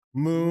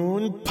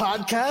Moon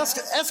Podcast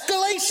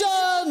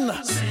Escalation!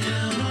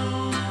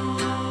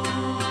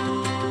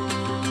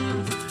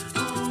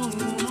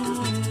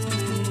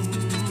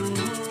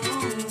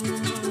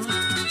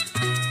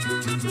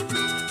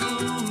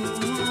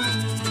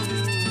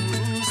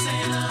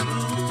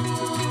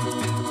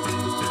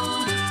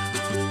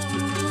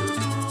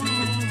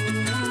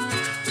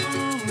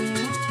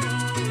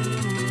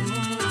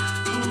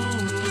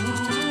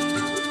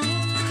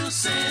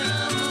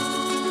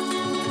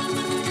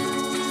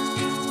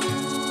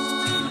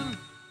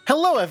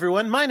 Hello,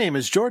 everyone. My name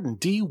is Jordan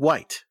D.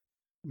 White.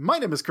 My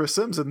name is Chris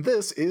Sims, and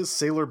this is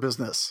Sailor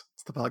Business.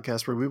 It's the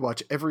podcast where we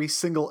watch every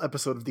single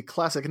episode of the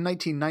classic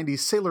 1990s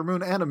Sailor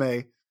Moon anime,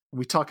 and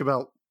we talk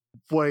about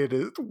why it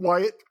is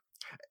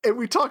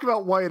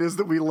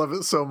that we love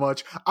it so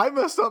much. I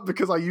messed up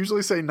because I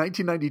usually say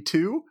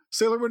 1992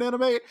 Sailor Moon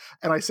anime,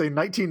 and I say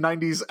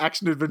 1990s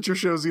action-adventure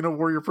show Xena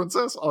Warrior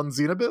Princess on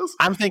Xenobiz.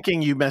 I'm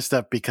thinking you messed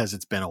up because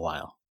it's been a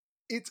while.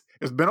 It's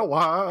been a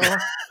while.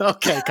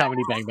 Okay,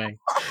 Comedy Bang Bang.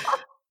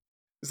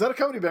 Is that a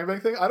Comedy Bang Bang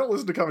thing? I don't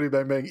listen to Comedy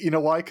Bang Bang. You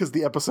know why? Because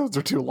the episodes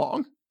are too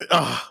long.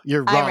 Oh,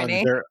 you're wrong.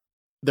 Irony.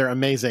 They're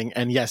amazing.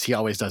 And yes, he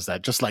always does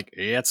that. Just like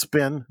It's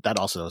Been, that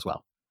also does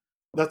well.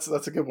 That's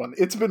a good one.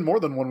 It's been more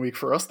than 1 week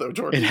for us, though,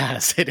 Jordan. It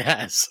has.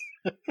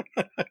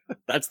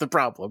 That's the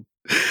problem.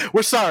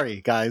 We're sorry,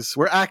 guys.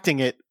 We're acting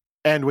it,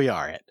 and we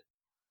are it.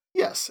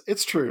 Yes,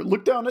 it's true.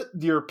 Look down at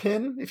your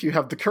pin, if you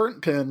have the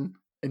current pin,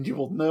 and you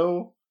will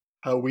know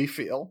how we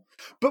feel.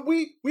 But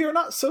we are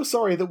not so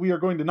sorry that we are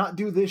going to not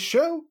do this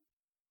show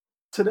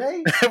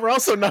today. We're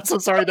also not so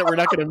sorry that we're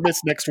not going to miss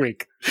next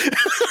week.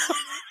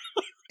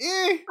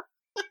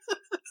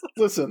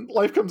 Listen,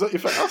 life comes at you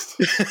fast.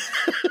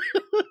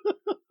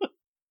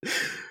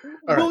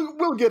 All right.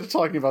 We'll get to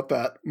talking about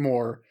that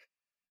more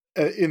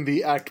in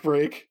the act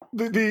break.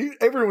 The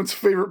everyone's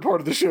favorite part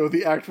of the show,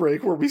 the act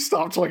break, where we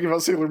stop talking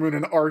about Sailor Moon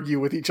and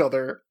argue with each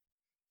other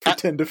for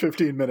 10 to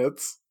 15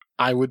 minutes.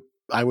 I would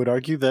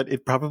argue that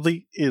it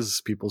probably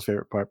is people's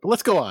favorite part, but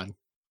let's go on.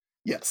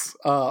 Yes,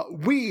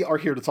 we are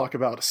here to talk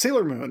about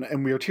Sailor Moon,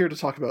 and we are here to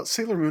talk about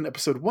Sailor Moon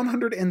episode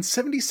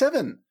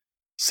 177.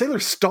 Sailor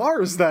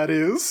Stars, that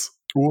is.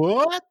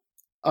 What?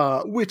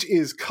 Which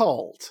is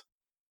called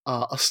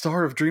A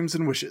Star of Dreams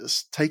and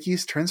Wishes,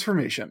 Taiki's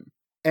Transformation.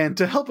 And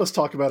to help us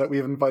talk about it, we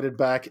have invited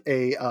back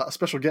a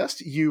special guest.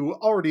 You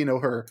already know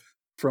her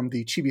from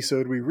the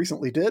Chibi-sode we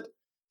recently did.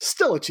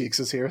 Stella Cheeks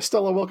is here.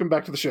 Stella, welcome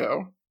back to the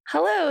show.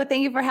 Hello,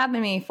 thank you for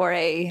having me for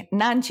a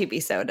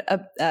non-chibi-sode,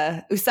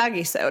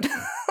 Usagi-sode.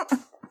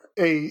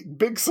 A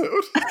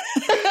big-sode.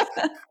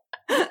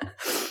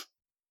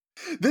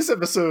 This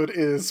episode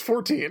is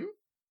 14.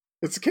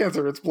 It's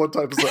cancer, it's blood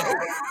type zone.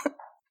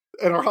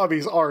 And our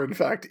hobbies are, in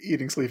fact,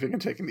 eating, sleeping,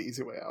 and taking the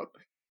easy way out.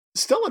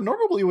 Stella,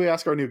 normally we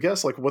ask our new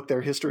guests like what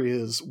their history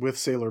is with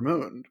Sailor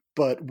Moon,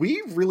 but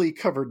we really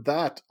covered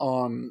that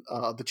on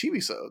the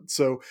Chibi-sode.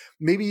 So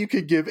maybe you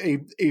could give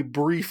a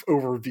brief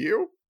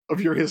overview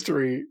of your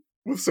history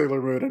with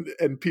Sailor Moon,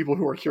 and people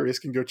who are curious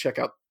can go check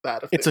out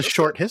that. It's a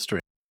short history.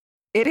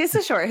 It is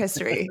a short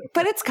history,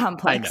 but it's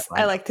complex,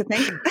 I like to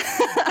think.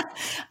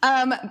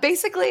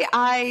 Basically,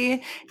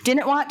 I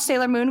didn't watch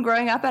Sailor Moon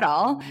growing up at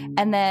all.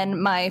 And then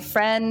my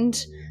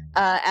friend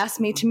asked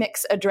me to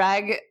mix a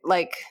drag,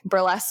 like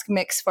burlesque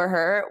mix for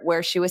her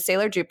where she was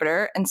Sailor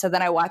Jupiter. And so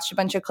then I watched a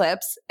bunch of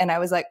clips and I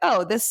was like,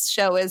 oh, this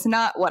show is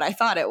not what I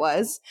thought it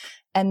was.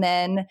 And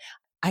then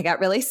I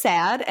got really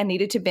sad and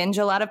needed to binge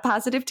a lot of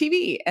positive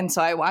TV. And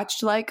so I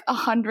watched like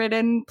 100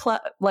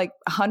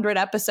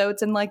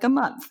 episodes in like a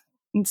month.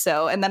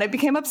 And then I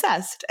became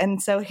obsessed.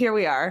 And so here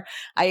we are.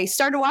 I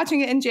started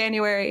watching it in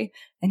January,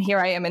 and here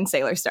I am in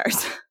Sailor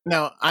Stars.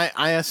 Now,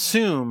 I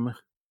assume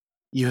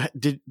you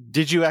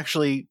did you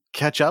actually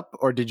catch up,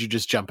 or did you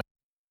just jump?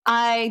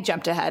 I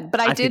jumped ahead,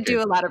 but I did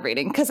do a lot of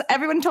reading because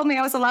everyone told me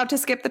I was allowed to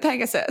skip the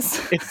Pegasus.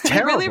 It's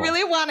terrible. I really,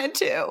 really wanted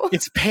to.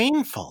 It's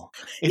painful.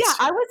 It's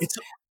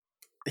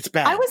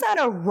bad. I was on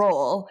a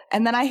roll,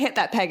 and then I hit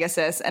that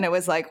Pegasus, and it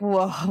was like,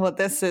 whoa, well,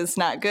 this is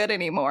not good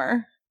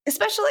anymore.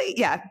 Especially,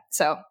 yeah.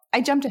 So I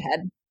jumped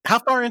ahead. How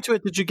far into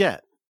it did you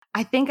get?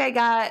 I think I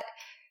got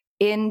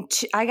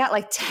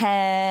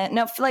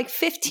like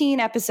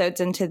 15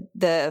 episodes into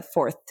the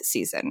 4th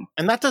season.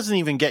 And that doesn't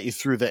even get you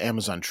through the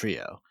Amazon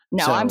trio.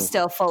 No, I'm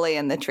still fully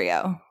in the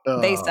trio.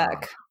 They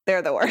suck.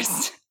 They're the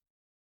worst.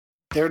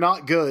 They're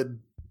not good.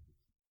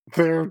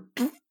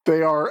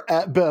 They are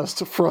at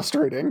best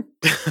frustrating.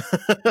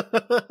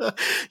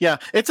 Yeah,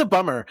 it's a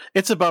bummer.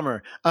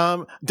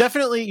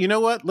 Definitely, you know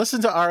what?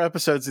 Listen to our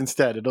episodes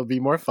instead. It'll be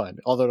more fun,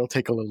 although it'll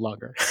take a little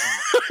longer.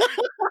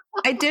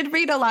 I did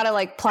read a lot of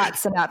like plot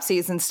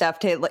synopses and stuff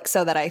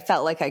so that I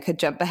felt like I could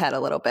jump ahead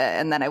a little bit,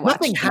 and then I watched.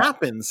 Nothing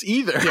happens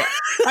either. Yeah,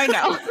 I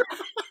know.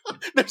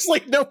 There's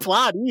like no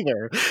plot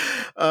either.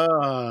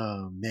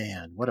 Oh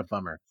man, what a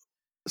bummer.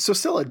 So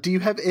Stella, do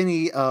you have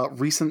any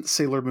recent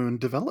Sailor Moon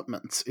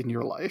developments in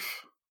your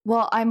life?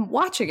 Well, I'm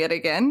watching it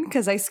again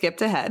because I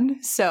skipped ahead.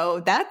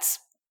 So that's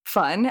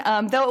fun.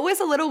 Though it was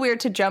a little weird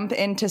to jump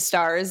into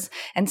Stars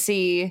and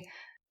see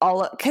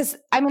all, because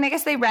I mean, I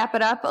guess they wrap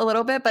it up a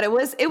little bit, but it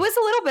was a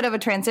little bit of a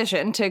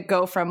transition to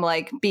go from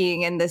like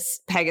being in this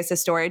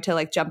Pegasus story to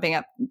like jumping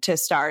up to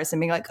Stars and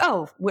being like,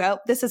 oh, well,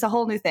 this is a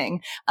whole new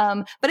thing.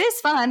 But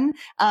it's fun.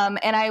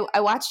 And I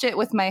watched it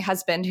with my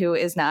husband, who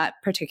is not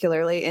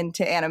particularly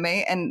into anime.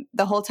 And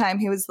the whole time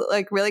he was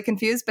like really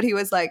confused, but he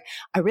was like,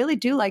 I really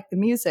do like the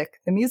music.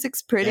 The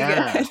music's pretty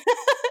good.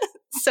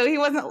 So he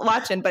wasn't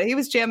watching, but he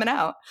was jamming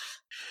out.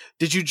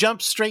 Did you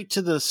jump straight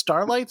to the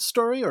Starlight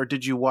story, or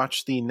did you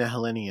watch the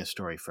Nihilania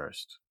story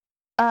first?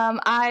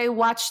 I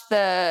watched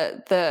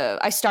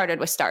I started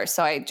with Stars,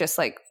 so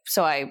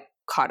I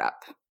caught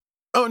up.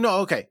 Oh no,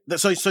 okay.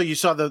 So you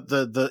saw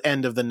the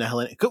end of the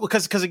Nihilania,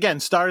 because again,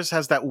 Stars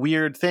has that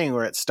weird thing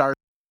where it starts.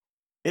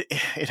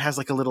 It has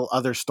like a little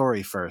other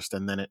story first,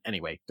 and then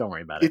anyway. Don't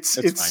worry about it. It's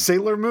fine.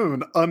 Sailor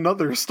Moon,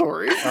 another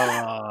story.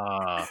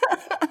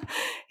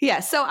 Yeah,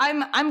 so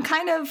I'm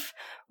kind of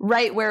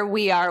right where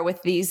we are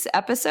with these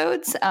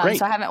episodes. So I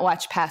haven't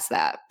watched past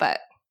that, but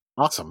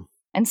awesome.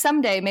 And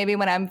someday, maybe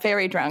when I'm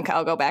very drunk,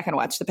 I'll go back and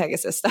watch the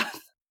Pegasus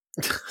stuff.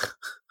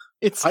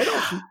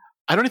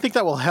 I don't think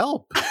that will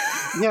help.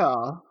 Yeah.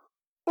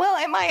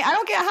 Well, it might. I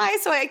don't get high,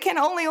 so I can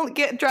only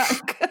get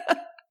drunk.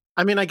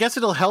 I mean, I guess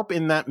it'll help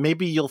in that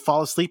maybe you'll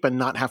fall asleep and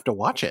not have to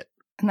watch it.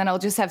 And then I'll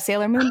just have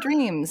Sailor Moon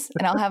dreams,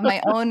 and I'll have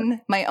my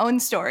own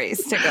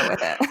stories to go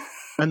with it.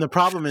 And the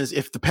problem is,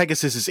 if the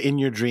Pegasus is in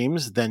your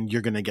dreams, then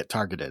you're going to get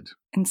targeted.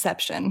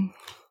 Inception.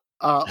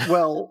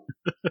 Well,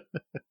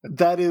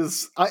 that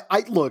is,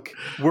 I look,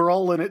 we're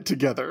all in it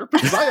together,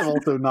 because I have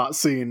also not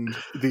seen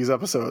these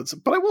episodes,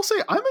 but I will say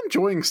I'm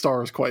enjoying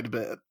Stars quite a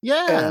bit.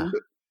 Yeah. And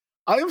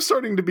I am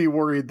starting to be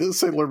worried that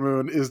Sailor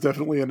Moon is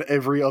definitely an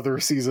every other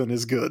season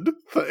is good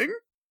thing.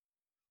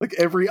 Like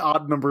every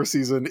odd number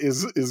season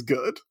is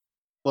good.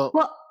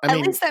 Well, at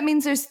least that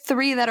means there's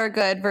 3 that are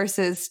good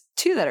versus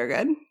 2 that are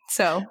good.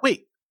 So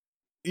wait,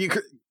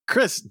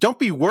 Chris, don't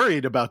be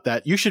worried about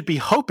that. You should be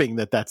hoping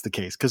that that's the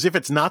case, because if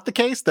it's not the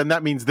case, then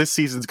that means this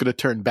season's going to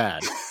turn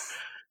bad.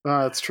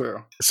 That's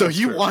true. So that's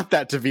you true. want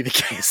that to be the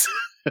case.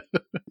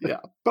 Yeah,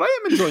 but I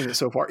am enjoying it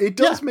so far. It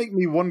does make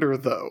me wonder,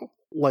 though,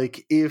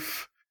 like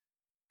if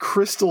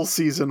Crystal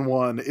season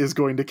 1 is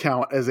going to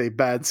count as a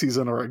bad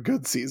season or a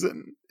good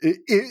season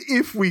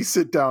if we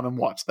sit down and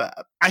watch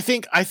that. I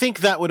think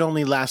that would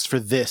only last for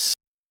this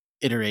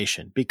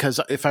iteration, because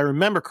if I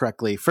remember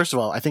correctly, first of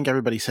all, I think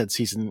everybody said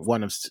season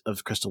 1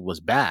 of Crystal was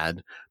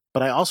bad,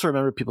 but I also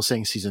remember people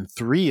saying season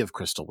 3 of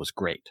Crystal was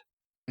great.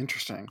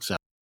 Interesting. So,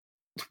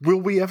 will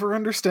we ever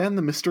understand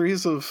the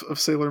mysteries of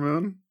Sailor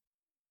Moon?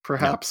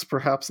 Perhaps,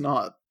 perhaps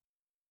not.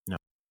 No.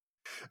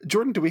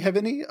 Jordan, do we have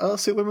any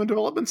Sailor Moon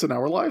developments in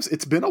our lives?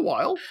 It's been a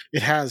while.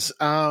 It has.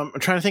 I'm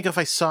trying to think if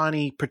I saw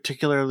any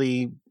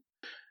particularly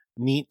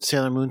neat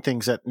Sailor Moon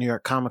things at New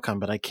York Comic Con,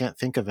 but I can't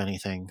think of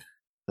anything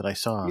that I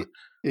saw.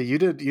 Yeah, you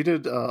did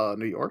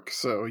New York,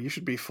 so you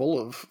should be full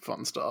of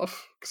fun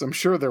stuff. Because I'm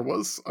sure there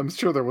was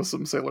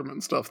some Sailor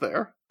Moon stuff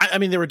there. I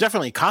mean, there were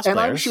definitely cosplayers, and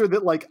I'm sure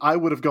that like I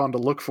would have gone to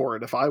look for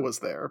it if I was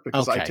there,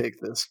 because I Okay.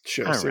 take this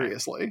show All right.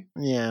 seriously,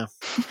 Yeah.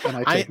 and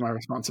I take my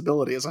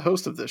responsibility as a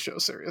host of this show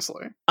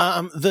seriously.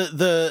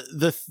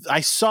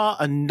 I saw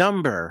a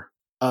number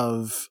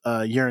of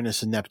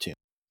Uranus and Neptune.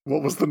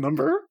 What was the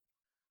number?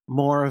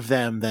 More of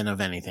them than of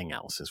anything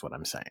else, is what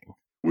I'm saying.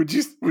 Would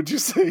you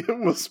say it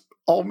was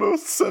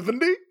almost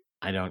 70?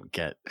 I don't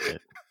get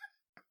it.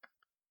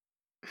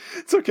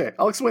 It's okay.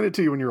 I'll explain it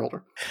to you when you're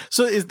older.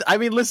 So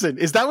listen,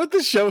 is that what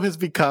the show has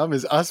become?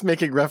 Is us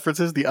making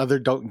references the other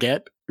don't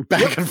get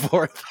back and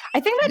forth?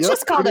 I think that's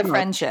just called a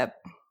friendship.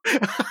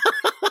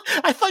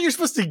 I thought you're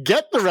supposed to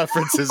get the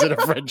references in a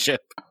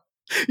friendship.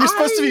 You're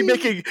supposed to be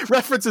making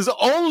references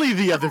only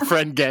the other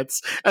friend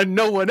gets and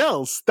no one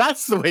else.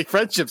 That's the way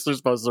friendships are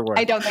supposed to work.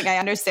 I don't think I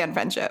understand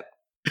friendship.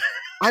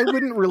 I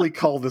wouldn't really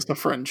call this a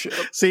friendship.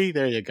 See,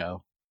 there you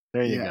go.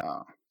 There you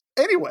go.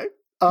 Anyway,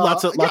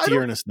 lots of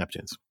Uranus and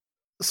Neptunes.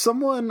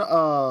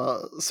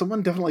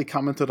 Someone definitely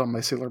commented on my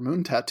Sailor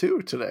Moon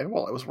tattoo today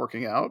while I was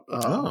working out.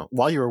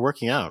 While you were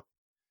working out.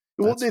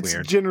 Well, it's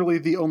weird. Generally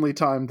the only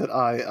time that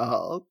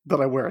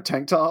I wear a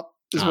tank top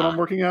is when I'm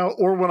working out,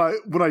 or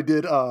when I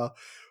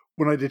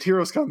did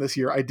Heroes Con this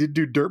year. I did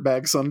do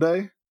Dirtbag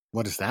Sunday.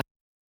 What is that?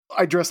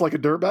 I dress like a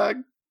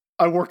dirtbag.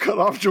 I wore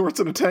cut-off shorts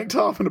and a tank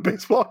top and a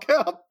baseball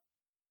cap.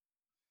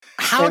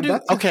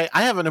 Okay,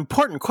 I have an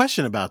important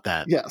question about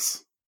that.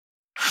 Yes.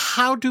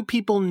 How do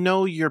people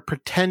know you're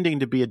pretending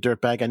to be a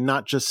dirtbag and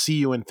not just see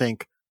you and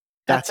think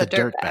that's a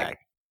dirtbag?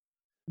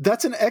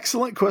 That's an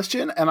excellent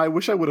question, and I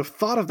wish I would have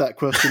thought of that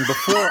question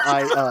before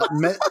I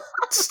met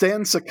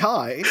Stan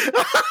Sakai,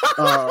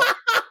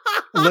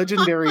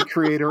 legendary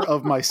creator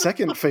of my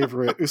second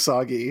favorite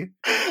Usagi,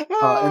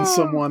 and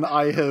someone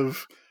I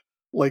have,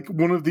 like,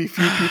 one of the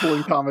few people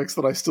in comics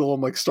that I still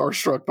am, like,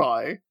 starstruck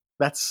by.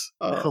 That's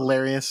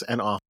hilarious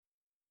and awful.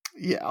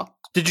 Yeah.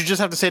 Did you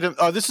just have to say to him,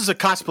 oh, this is a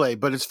cosplay,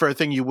 but it's for a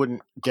thing you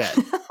wouldn't get?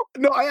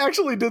 No, I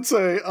actually did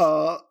say,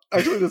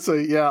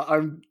 yeah,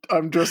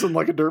 I'm dressing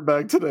like a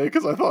dirtbag today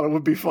because I thought it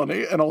would be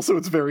funny, and also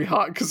it's very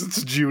hot because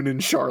it's June in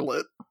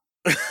Charlotte.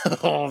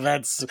 Oh,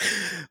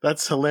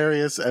 that's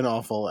hilarious and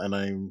awful, and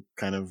I'm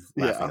kind of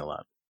laughing a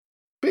lot.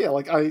 But yeah,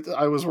 like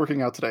I was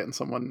working out today and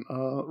someone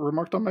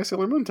remarked on my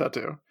Sailor Moon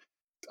tattoo.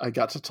 I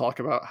got to talk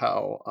about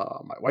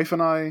how my wife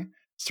and I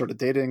started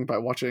dating by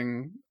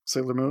watching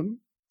Sailor Moon.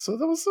 So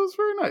that was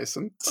very nice.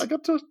 And I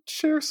got to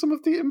share some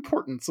of the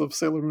importance of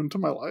Sailor Moon to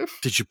my life.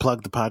 Did you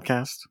plug the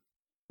podcast?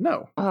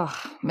 No. Oh,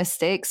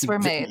 mistakes were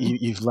made.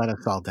 You've let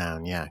us all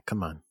down. Yeah,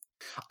 come on.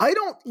 I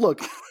don't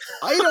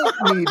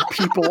need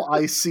people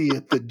I see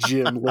at the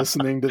gym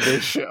listening to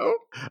this show.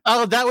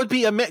 Oh, that would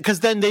be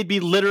because then they'd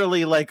be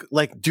literally like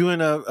doing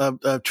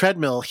a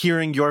treadmill,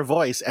 hearing your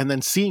voice, and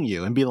then seeing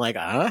you and being like,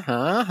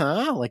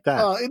 like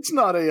that. It's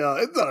not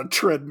a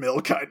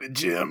treadmill kind of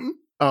gym.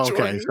 Oh,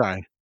 okay,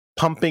 sorry.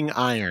 Pumping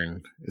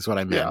iron is what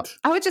I meant.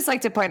 Yeah. I would just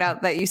like to point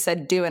out that you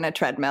said doing a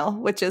treadmill,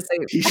 which is a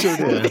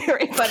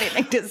very funny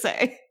thing to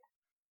say.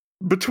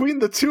 Between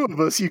the two of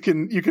us, you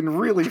can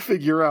really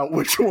figure out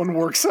which one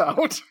works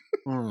out.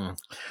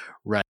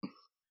 Right.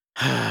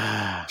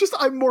 Just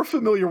I'm more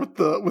familiar with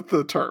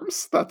the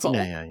terms. That's all.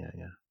 Yeah.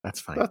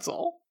 That's fine. That's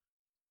all.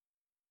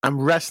 I'm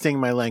resting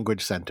my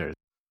language centers.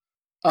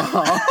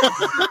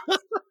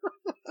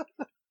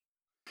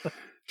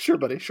 Sure,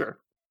 buddy. Sure.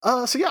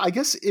 So yeah, I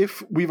guess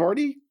if we've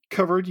already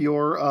covered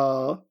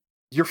your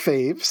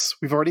faves,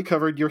 we've already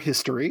covered your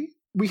history.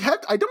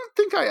 I don't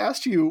think I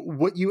asked you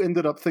what you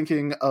ended up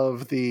thinking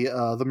of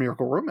the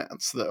Miracle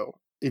Romance, though,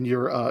 in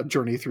your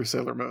journey through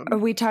Sailor Moon. Are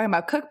we talking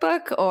about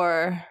cookbook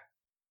or?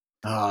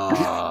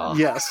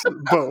 Yes,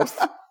 both.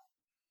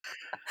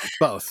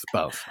 Both.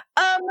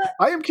 I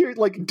am curious.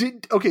 Like,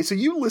 so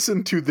you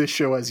listened to this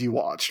show as you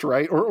watched,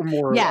 right, or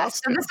more? Yeah. Or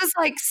less? So this is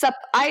like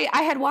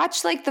I had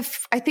watched like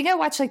I think I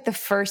watched like the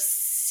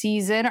first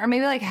season or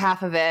maybe like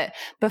half of it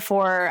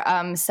before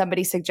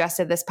somebody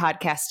suggested this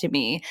podcast to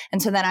me,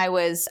 and so then I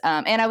was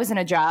and I was in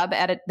a job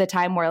at the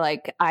time where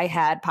like I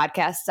had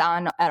podcasts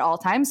on at all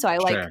times, so I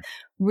like.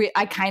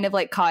 I kind of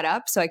like caught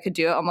up so I could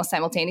do it almost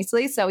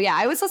simultaneously. So yeah,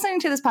 I was listening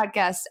to this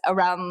podcast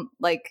around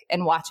like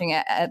and watching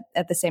it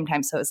at the same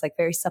time. So it's like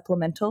very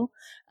supplemental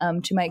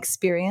to my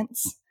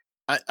experience.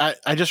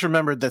 I just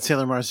remembered that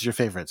Sailor Mars is your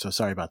favorite. So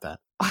sorry about that.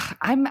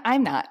 I'm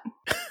not,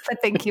 but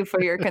thank you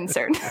for your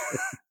concern.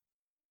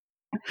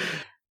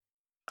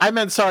 I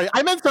meant sorry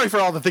for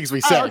all the things we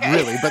said,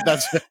 really, but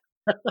that's...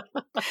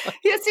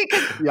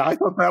 Yeah, I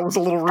thought that was a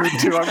little rude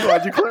too. I'm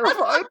glad you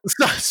clarified.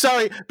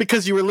 Sorry,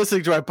 because you were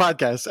listening to our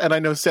podcast, and I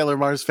know Sailor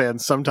Mars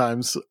fans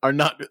sometimes are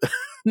not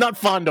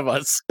fond of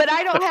us. But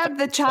I don't have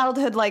the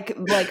childhood like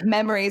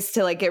memories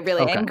to like get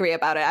really angry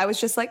about it. I was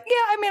just like, yeah,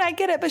 I mean, I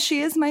get it, but she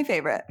is my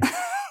favorite.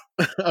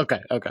 Okay.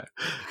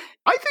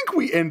 I think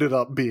we ended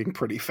up being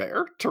pretty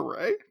fair to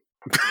Ray.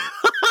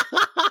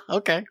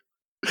 Okay.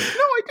 No,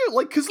 I do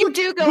because you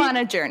do go on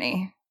a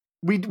journey.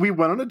 We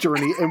went on a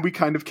journey and we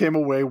kind of came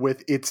away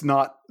with it's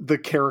not the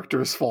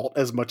character's fault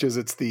as much as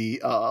it's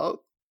the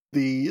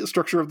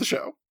structure of the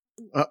show.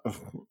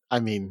 I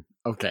mean,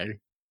 okay.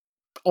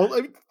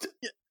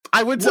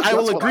 I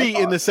will agree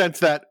in the sense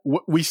that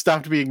we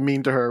stopped being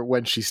mean to her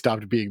when she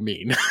stopped being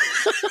mean.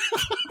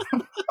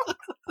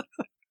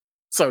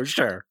 So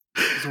sure.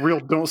 It's real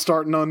don't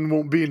start none,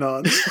 won't be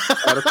none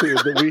attitude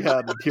that we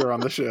had here on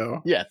the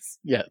show. Yes.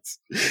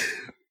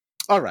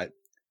 All right.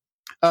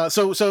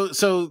 So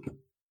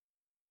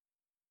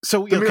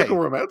Miracle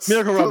Romance.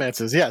 Miracle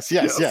Romances. Yes.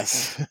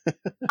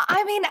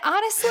 I mean,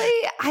 honestly,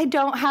 I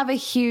don't have a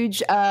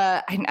huge.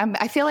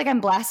 I feel like I'm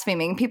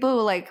blaspheming. People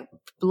who like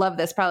love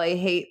this probably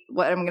hate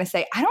what I'm going to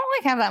say. I don't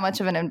like have that much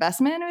of an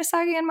investment in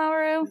Usagi and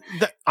Mamoru.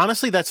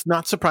 Honestly, that's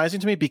not surprising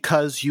to me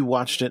because you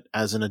watched it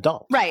as an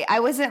adult, right?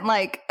 I wasn't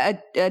like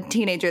a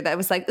teenager that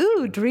was like,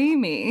 "Ooh,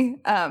 dreamy."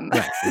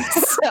 Right.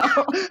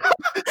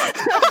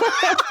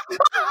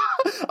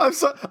 I'm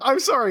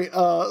sorry,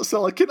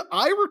 Stella. Can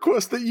I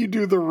request that you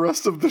do the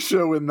rest of the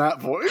show in that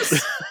voice?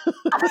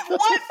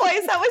 What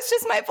voice? That was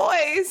just my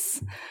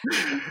voice.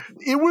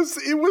 It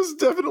was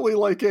definitely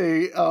like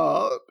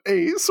a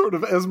sort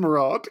of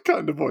Esmeralda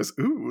kind of voice.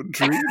 Ooh,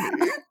 dreamy.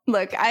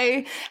 Look,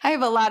 I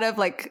have a lot of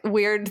like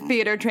weird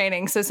theater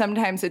training, so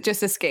sometimes it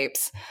just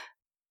escapes.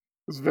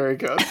 It's very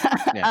good.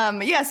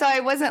 Yeah. So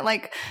I wasn't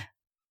like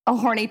a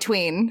horny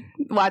tween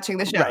watching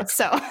the show, right.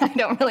 So I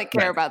don't really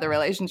care about the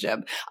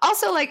relationship.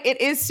 Also, like,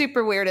 it is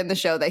super weird in the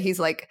show that he's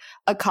like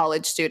a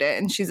college student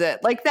and she's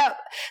like that.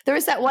 There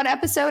was that one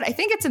episode, I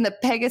think it's in the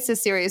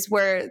Pegasus series,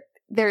 where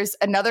there's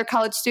another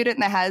college student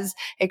that has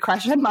a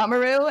crush on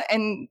Mamoru,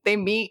 and they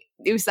meet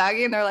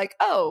Usagi and they're like,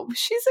 "Oh,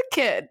 she's a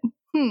kid.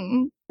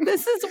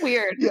 This is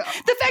weird." Yeah.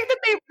 The fact that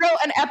they wrote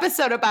an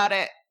episode about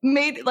it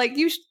made like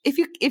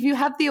if you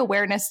have the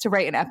awareness to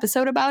write an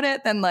episode about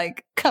it, then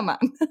like, come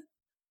on.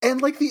 And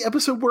like the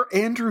episode where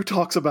Andrew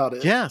talks about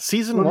it. Yeah,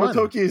 season 1. When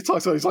Motoki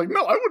talks about it, he's like,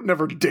 "No, I would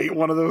never date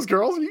one of those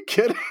girls. Are you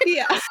kidding?"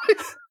 Yeah.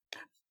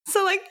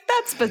 So like,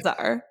 that's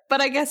bizarre.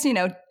 But I guess,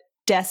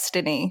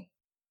 destiny.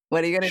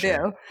 What are you going to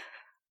do?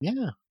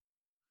 Yeah.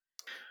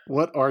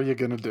 What are you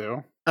going to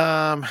do?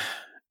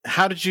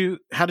 How did you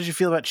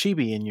feel about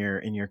Chibi in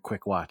your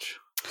quick watch?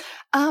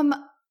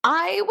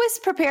 I was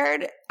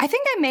prepared. I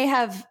think I may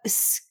have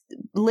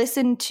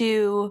listened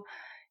to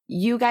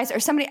you guys or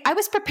somebody. I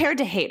was prepared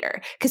to hate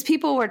her because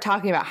people were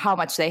talking about how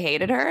much they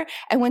hated her.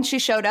 And when she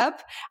showed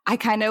up, I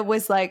kind of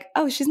was like,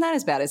 oh, she's not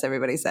as bad as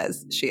everybody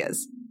says she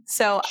is.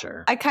 So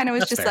Sure. I kind of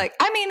was just like,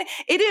 I mean,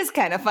 it is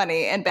kind of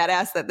funny and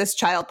badass that this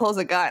child pulls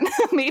a gun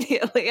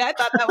immediately. I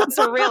thought that was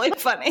really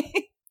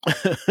funny.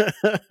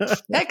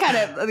 That kind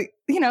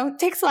of,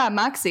 takes a lot of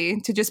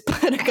moxie to just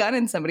put a gun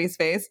in somebody's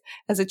face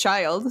as a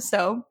child.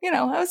 So,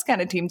 I was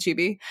kind of Team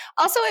Chibi.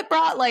 Also, it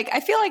brought I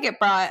feel like it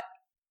brought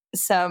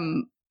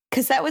some,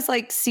 because that was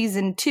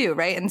season 2,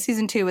 right? And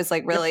season 2 was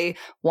really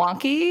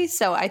wonky.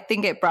 So I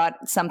think it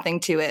brought something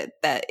to it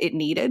that it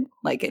needed.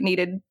 It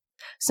needed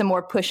some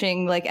more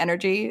pushing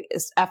energy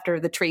after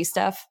the tree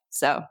stuff.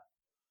 So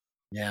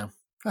yeah,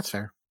 that's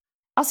fair.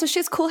 Also, she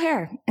has cool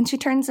hair and she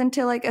turns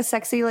into a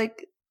sexy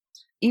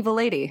evil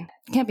lady.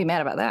 You can't be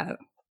mad about that.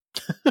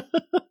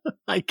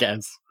 I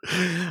guess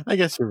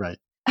you're right.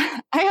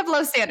 I have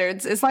low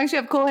standards. As long as you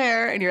have cool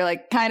hair and you're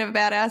kind of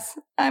badass,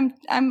 I'm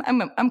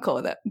cool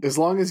with it. As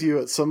long as you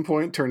at some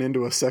point turn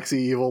into a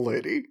sexy evil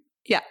lady.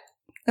 Yeah,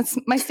 that's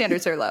my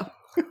standards are low.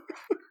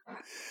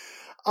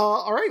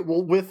 All right.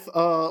 Well,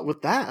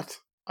 with that,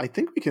 I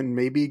think we can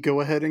maybe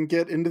go ahead and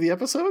get into the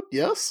episode.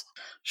 Yes.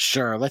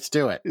 Sure. Let's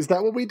do it. Is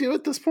that what we do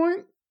at this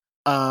point?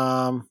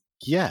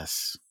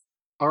 Yes.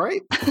 All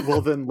right.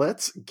 Well, then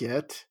let's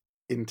get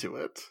into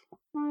it.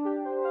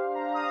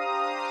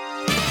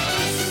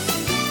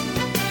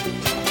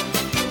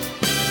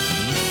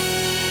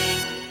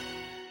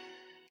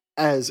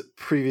 As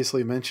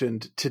previously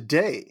mentioned,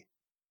 today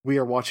we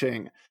are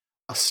watching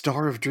A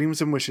Star of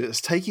Dreams and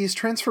Wishes, Taiki's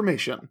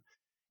Transformation.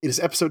 It is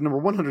episode number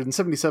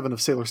 177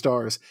 of Sailor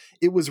Stars.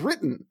 It was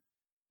written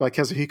by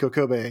Kazuhiko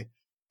Kobe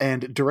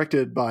and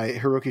directed by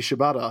Hiroki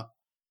Shibata.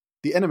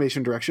 The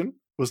animation direction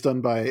was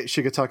done by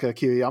Shigetaka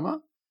Kiyoyama,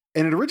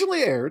 and it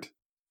originally aired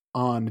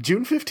on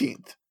June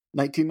 15th,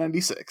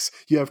 1996.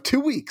 You have 2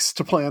 weeks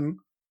to plan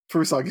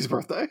for Usagi's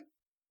birthday.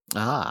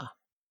 Ah.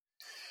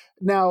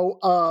 Now,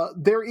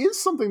 there is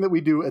something that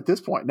we do at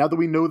this point, now that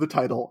we know the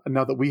title and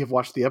now that we have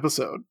watched the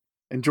episode.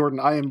 And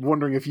Jordan, I am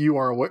wondering if you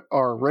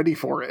are ready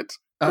for it,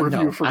 or if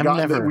you've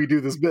forgotten that we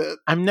do this bit.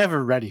 I'm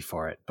never ready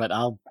for it, but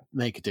I'll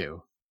make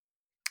do.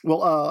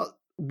 Well,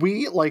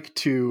 we like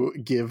to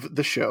give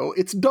the show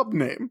its dub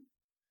name,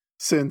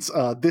 since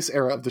this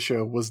era of the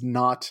show was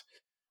not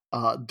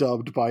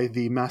dubbed by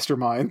the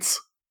masterminds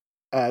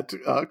at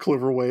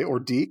Cloverway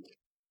or Deke,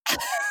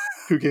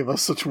 who gave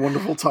us such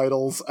wonderful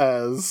titles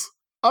as...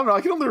 I don't know,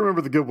 I can only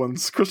remember the good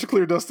ones. Crystal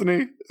Clear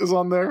Destiny is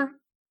on there.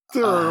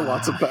 There are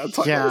lots of bad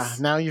titles. Yeah,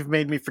 now you've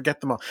made me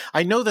forget them all.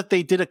 I know that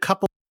they did a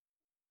couple...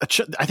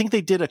 I think they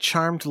did a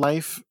Charmed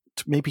Life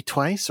maybe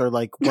twice, or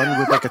one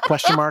with a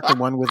question mark and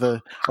one with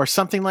a... or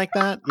something like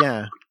that.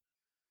 Yeah.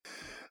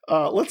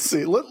 Let's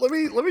see. Let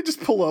me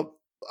just pull up...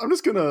 I'm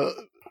just going to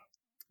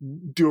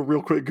do a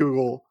real quick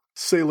Google.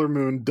 Sailor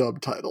Moon dub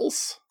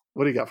titles.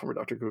 What do you got for me,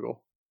 Dr.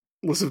 Google?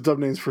 List of dub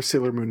names for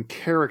Sailor Moon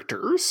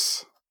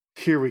characters.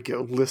 Here we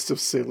go. List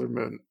of Sailor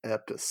Moon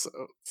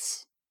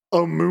episodes.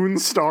 A Moon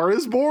Star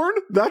is Born?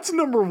 That's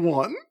number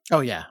 1.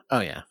 Oh, yeah.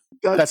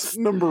 That's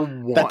number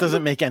 1. That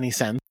doesn't make any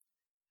sense.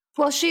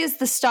 Well, she is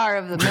the star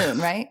of the moon,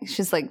 right?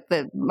 She's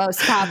the most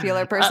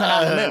popular person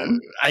on the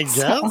moon. I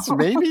guess,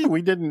 maybe.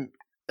 We didn't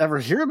ever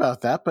hear about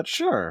that, but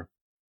sure.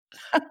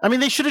 I mean,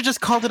 they should have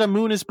just called it A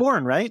Moon is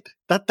Born, right?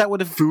 That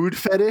would have... Food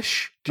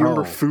Fetish? Do you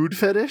remember Food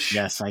Fetish?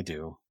 Yes, I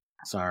do.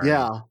 Sorry.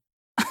 Yeah.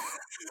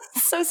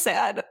 So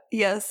sad.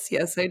 Yes,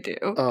 I do.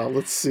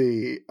 Let's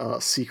see.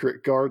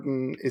 Secret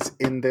Garden is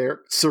in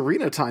there.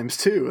 Serena times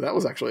 2. That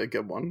was actually a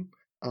good one.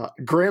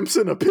 Gramps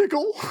in a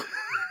Pickle.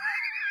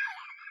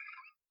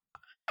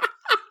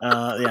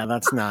 Yeah,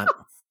 that's not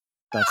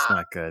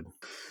good.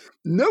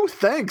 No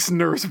thanks,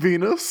 Nurse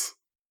Venus.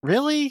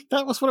 Really?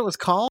 That was what it was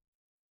called?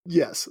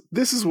 Yes,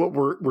 this is what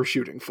we're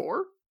shooting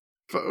for,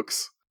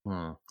 folks.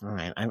 All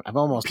right, I've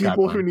almost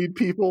people got who need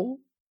people.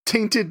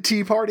 Tainted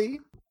Tea Party.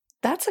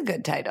 That's a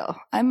good title.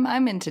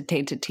 I'm into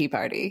Tainted Tea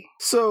Party.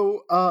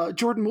 So,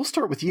 Jordan, we'll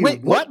start with you.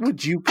 Wait, what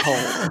would you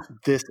call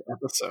this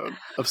episode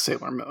of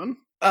Sailor Moon?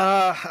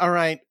 All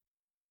right.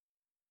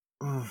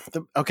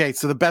 Okay,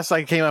 so the best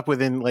I came up with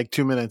in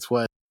 2 minutes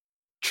was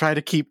try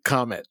to keep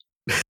Comet.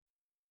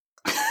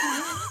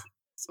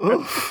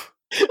 What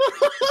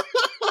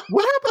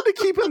happened to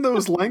keeping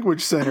those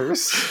language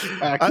centers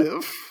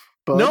active?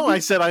 No, I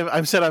said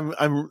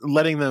I'm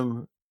letting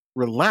them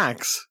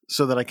relax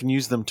so that I can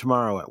use them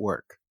tomorrow at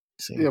work.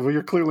 See? Yeah, well,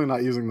 you're clearly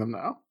not using them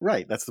now.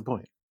 Right, that's the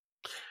point.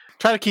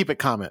 Try to keep it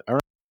Comet, all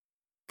right?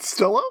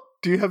 Stella,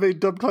 do you have a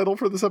dub title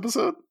for this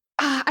episode?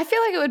 I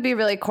feel like it would be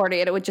really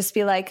corny and it would just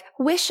be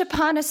Wish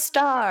Upon a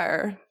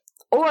Star.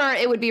 Or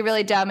it would be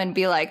really dumb and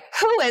be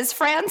who is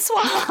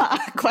Francois?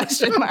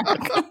 Question mark.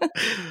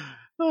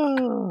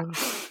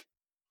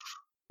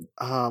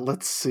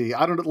 Let's see.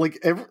 I don't know.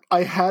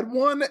 I had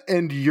one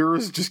and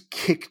yours just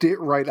kicked it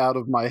right out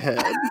of my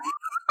head.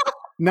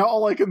 Now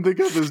all I can think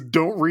of is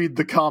don't read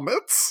the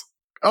comments.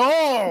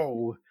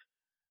 Oh,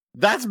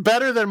 that's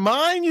better than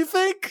mine, you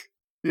think?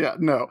 Yeah,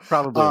 no.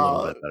 Probably a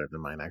little bit better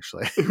than mine,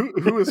 actually.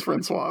 Who is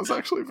Francois is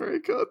actually very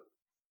good.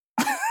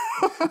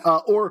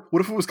 Or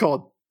what if it was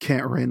called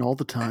Can't Rain All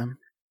the Time?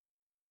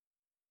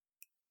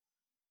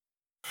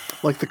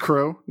 Like The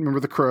Crow. Remember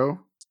The Crow?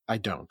 I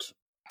don't.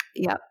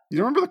 Yep. You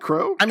don't remember The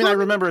Crow? I mean, I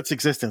remember its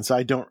existence.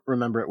 I don't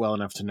remember it well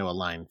enough to know a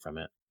line from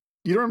it.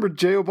 You don't remember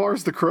J.O.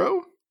 Barr's The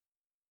Crow?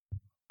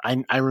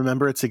 I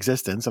remember its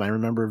existence, and I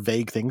remember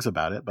vague things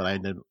about it, but I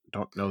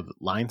don't know the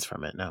lines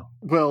from it, no.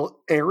 Well,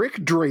 Eric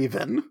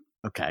Draven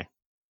Okay.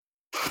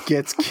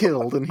 gets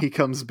killed, and he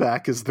comes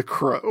back as the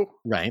Crow.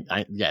 Right.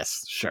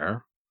 Yes,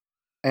 sure.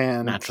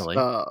 And naturally.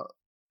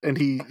 And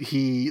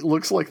he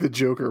looks like the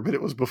Joker, but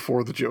it was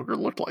before the Joker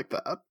looked like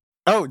that.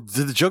 Oh,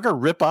 did the Joker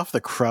rip off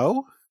the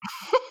Crow?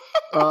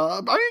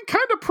 I mean,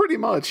 kind of pretty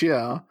much,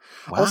 yeah.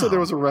 Wow. Also, there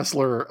was a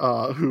wrestler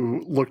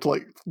who looked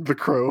like the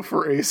Crow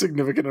for a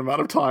significant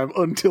amount of time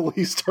until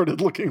he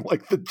started looking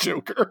like the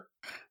Joker.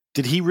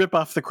 Did he rip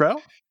off the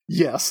Crow?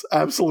 Yes,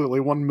 absolutely,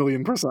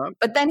 1,000,000%.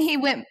 But then he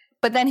went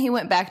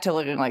back to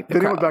looking like the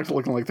Then Crow. he went back to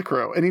looking like the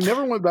Crow, and he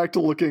never went back to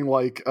looking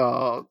like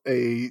a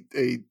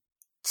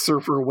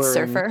surfer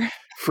wearing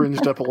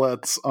fringed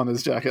epaulettes on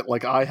his jacket.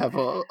 Like I have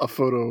a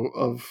photo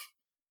of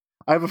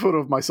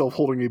myself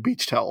holding a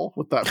beach towel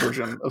with that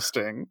version of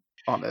Sting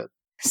on it.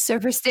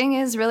 Surfer Sting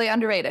is really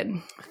underrated.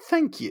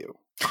 Thank you.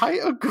 I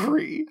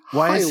agree.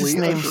 Why is his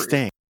Highly name agree.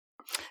 Sting?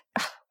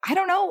 I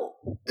don't know.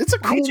 It's a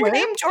Why cool is your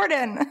name. name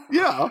Jordan?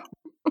 Yeah.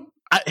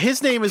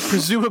 His name is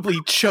presumably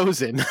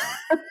chosen.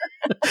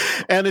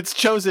 And it's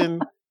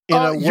chosen in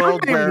a your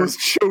world name where... was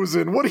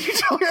chosen. What are you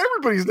talking?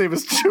 Everybody's name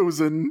is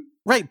chosen.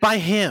 Right, by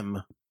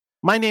him.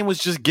 My name was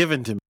just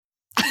given to me.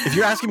 If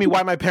you're asking me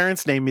why my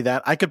parents named me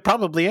that, I could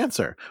probably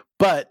answer.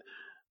 But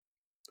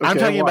I'm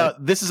talking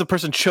about this is a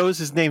person chose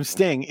his name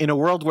Sting in a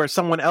world where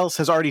someone else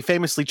has already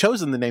famously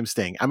chosen the name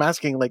Sting. I'm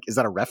asking, like, is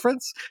that a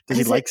reference? Does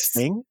he like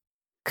Sting?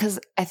 Because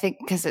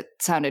it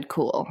sounded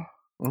cool.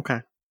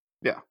 Okay.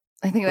 Yeah.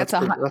 I think that's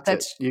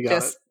you got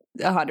just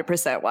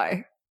 100%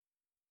 why.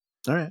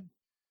 All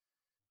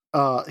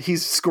right.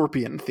 He's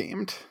Scorpion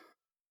themed.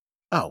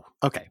 Oh,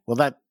 okay.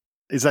 Well,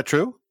 is that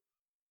true?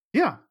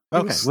 Yeah.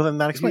 Okay. Well, then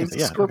that explains it.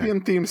 Yeah.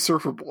 Scorpion themed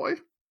surfer boy.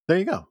 There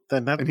you go.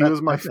 Then he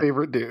was my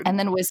favorite dude. And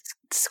then was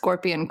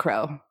Scorpion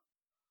Crow.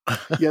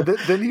 Yeah.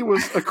 Then he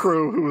was a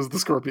crow who was the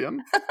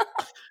Scorpion.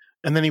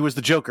 And then he was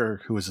the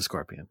Joker who was a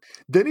Scorpion.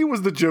 Then he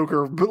was the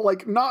Joker, but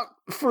like not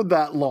for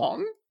that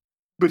long.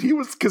 But he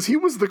was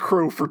the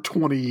Crow for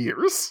 20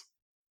 years.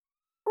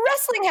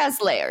 Wrestling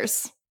has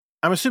layers.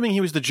 I'm assuming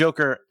he was the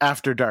Joker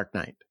after Dark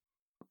Knight.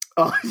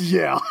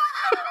 Yeah.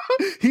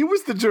 He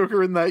was the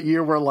Joker in that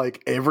year where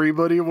like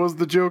everybody was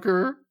the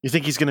Joker. You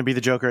think he's going to be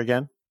the Joker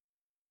again?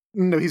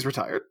 No, he's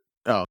retired.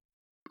 Oh.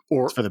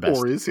 Or it's for the best.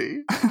 Or is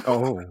he?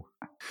 Oh.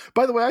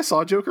 By the way, I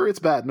saw Joker. It's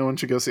bad. No one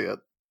should go see it.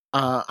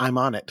 I'm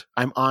on it.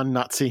 I'm on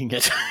not seeing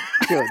it.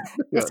 Good.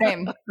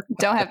 Same.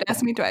 Don't have to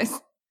ask me twice.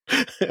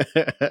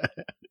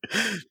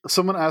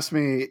 Someone asked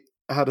me,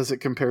 how does it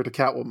compare to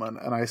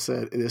Catwoman? And I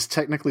said, it is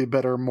technically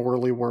better,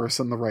 morally worse,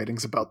 and the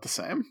writing's about the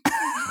same.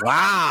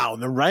 Wow,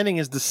 the writing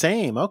is the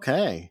same.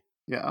 Okay.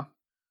 Yeah.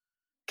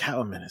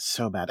 Catwoman is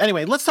so bad.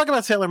 Anyway, let's talk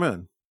about Sailor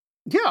Moon.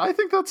 Yeah, I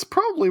think that's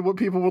probably what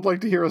people would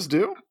like to hear us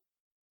do.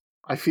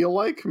 I feel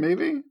like,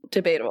 maybe.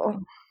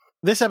 Debatable.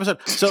 This episode.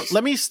 So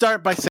let me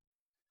start by saying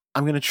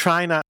I'm going to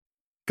try not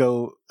to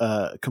go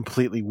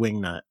completely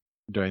wingnut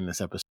during this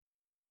episode,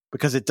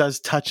 because it does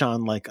touch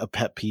on like a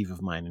pet peeve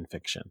of mine in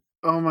fiction.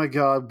 Oh my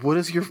god, what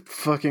is your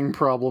fucking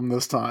problem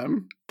this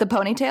time? The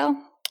ponytail?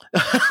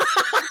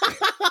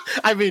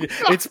 I mean,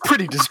 it's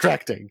pretty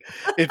distracting.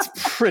 It's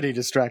pretty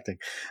distracting.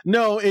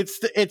 No, it's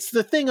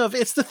the thing of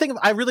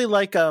I really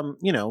like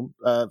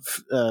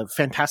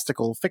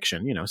fantastical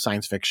fiction,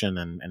 science fiction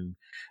and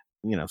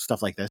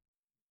stuff like this.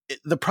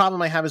 The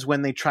problem I have is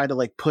when they try to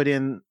like put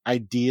in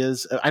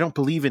ideas. I don't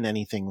believe in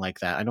anything like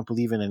that. I don't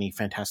believe in any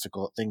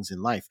fantastical things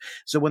in life.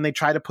 So when they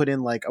try to put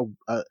in like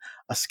a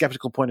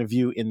skeptical point of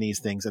view in these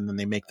things, and then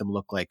they make them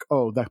look like,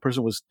 oh, that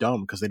person was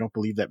dumb because they don't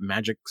believe that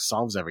magic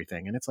solves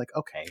everything. And it's like,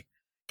 okay,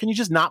 can you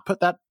just not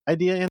put that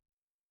idea in?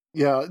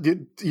 Yeah,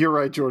 you're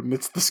right, Jordan.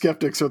 It's the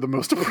skeptics are the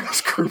most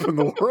oppressed group in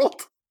the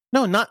world.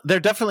 No, they're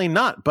definitely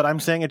not. But I'm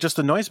saying it just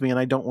annoys me, and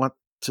I don't want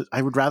to.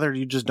 I would rather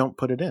you just don't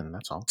put it in.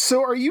 That's all.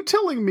 So are you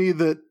telling me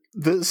that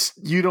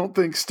you don't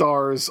think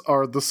stars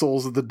are the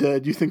souls of the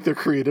dead? You think they're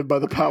created by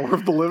the power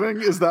of the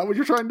living? Is that what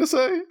you're trying to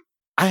say?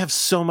 I have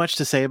so much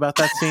to say about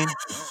that scene.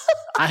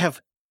 I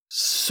have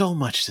so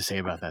much to say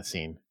about that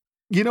scene.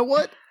 You know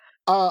what?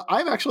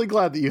 I'm actually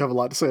glad that you have a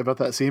lot to say about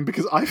that scene,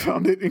 because I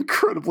found it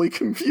incredibly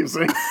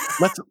confusing.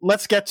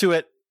 Let's get to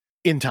it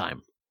in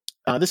time.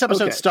 This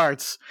episode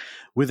starts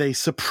with a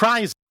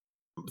surprise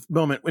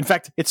moment. In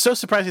fact, it's so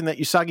surprising that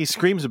Usagi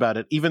screams about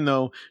it, even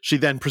though she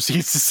then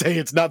proceeds to say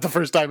it's not the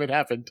first time it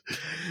happened.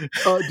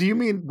 Do you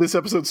mean this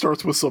episode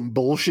starts with some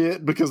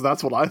bullshit? Because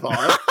that's what I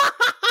thought.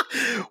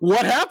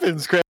 What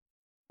happens, Chris?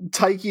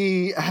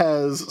 Taiki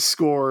has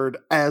scored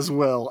as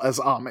well as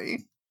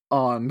Ami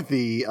on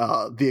the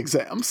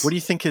exams. What do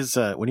you think his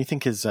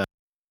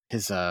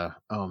his oh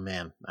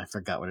man, I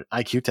forgot what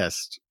IQ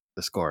test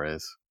the score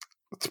is.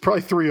 It's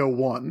probably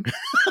 301.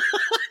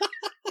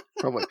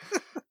 Probably.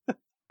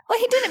 Well,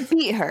 he didn't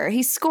beat her.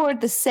 He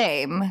scored the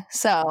same.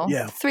 So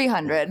Yeah.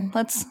 300.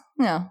 Let's,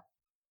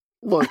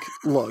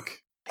 Look.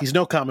 He's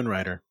no common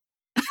writer.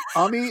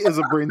 Ami is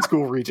a brain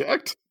school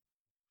reject.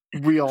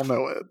 We all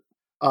know it.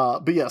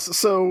 But yes,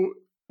 so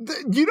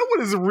you know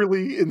what is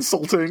really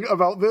insulting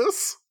about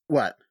this?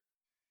 What?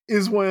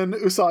 Is when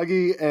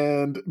Usagi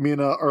and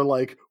Mina are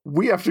like,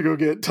 we have to go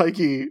get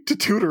Taiki to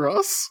tutor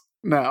us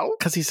now.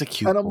 Because he's a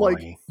cute And I'm boy.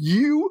 like,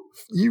 you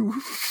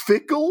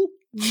fickle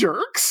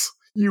jerks,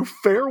 you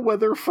fair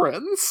weather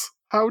friends.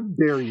 How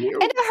dare you?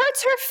 And it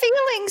hurts her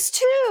feelings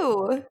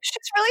too. She's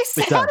really It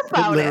sad does.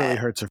 about It literally it.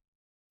 hurts her.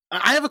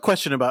 I have a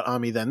question about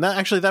Ami then.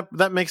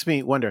 That makes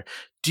me wonder.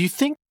 Do you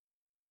think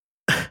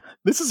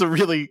this is a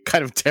really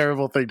kind of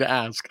terrible thing to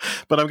ask,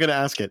 but I'm going to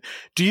ask it.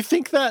 Do you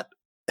think that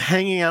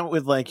hanging out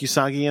with like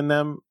Usagi and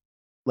them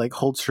like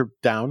holds her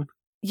down?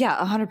 Yeah,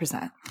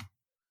 100%.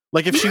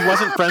 Like if she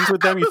wasn't friends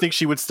with them, you think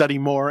she would study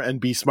more and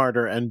be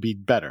smarter and be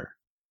better?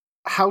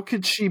 How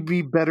could she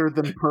be better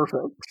than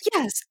perfect?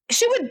 Yes,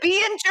 she would be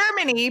in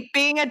Germany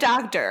being a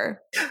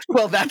doctor.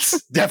 Well,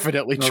 that's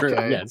definitely true.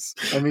 Okay. Yes.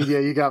 I mean, yeah,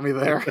 you got me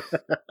there. But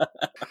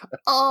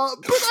I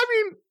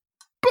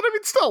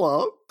mean,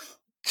 Stella,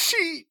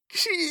 she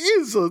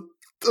is a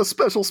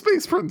special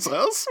space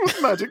princess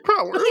with magic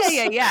powers.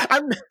 Yeah.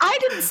 I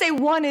didn't say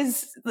one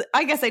is.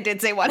 I guess I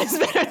did say one is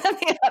better than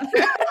the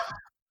other.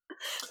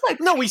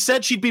 No, we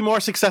said she'd be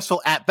more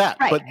successful at that,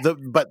 Right.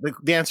 but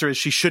the answer is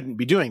she shouldn't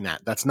be doing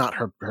that. That's not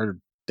her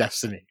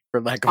destiny,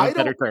 for lack of a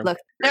better term. Look,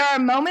 there are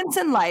moments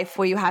in life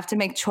where you have to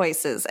make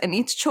choices, and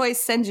each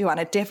choice sends you on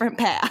a different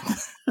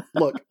path.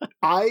 Look,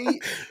 I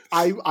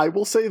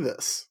will say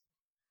this.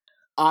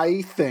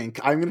 I think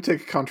I'm going to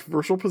take a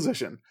controversial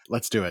position.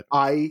 Let's do it.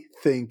 I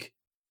think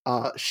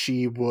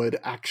she would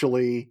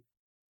actually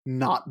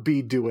not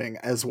be doing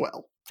as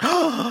well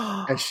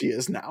as she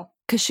is now.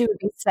 Because she would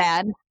be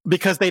sad.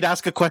 Because they'd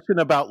ask a question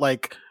about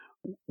like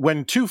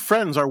when two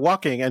friends are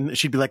walking, and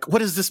she'd be like, "What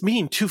does this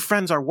mean? Two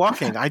friends are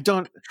walking? I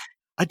don't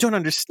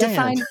understand."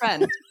 Define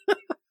friend.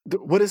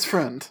 What is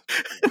friend?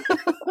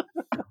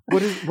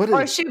 What is?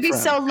 Or she'd be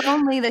friend? so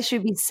lonely that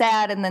she'd be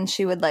sad, and then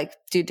she would like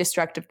do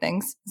destructive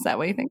things. Is that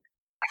what you think?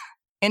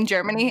 In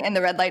Germany, in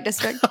the red light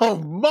district. Oh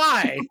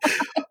my!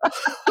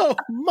 Oh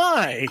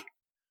my!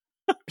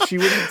 She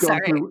would have gone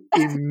Sorry. through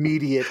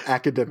immediate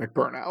academic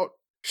burnout.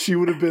 She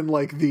would have been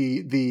like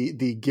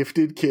the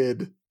gifted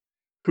kid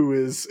who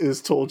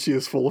is told she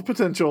is full of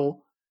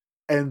potential,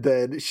 and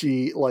then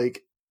she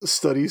like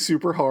studies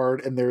super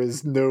hard, and there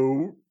is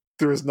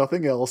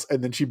nothing else,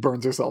 and then she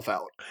burns herself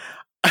out.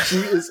 She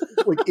is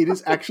like, it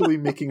is actually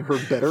making her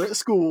better at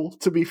school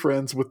to be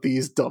friends with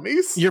these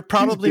dummies. You're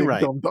probably These big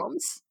right.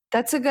 Dum-dums.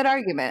 That's a good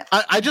argument.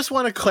 I just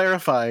want to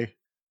clarify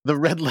the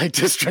red light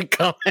district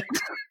comment.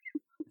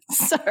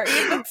 Sorry,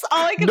 that's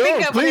all I could No,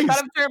 think of when I please.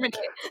 thought of Germany.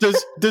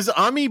 Does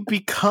Ami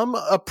become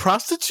a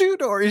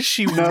prostitute, or is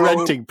she No,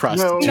 renting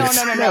prostitutes?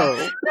 No. No.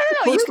 You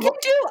First of all-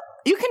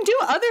 you can do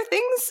other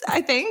things.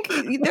 I think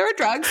there are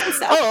drugs and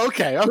stuff. Oh,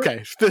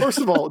 okay. First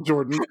of all,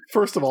 Jordan.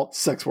 First of all,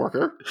 sex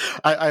worker.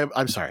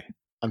 I'm sorry.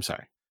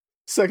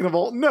 Second of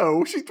all,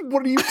 no.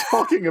 What are you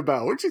talking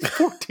about? She's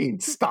 14.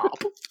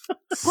 Stop.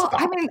 Well,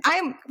 I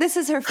mean, this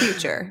is her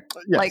future.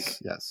 Yes, Like,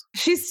 yes.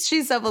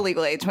 she's of a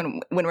legal age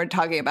when we're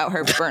talking about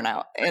her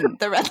burnout in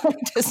the red light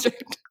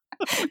district.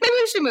 Maybe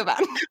we should move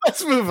on.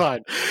 Let's move on.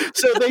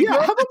 So they go Yeah,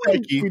 up how to about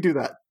Taiki. we do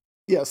that?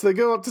 Yes, they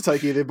go up to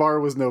Taiki, they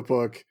borrow his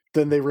notebook,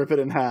 then they rip it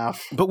in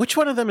half. But which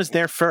one of them is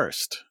there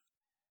first?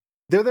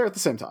 They're there at the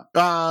same time.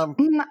 I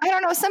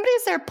don't know.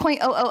 Somebody's there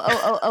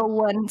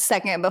 0.00001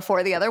 second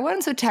before the other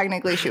one, so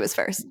technically she was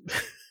first.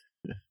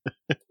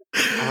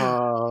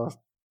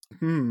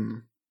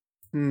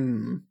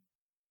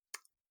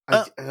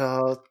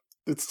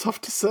 It's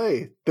tough to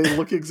say. They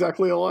look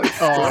exactly alike.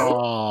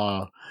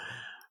 Oh,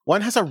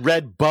 one has a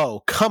red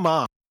bow. Come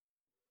on.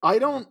 I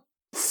don't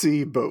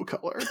see bow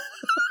color.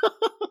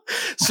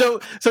 So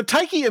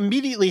Taiki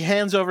immediately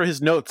hands over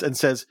his notes and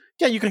says,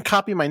 "Yeah, you can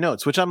copy my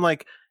notes." Which I'm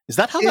like, is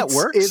that how that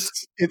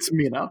works? It's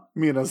Mina.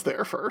 Mina's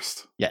there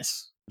first.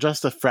 Yes,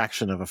 just a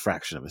fraction of a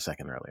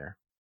second earlier.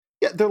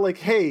 Yeah, they're like,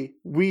 hey,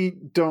 we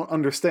don't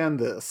understand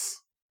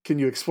this. Can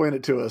you explain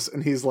it to us?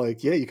 And he's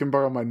like, yeah, you can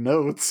borrow my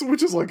notes,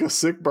 which is like a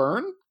sick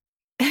burn.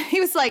 He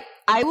was like,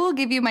 I will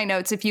give you my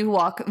notes if you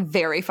walk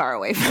very far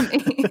away from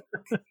me.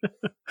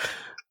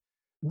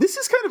 This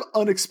is kind of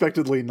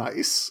unexpectedly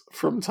nice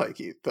from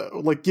Taiki, though.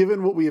 Like,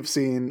 given what we have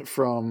seen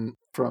from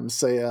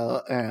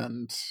Seiya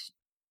and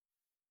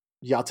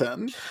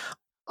Yaten,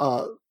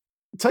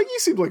 Taiki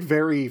seemed like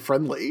very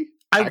friendly,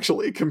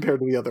 actually, compared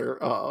to the other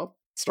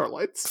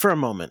Starlights. For a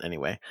moment,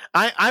 anyway.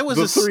 I was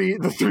the three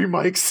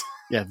mics.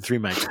 Yeah, the 3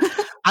 mics.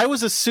 I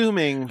was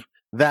assuming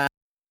that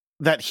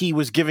he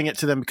was giving it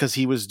to them because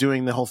he was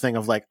doing the whole thing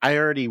of like, I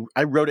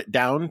wrote it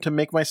down to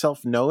make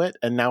myself know it,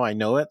 and now I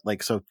know it.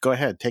 Like, so go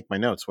ahead, take my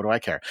notes. What do I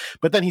care?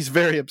 But then he's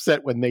very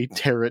upset when they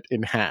tear it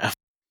in half.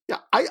 Yeah,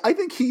 I I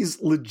think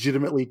he's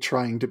legitimately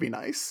trying to be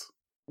nice,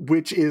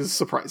 which is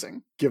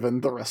surprising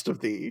given the rest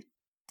of the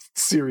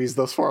series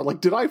thus far.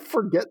 Like, did I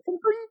forget something?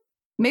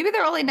 Maybe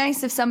they're only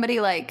nice if somebody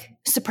like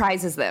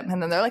surprises them,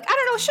 and then they're like, I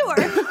don't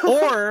know,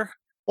 sure.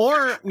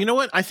 Or you know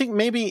what? I think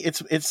maybe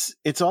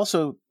it's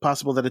also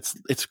possible that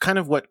it's kind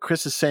of what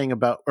Chris is saying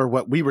about, or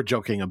what we were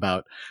joking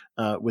about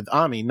with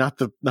Ami, not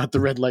the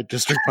red light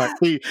district part,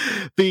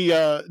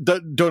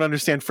 the don't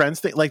understand friends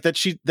thing, like that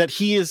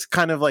he is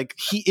kind of like,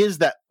 he is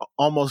that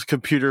almost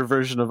computer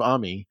version of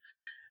Ami,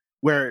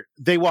 where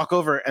they walk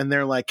over and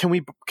they're like, can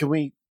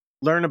we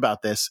learn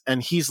about this?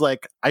 And he's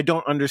like, I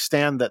don't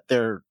understand that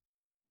they're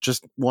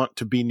just want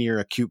to be near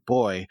a cute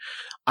boy.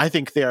 I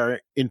think they are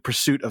in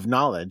pursuit of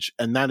knowledge,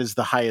 and that is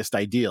the highest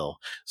ideal.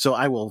 So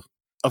I will,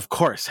 of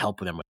course, help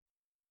them with.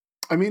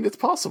 I mean, it's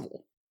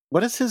possible.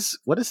 What does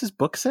his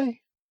book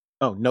say?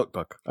 Oh,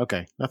 notebook.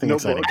 Okay, nothing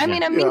Notebook. exciting. I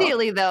mean,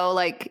 immediately though,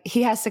 like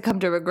he has to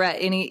come to regret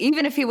any,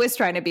 even if he was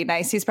trying to be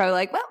nice, he's probably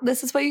like, well,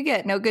 this is what you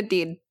get. No good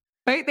deed.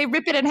 Right? They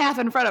rip it in half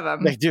in front of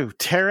him. They do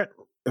tear it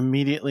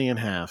immediately in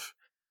half.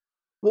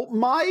 Well,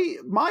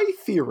 my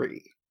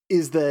theory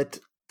is that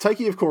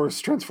Taiki, of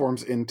course,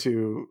 transforms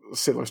into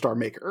Sailor Star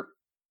Maker.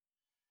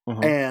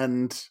 Mhm.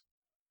 And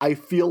I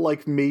feel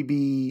like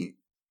maybe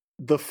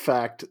the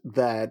fact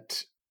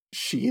that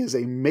she is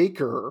a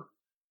maker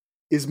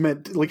is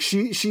meant, like,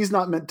 she's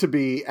not meant to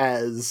be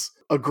as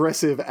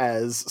aggressive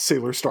as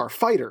Sailor Star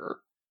Fighter.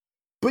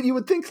 But you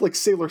would think, like,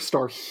 Sailor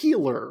Star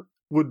Healer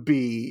would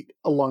be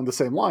along the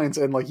same lines,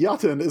 and, like,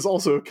 Yaten is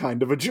also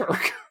kind of a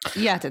jerk.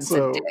 Yaten's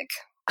So- a dick.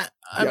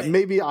 I mean,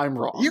 maybe I'm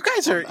wrong. you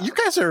guys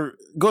are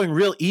going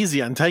real easy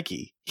on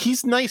Taiki.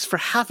 He's nice for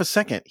half a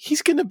second.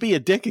 He's going to be a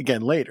dick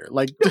again later.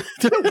 Like,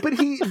 No, but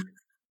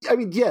I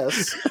mean,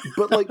 yes,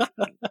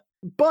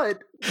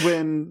 but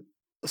when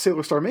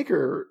Sailor Star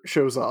Maker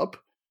shows up,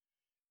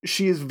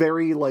 she is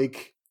very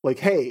like,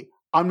 hey,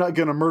 I'm not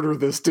gonna murder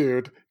this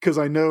dude because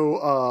I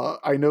know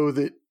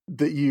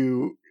that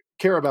you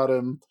care about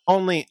him.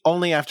 only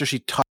after she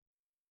talks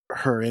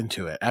her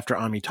into it. After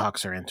Ami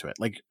talks her into it,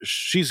 like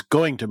she's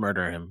going to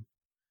murder him,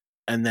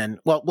 and then,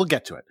 well, we'll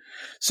get to it.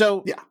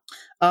 So,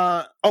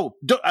 Yeah.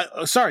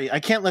 Sorry, I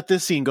can't let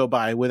this scene go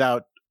by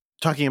without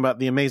talking about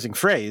the amazing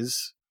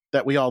phrase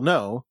that we all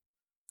know: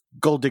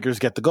 "Gold diggers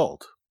get the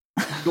gold."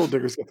 Gold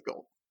diggers get the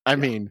gold. I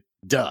mean,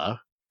 duh,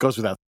 goes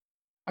without.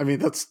 I mean,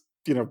 that's,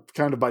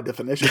 kind of by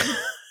definition.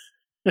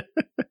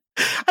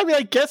 I mean,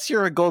 I guess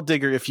you're a gold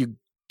digger if you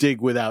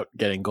dig without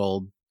getting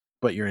gold,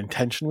 but your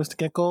intention was to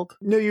get gold.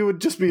 No, you would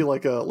just be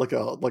like a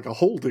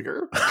hole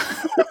digger,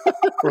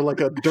 or like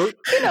a dirt.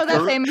 You know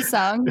that famous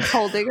song,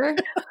 Hole Digger?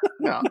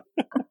 Yeah.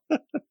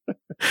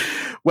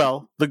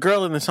 Well, the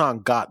girl in the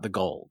song got the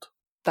gold.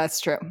 That's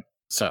true.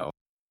 So,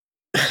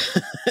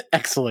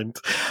 excellent.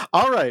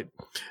 All right.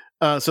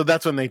 So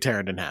that's when they tear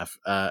it in half,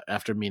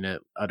 after Mina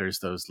utters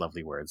those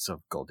lovely words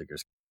of gold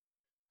diggers.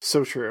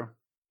 So true.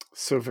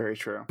 So very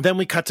true. Then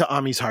we cut to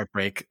Ami's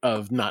heartbreak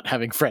of not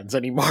having friends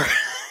anymore.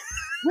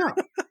 Yeah.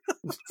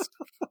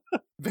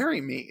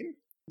 Very mean.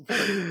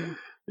 Very mean.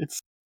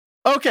 It's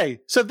okay.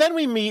 So then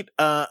we meet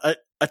a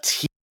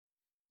team.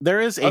 There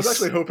is I was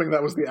actually hoping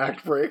that was the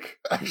act break.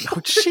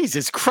 Oh,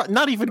 Jesus Christ.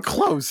 Not even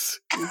close.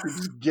 You could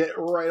just get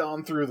right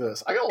on through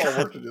this. I got a lot of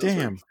work to do.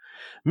 Damn.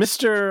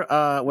 Mr.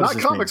 What is Not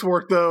his comics name?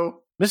 work,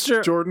 though.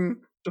 Mr. Jordan,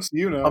 just so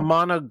you know.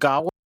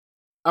 Amanagawa.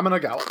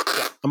 Amanagawa.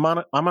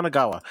 Yeah.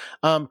 Amanagawa.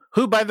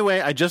 Who, by the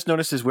way, I just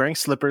noticed is wearing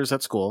slippers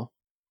at school.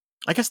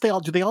 I guess they all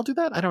do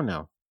that? I don't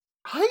know.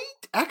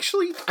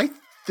 I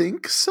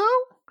think so.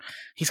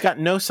 He's got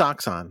no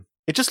socks on.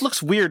 It just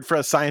looks weird for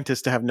a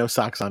scientist to have no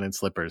socks on and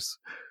slippers.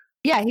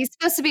 Yeah, he's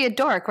supposed to be a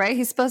dork, right?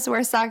 He's supposed to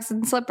wear socks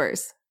and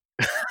slippers.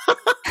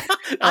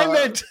 I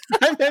meant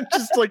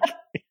just like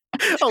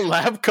a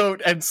lab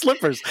coat and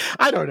slippers.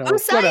 I don't know.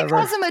 Usagi Whatever.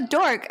 calls him a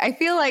dork. I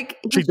feel like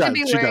he should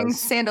be wearing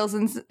sandals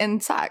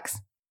and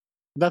socks.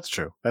 That's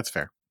true. That's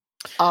fair.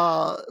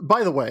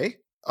 By the way,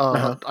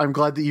 I'm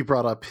glad that you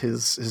brought up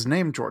his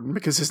name, Jordan,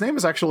 because his name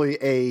is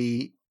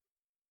actually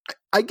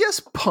I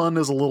guess pun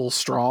is a little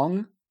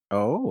strong.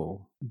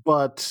 Oh.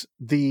 But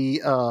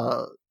the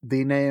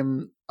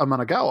name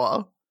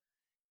Amanagawa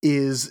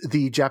is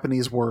the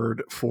Japanese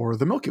word for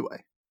the Milky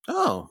Way.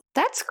 Oh.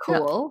 That's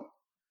cool.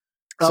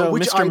 So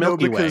which Mr. I know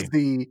Milky because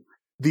Way.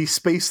 the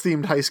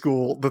space-themed high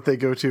school that they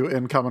go to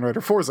in Kamen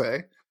Rider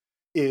Forze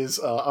is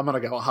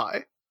Amanagawa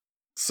High.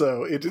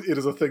 So it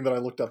is a thing that I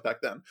looked up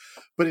back then.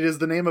 But it is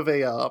the name of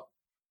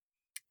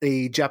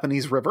a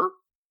Japanese river,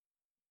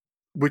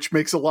 which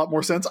makes a lot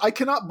more sense. I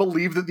cannot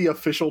believe that the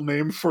official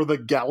name for the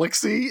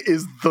galaxy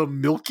is the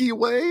Milky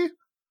Way.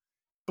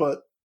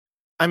 But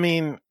I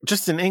mean,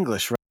 just in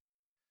English, right?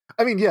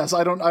 I mean, yes,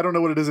 I don't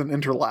know what it is in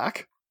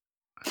Interlac.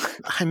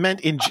 I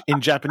meant in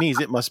Japanese,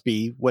 it must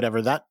be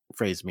whatever that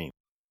phrase means.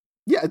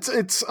 Yeah, it's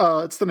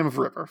the name of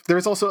a river.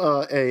 There's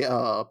also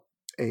a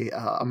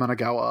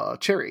Amanagawa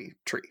cherry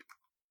tree,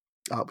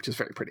 which is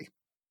very pretty.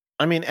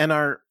 I mean, and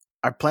our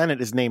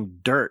planet is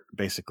named Dirt,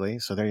 basically.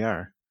 So there you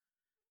are.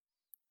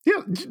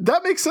 Yeah,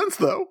 that makes sense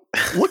though.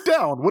 Look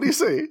down. What do you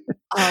see?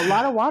 A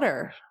lot of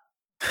water.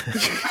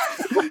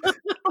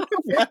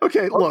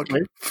 Okay, look,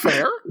 Okay.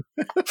 fair.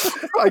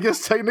 I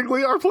guess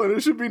technically our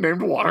planet should be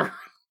named Water.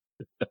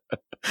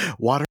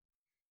 Water.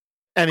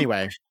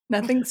 Anyway.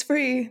 Nothing's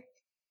free.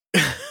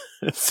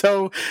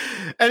 So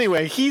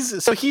anyway, he's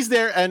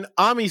there and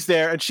Ami's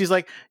there and she's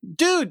like,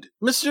 dude,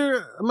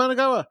 Mr.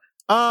 Amanagawa,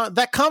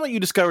 that comet you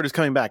discovered is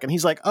coming back. And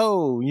he's like,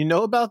 oh, you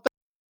know about that?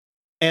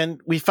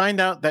 And we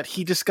find out that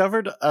he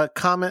discovered a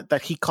comet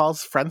that he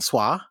calls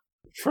Francois.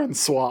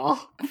 Francois.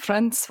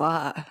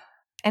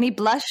 And he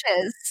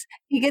blushes.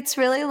 He gets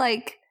really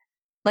like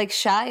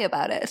shy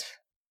about it.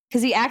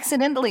 Because he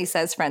accidentally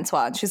says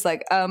Francois. And she's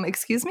like,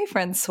 excuse me,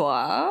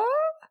 Francois?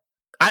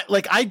 I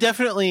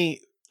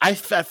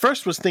at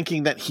first was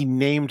thinking that he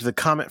named the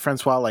comet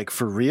Francois like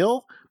for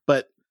real,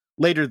 but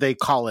later they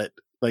call it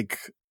like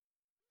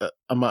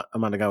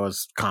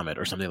Amanagawa's comet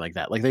or something like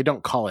that. Like they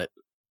don't call it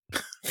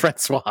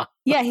Francois.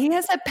 Yeah, he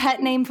has a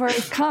pet name for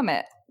his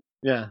comet.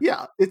 Yeah,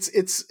 it's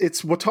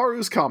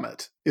Wataru's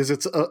comet is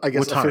its I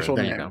guess Wataru, official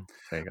there name. you go.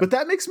 There you go. But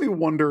that makes me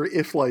wonder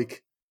if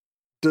like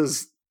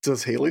does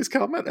Halley's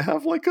comet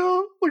have like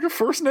a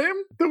first name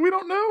that we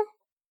don't know?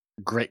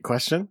 Great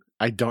question.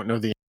 I don't know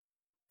the.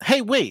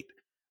 Hey, wait.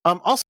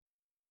 Also,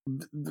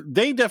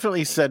 they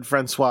definitely said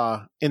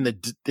Francois in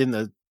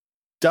the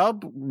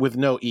dub with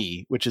no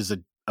E, which is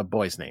a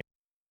boy's name.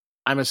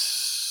 I'm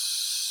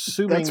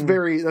assuming That's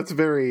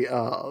very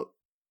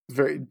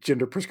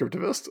gender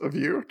prescriptivist of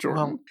you,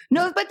 Jordan. Well,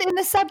 No, but in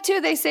the sub too,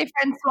 they say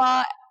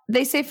Francois.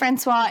 They say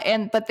Francois,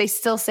 but they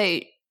still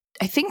say.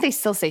 I think they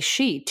still say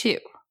she too.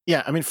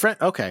 yeah, I mean,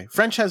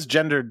 French has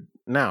gendered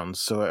nouns,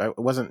 so it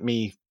wasn't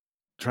me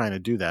trying to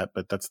do that,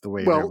 but that's the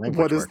way. their Well, language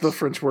what is works. the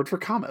French word for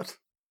comet?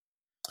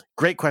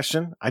 Great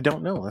question. I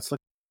don't know. Let's look.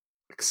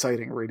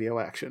 Exciting radio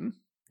action.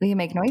 We can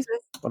make noises.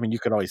 I mean, you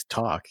could always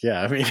talk.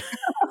 Yeah, I mean,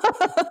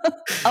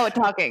 Oh,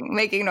 talking,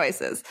 making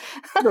noises.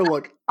 No,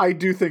 look, I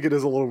do think it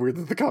is a little weird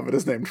that the comet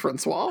is named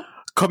Francois.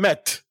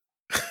 comet.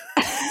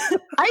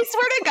 I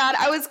swear to God,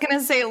 I was going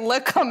to say Le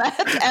Comet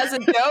as a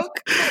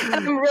joke, and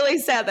I'm really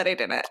sad that I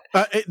didn't.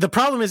 The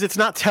problem is, it's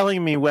not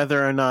telling me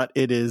whether or not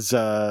it is.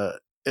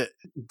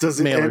 Does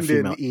it Male or end in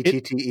female?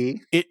 ETTE?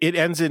 It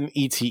ends in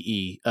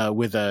ETE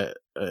with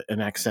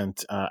an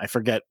accent. I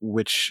forget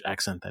which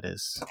accent that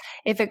is.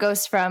 If it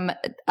goes from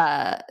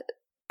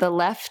the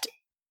left,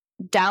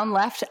 down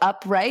left,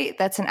 up right,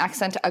 that's an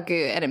accent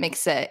agu, and it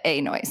makes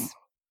a noise.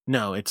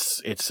 No, it's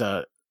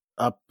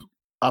up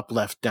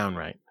left down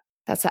right.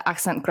 That's an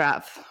accent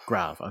grave.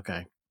 Grave.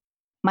 Okay,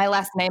 My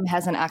last name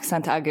has an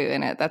accent agu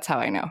in it. That's how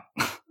I know.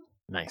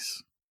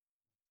 nice.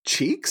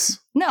 Cheeks?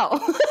 No,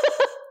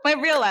 my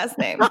real last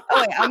name. Oh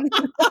wait,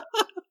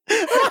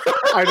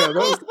 I know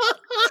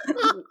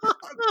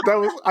that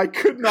was. I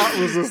could not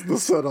resist the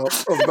setup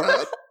of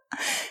that.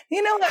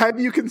 you know what? Have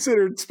you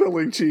considered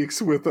spelling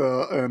cheeks with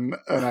an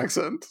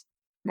accent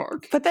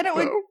mark? But then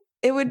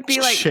it would be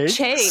like Shakes?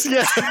 shake.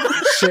 Yeah.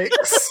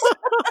 Shakes.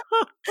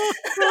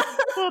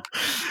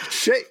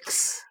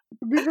 Shakes.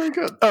 Would be very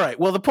good. All right.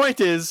 Well, the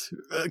point is,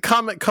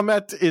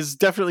 comet is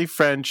definitely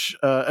French,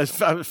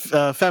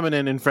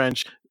 feminine in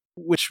French,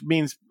 which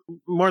means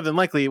more than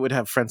likely it would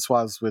have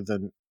Francois with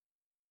an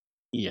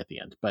E at the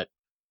end. But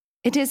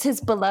It is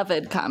his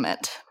beloved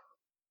comet.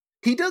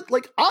 He does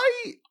like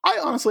I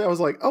honestly I was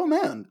like, oh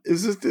man,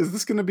 is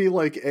this going to be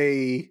like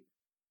a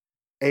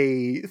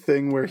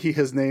thing where he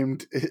has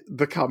named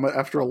the comet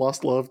after a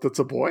lost love that's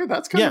a boy?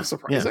 That's kind of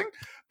surprising.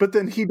 But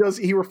then he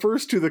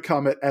refers to the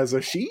comet as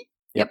a she.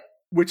 Yep.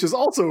 Which is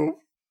also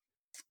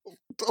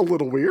a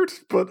little weird,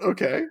 but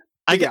okay.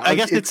 I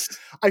guess it's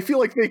I feel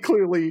like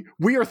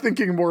we are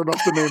thinking more about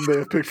the name they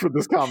have picked for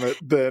this comet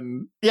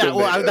than yeah.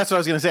 Well, they did. that's what I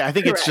was going to say. I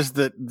think it's Correct. just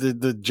that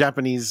the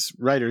Japanese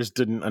writers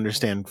didn't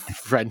understand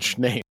French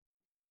names.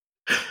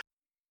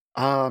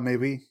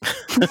 Maybe.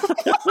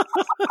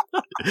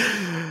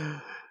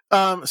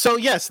 So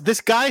yes,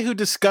 this guy who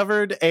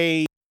discovered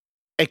a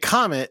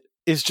comet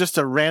is just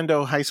a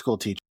rando high school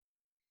teacher.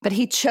 But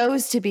he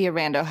chose to be a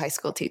rando high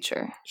school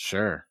teacher.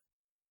 Sure.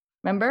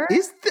 Remember?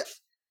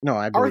 No,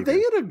 I Are believe they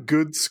it. at a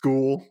good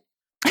school?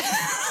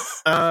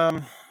 I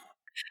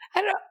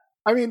don't know.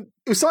 I mean,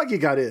 Usagi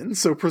got in,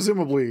 so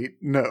presumably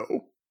no.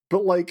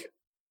 But like,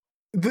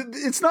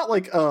 it's not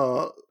like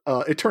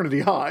Eternity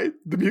High,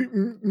 the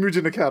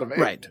Mugen Academy,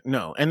 Right.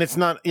 No, and it's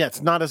not. Yeah,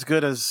 it's not as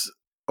good as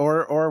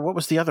or what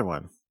was the other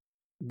one?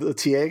 The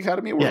TA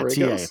Academy. Yeah, Where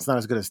TA. goes? It's not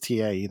as good as TA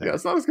either. Yeah,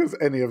 it's not as good as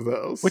any of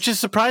those. Which is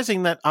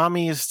surprising that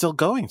Ami is still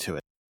going to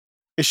it.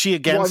 Is she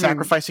again Well, I mean-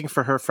 sacrificing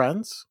for her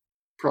friends?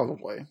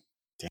 probably.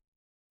 Damn.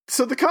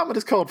 So the comet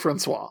is called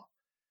Francois,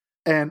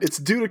 and it's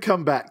due to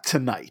come back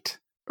tonight.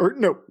 Or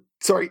no,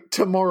 sorry,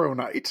 tomorrow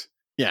night.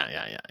 Yeah.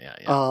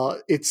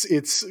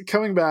 It's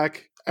coming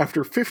back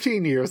after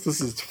 15 years.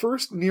 This is its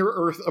first near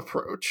Earth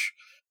approach.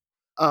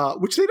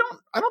 Which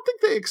I don't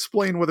think they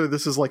explain whether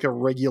this is like a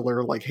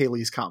regular like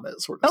Halley's Comet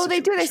sort of Oh,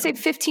 they do. They say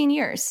situation. 15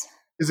 years.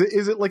 Is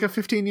it like a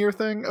 15-year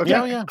thing? Okay.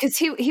 Yeah. Because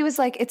he was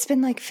like, it's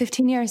been like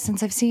 15 years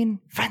since I've seen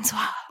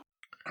Francois.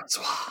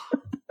 Francois.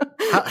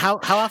 How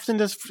often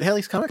does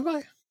Haley's come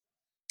by?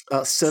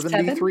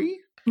 73?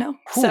 No,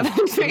 Whew,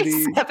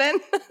 73.7.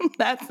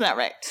 That's not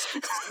right.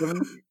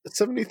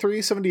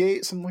 73,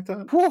 78, something like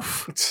that.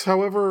 Woof. It's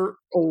however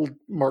old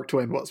Mark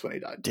Twain was when he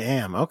died.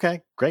 Damn.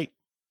 Okay. Great.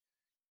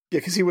 Yeah,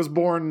 because he was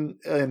born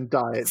and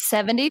died.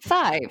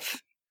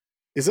 75.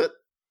 Is it?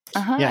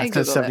 Uh-huh. Yeah, I it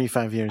says Googled it.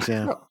 75 years.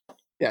 Yeah. Oh.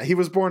 Yeah, he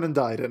was born and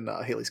died in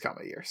Haley's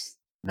Comet years.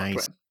 Mark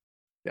Nice. Twain.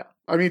 Yeah.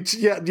 I mean,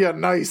 yeah,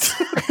 nice.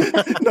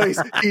 Nice.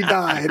 He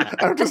died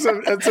at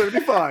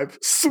 75.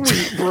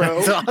 Sweet, bro.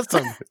 It's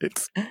awesome.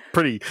 It's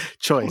pretty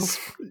choice.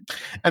 You're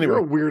Anyway.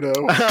 a weirdo.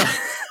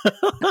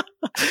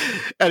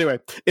 Anyway,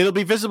 it'll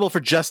be visible for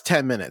just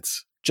 10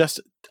 minutes. Just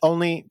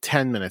only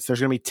 10 minutes. There's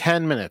going to be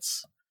 10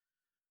 minutes.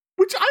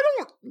 Which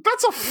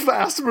that's a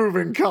fast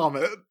moving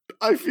comet,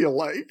 I feel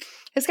like.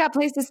 It's got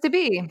places to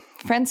be.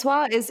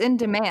 Francois is in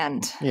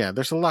demand. Yeah,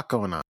 there's a lot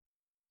going on.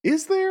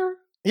 Is there?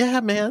 Yeah,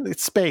 man,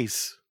 it's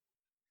space.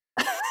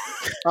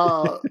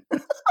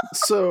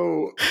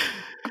 So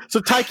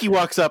Taiki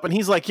walks up and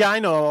he's like, yeah, I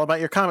know all about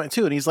your comet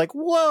too. And he's like,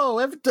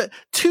 whoa,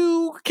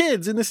 2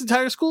 kids in this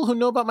entire school who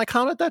know about my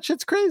comet? That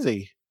shit's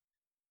crazy.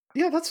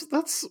 yeah,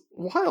 that's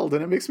wild,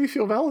 and it makes me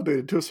feel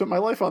validated to have spent my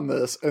life on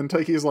this. And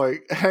Taiki's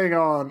like, hang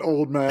on,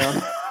 old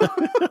man.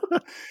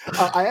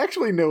 I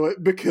actually know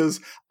it because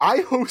I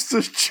host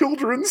a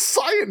children's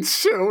science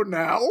show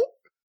now.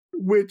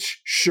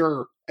 Which,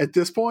 sure, at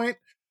this point,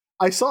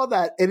 I saw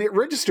that and it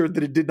registered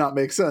that it did not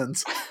make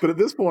sense. But at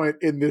this point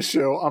in this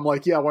show, I'm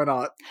like, yeah, why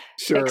not?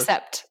 Sure.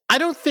 Except I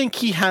don't think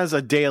he has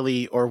a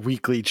daily or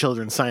weekly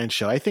children's science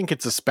show. I think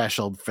it's a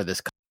special for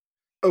this.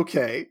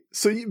 Okay,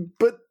 so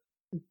but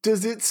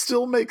does it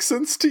still make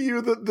sense to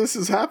you that this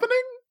is happening?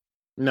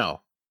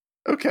 No,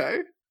 Okay.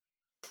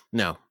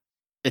 no,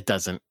 it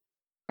doesn't.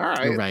 All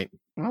right. You're right.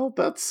 Well,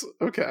 that's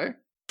okay.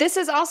 this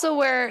is also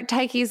where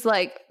Taiki's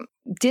like,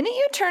 didn't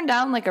you turn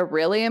down like a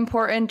really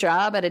important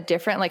job at a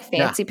different like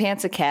fancy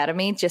pants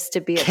academy just to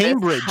be at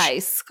Cambridge. this high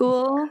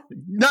school?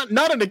 Not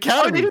an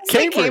academy. did it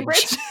say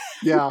Cambridge.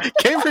 Yeah.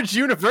 Cambridge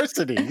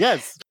University.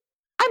 Yes.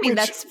 I mean, Which-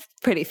 that's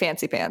pretty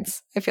fancy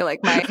pants. I feel like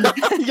my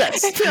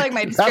Yes. I feel like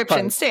my That description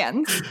part.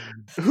 stands.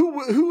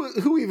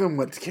 Who even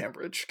went to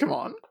Cambridge? Come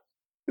on.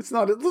 It's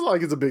not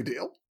like it's a big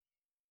deal.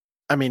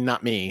 I mean,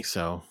 not me.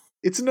 So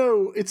It's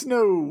no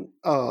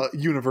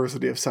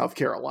University of South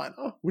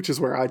Carolina, which is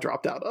where I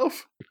dropped out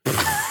of.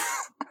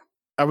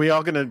 are we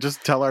all going to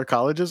just tell our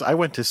colleges? I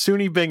went to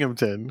SUNY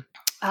Binghamton.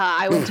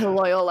 I went to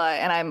Loyola,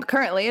 and I'm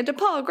currently a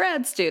DePaul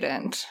grad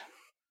student.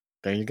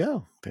 There you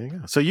go. There you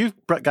go. So you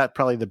got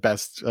probably the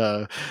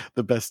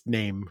best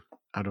name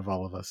out of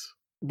all of us.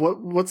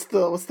 What's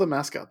the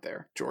mascot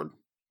there, Jordan?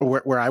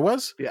 Where I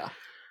was? Yeah.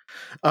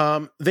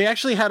 They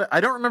actually had,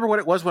 I don't remember what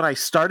it was when I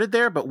started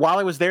there, but while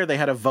I was there, they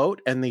had a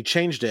vote and they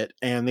changed it,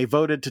 and they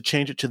voted to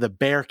change it to the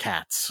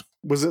Bearcats.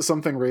 Was it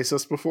something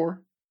racist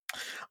before?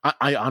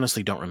 I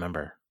honestly don't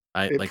remember.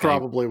 It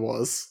probably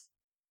was.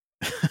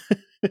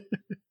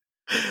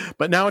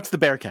 But now it's the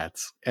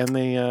Bearcats, and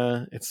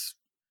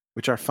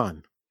which are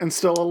fun. And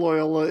Stella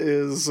Loyola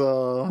is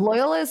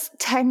Loyola is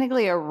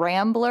technically a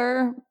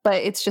rambler, but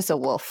it's just a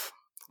wolf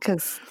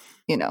because,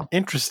 you know.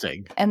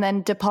 Interesting. And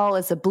then DePaul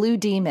is a blue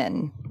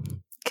demon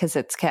because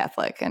it's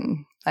Catholic,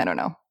 and I don't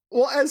know.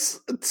 well, as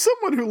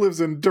someone who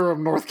lives in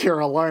Durham, North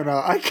Carolina,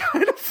 I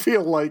kind of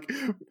feel like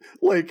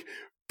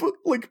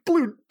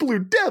blue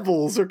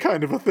devils are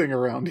kind of a thing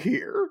around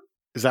here.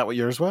 Is that what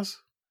yours was?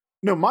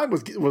 No, mine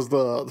was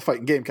the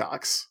fighting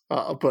Gamecocks,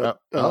 but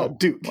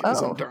Duke is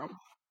Whoa. on Durham.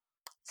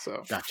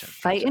 So Gotcha.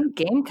 Fighting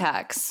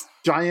Gamecocks.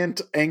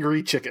 giant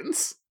angry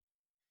chickens.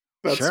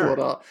 That's Sure.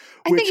 what.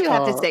 I think you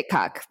have to say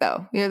cock,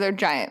 though. They're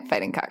giant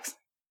fighting cocks.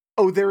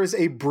 Oh, there is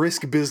a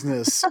brisk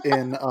business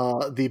in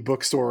the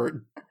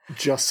bookstore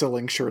just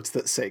selling shirts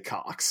that say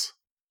cocks.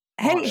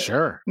 Hey,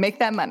 Sure. make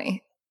that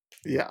money.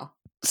 Yeah.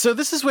 So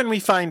this is when we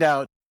find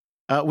out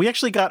we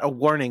actually got a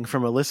warning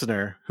from a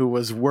listener who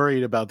was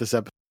worried about this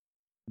episode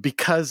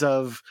because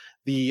of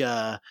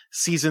the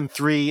season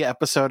 3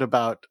 episode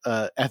about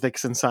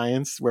ethics and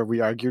science, where we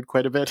argued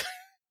quite a bit.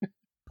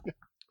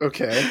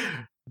 Okay.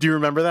 Do you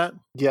remember that?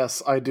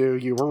 Yes, I do.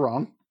 You were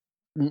wrong.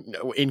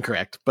 No,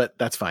 incorrect, but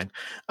that's fine.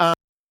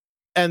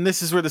 And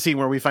this is where the scene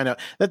where we find out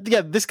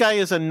that this guy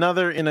is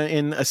another in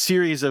a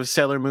series of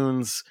Sailor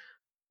Moon's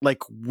like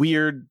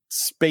weird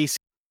space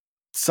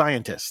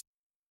scientists,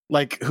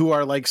 like who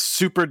are like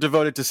super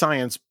devoted to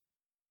science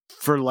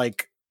for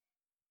like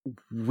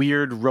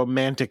weird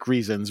romantic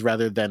reasons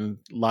rather than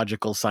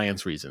logical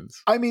science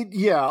reasons. I mean,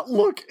 yeah,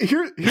 look,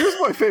 here's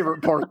my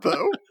favorite part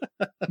though.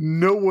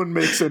 No one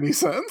makes any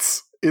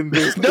sense in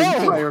this No.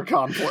 entire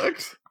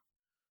conflict.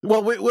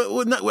 Well,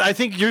 no, I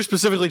think you're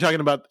specifically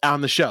talking about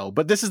on the show,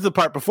 but this is the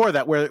part before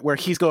that where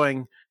he's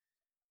going,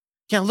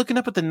 yeah, looking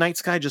up at the night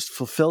sky just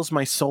fulfills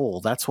my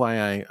soul. That's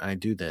why I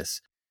do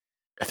this.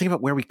 I think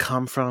about where we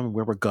come from,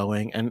 where we're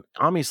going, and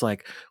Ami's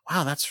like,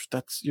 wow, that's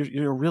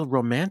you're a real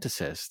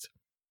romanticist.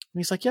 And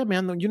he's like, yeah,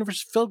 man, the universe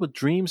is filled with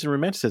dreams and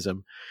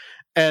romanticism.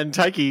 And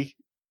Taiki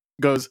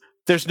goes,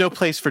 there's no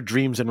place for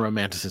dreams and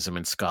romanticism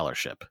in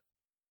scholarship.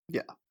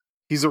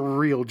 He's a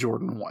real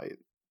Jordan White.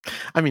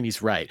 I mean,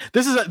 he's right.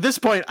 At this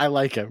point, I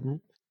like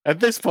him. At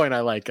this point,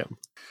 I like him.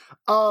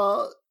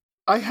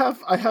 I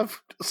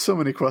have so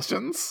many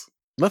questions.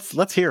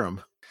 Let's hear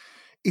them.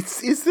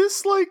 Is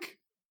this like?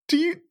 Do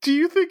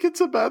you think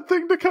it's a bad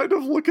thing to kind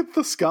of look at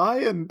the sky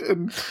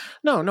and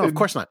No, of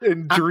course not.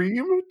 And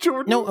dream,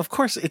 Jordan? No, of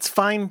course it's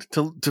fine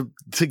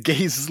to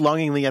gaze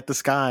longingly at the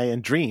sky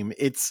and dream.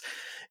 It's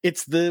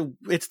the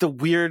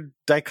weird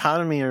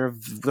dichotomy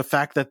of the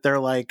fact that they're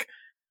like,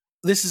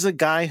 this is a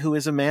guy who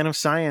is a man of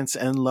science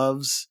and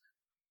loves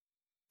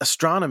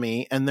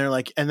astronomy, and they're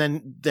like, and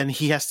then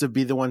he has to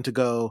be the one to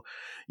go,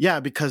 yeah,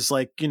 because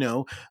like, you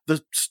know,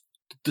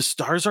 the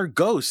stars are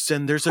ghosts,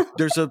 and there's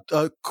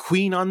a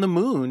queen on the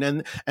moon,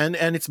 and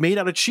it's made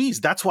out of cheese.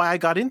 That's why I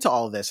got into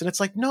all this. And it's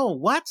like, no,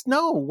 what?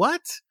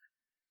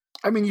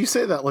 I mean, you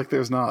say that like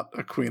there's not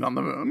a queen on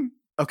the moon.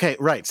 Okay,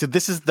 right. So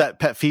this is that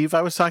pet peeve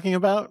I was talking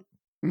about.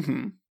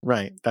 Mm-hmm.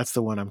 Right, that's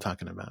the one I'm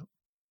talking about.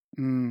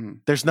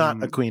 There's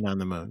not a queen on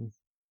the moon.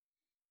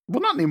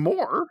 Well, not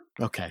anymore.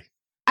 Okay.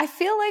 I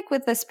feel like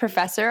with this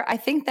professor, I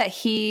think that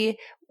he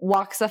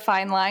walks a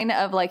fine line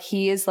of like,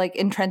 he is like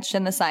entrenched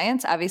in the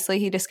science. Obviously,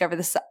 he discovered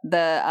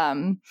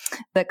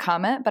the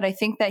comet, but I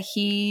think that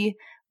he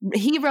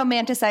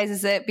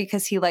romanticizes it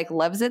because he like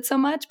loves it so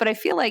much. But I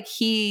feel like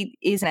he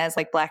isn't as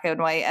like black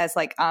and white as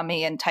like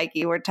Ami and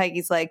Taiki, where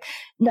Taiki's like,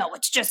 no,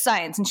 it's just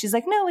science, and she's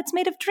like, no, it's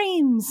made of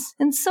dreams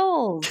and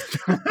souls.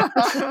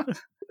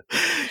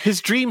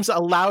 His dreams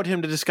allowed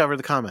him to discover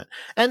the comet,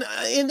 and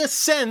in a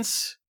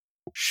sense,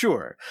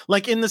 sure,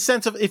 like in the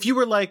sense of if you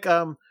were like,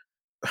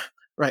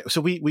 right.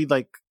 So we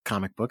like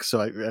comic books, so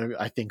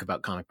I think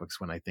about comic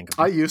books when I think of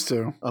them. I used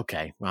to.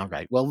 Okay, all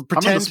right. Well, I'm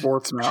into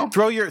sports now.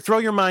 Throw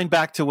your mind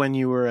back to when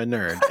you were a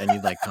nerd and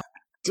you like.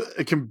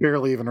 I can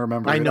barely even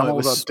remember. I know I'm it all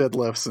was about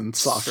deadlifts and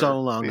soccer so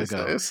long these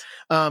ago. days.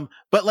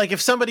 But like if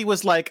somebody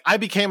was like, I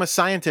became a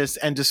scientist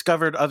and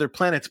discovered other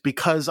planets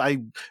because I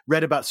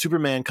read about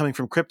Superman coming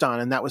from Krypton,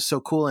 and that was so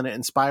cool, and it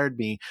inspired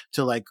me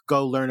to like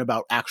go learn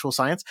about actual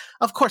science.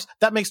 Of course,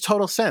 that makes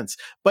total sense.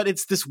 But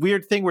it's this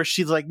weird thing where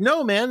she's like,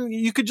 no, man,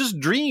 you could just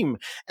dream.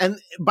 And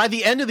by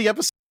the end of the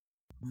episode,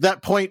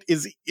 that point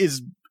is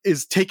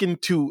taken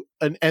to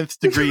an nth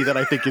degree that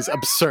I think is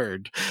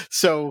absurd.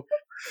 So.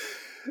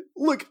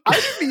 Look,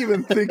 I didn't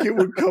even think it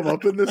would come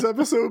up in this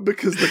episode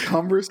because the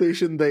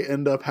conversation they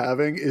end up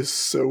having is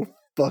so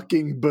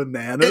fucking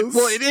bananas.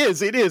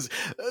 It is.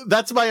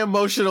 That's my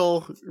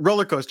emotional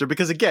roller coaster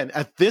because, again,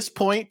 at this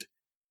point,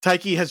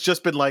 Taiki has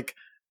just been like,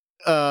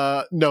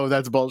 no,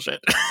 that's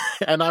bullshit.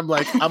 And I'm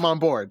like, I'm on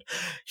board.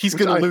 He's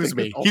going to lose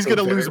me. He's going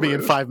to lose me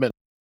in 5 minutes.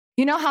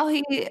 You know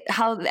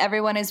how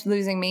everyone is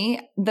losing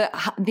me?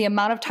 The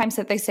amount of times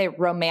that they say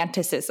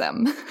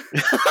romanticism.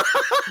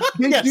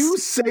 They do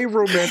say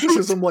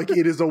romanticism like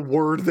it is a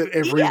word that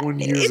everyone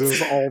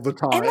uses all the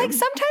time. And like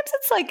sometimes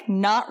it's like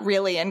not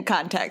really in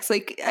context.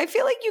 Like I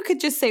feel like you could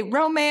just say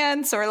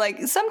romance, or like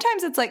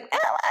sometimes it's like,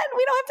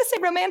 we don't have to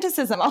say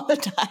romanticism all the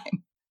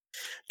time.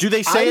 Do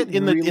they say it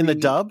in the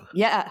dub?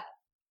 Yeah.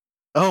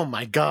 Oh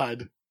my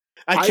God.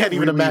 I can't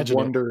even imagine.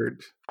 I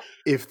wondered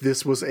if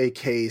this was a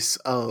case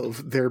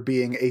of there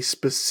being a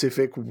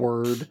specific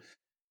word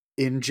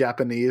in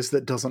Japanese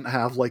that doesn't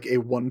have like a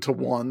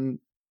one-to-one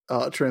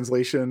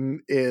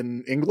translation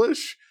in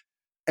English,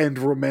 and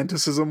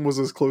romanticism was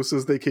as close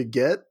as they could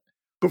get,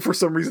 but for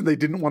some reason they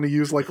didn't want to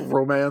use like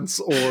romance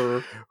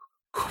or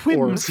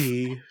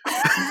whimsy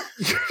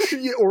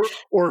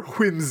or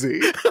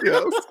whimsy.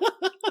 Yes.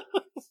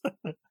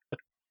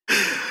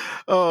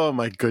 Oh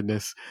my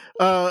goodness.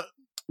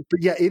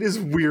 But yeah, it is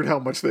weird how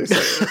much they say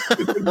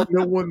it.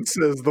 No one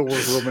says the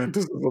word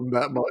romanticism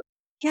that much.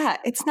 Yeah,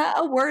 it's not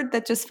a word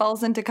that just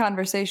falls into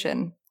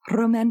conversation.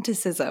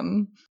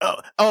 Romanticism.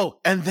 Oh,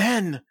 and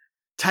then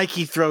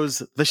Taiki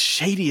throws the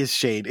shadiest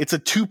shade. It's a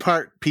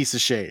 2-part piece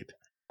of shade.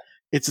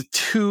 It's a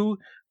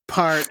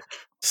 2-part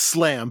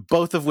slam,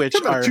 both of which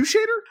are... A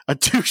 2-shader? A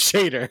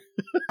 2-shader.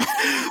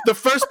 The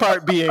first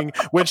part being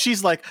when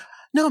she's like,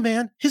 no,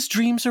 man, his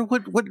dreams are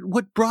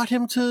what brought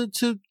him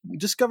to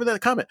discover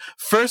that comet.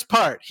 First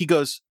part, he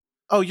goes,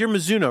 oh, you're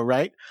Mizuno,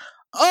 right?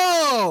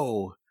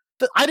 Oh,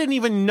 I didn't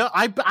even know.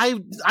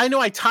 I know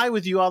I tie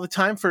with you all the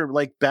time for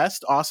like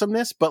best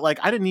awesomeness, but like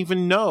I didn't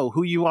even know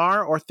who you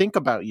are or think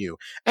about you.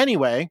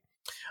 Anyway,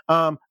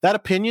 that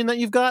opinion that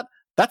you've got,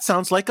 that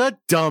sounds like a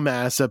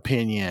dumbass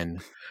opinion.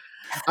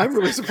 I'm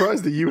really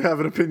surprised that you have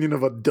an opinion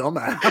of a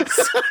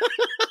dumbass.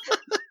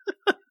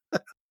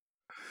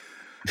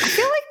 I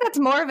feel like that's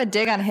more of a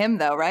dig on him,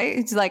 though, right?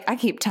 It's like, I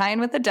keep tying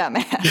with the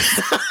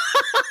dumbass.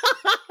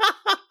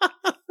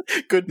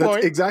 Good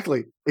point.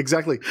 Exactly.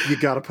 You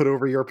got to put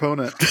over your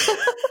opponent.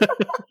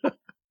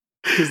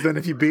 Because then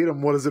if you beat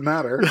him, what does it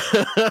matter?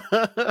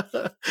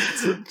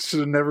 Should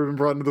have never been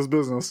brought into this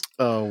business.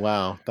 Oh,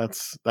 wow.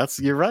 That's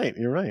you're right.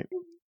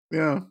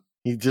 Yeah.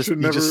 He just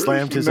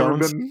slammed his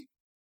own.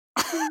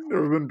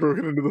 Never been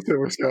broken into the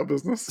Sailor Scout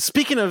business.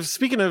 Speaking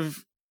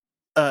of,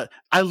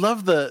 I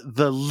love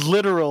the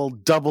literal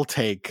double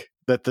take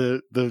that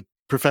the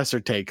professor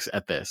takes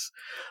at this.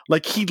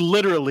 Like he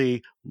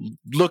literally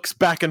looks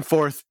back and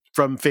forth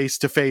from face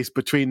to face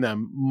between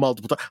them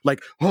multiple times.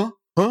 Like, huh?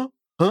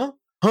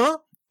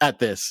 at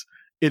this.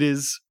 It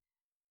is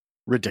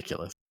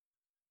ridiculous.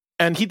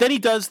 And then he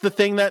does the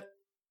thing that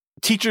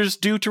teachers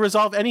do to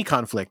resolve any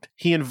conflict.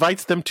 He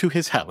invites them to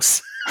his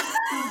house.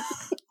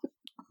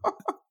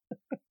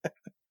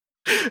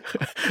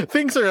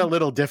 Things are a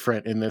little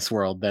different in this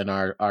world than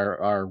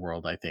our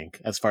world, I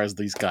think, as far as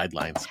these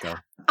guidelines go.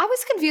 I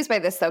was confused by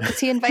this, though, because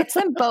he invites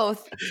them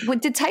both.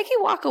 Did Taiki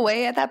walk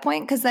away at that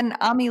point? Because then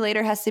Ami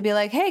later has to be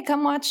like, hey,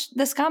 come watch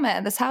this comet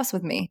at this house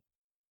with me.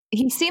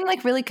 He seemed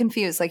like really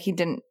confused, like he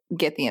didn't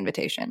get the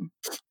invitation.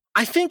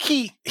 I think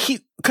he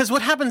because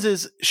what happens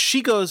is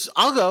she goes,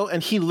 I'll go,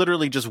 and he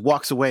literally just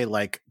walks away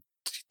like,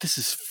 this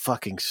is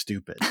fucking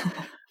stupid.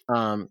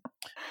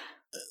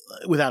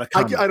 Without a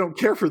comment. I don't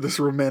care for this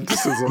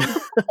romanticism.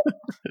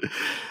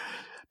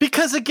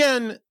 Because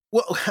again,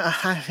 well,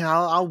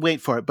 I'll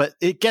wait for it, but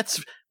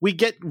we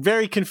get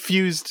very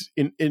confused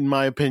in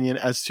my opinion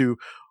as to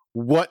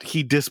what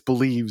he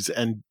disbelieves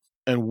and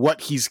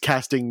what he's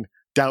casting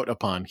doubt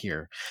upon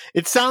here.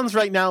 It sounds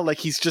right now like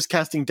he's just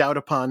casting doubt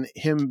upon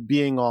him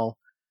being all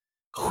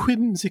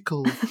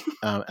whimsical,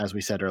 as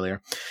we said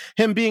earlier.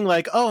 Him being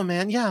like, oh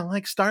man, yeah,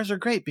 like stars are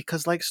great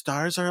because like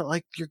stars are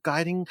like you're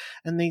guiding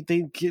and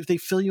they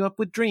fill you up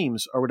with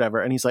dreams or whatever.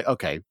 And he's like,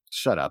 okay,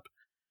 shut up.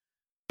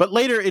 But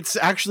later it's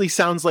actually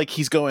sounds like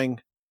he's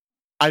going,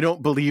 I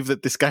don't believe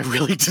that this guy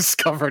really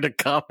discovered a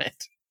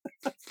comet.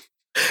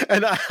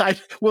 And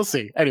we'll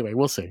see. Anyway,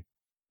 we'll see.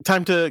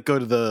 Time to go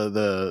to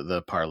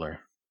the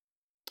parlor.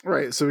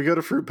 Right, so we go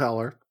to Fruit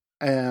Parlor,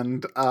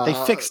 and they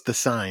fixed the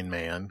sign,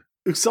 man.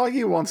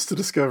 Usagi wants to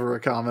discover a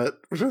comet,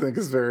 which I think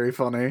is very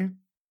funny.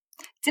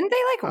 Didn't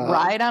they like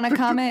ride on a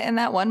comet in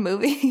that one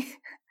movie?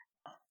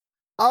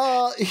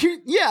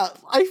 Yeah,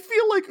 I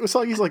feel like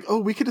Usagi's like, oh,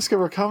 we could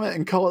discover a comet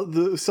and call it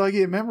the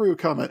Usagi and Mamoru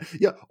comet.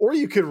 Yeah, or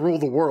you could rule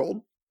the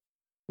world,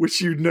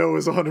 which you know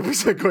is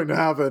 100% going to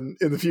happen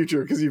in the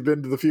future because you've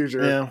been to the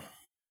future. Yeah,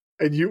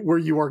 and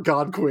you are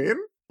God Queen.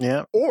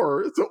 Yeah,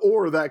 or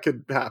that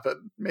could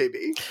happen.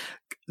 Maybe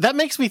that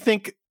makes me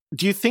think.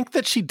 Do you think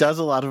that she does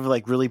a lot of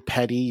like really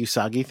petty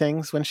Usagi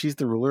things when she's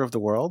the ruler of the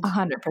world?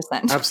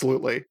 100%.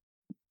 Absolutely.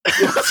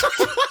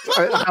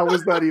 How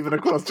is that even a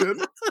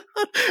question?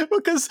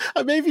 Because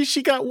maybe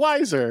she got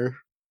wiser.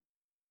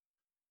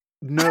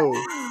 No.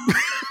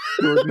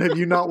 Jordan, have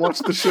you not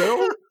watched the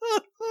show?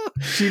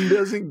 She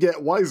doesn't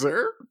get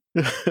wiser.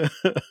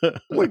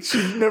 Like,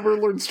 she never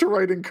learns to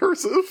write in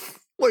cursive.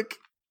 Like,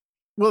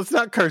 well, it's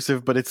not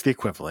cursive, but it's the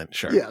equivalent,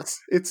 sure. Yes.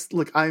 It's,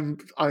 like,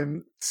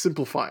 I'm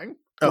simplifying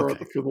for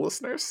the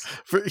listeners.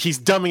 He's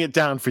dumbing it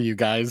down for you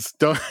guys.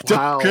 Don't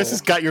wow. Chris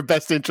has got your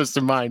best interest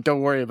in mind.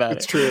 Don't worry about it.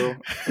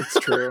 It's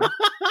true.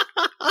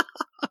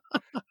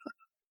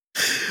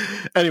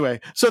 Anyway,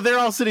 so they're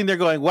all sitting there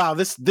going, wow,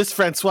 this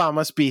Francois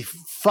must be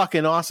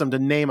fucking awesome to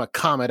name a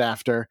comet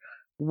after.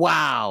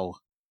 Wow.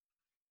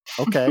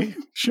 Okay,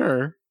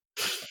 sure.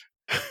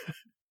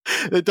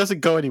 It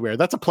doesn't go anywhere.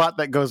 That's a plot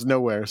that goes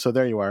nowhere. So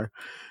there you are.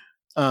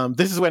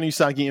 This is when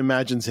Usagi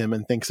imagines him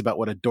and thinks about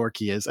what a dork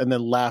he is, and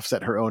then laughs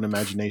at her own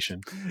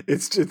imagination.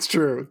 It's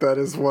true. That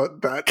is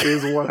what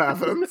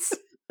happens.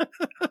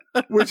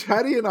 Which,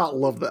 how do you not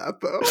love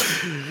that, though?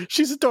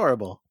 She's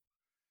adorable.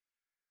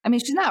 I mean,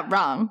 she's not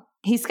wrong.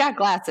 He's got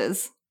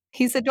glasses.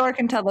 He's a dork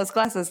until those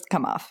glasses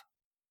come off.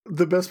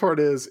 The best part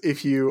is,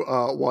 if you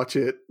watch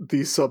it,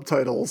 the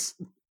subtitles,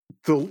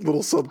 the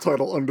little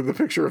subtitle under the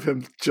picture of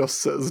him just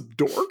says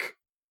dork.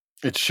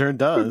 It sure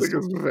does. I think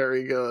it's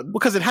very good.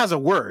 Because it has a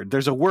word.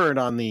 There's a word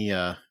on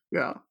the...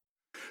 Yeah.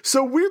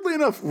 So weirdly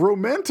enough,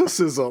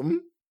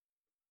 romanticism,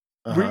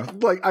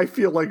 I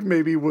feel like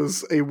maybe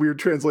was a weird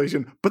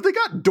translation, but they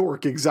got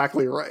dork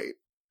exactly right.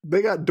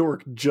 They got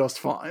dork just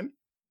fine.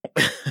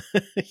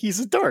 He's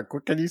a dork.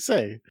 What can you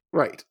say?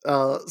 Right.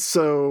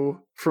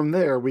 So from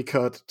there, we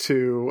cut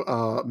to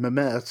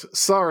Mehmet.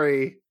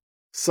 Sorry,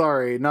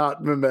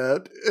 not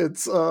Mehmet.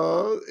 It's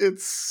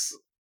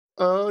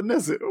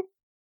Nezu.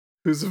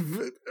 Who's a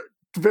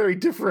very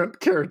different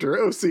character.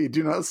 OC,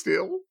 do not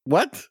steal.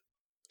 What?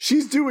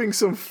 She's doing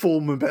some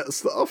full Mehmet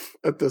stuff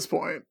at this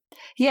point.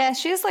 Yeah,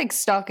 she's like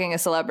stalking a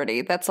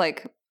celebrity. That's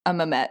like a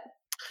Mehmet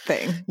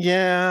thing.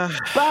 Yeah.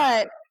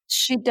 But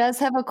she does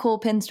have a cool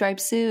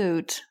pinstripe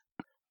suit.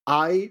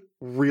 I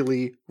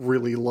really,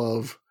 really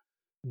love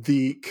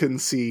the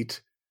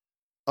conceit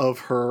of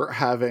her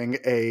having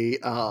a,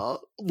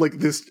 like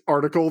this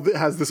article that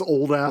has this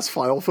old ass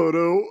file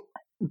photo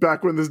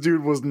back when this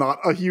dude was not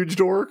a huge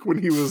dork,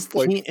 when he was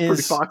like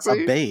pretty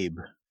foxy. A babe.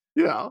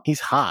 Yeah. He's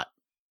hot.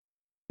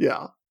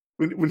 Yeah.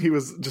 When he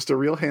was just a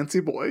real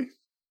handsy boy.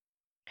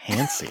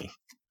 Handsy?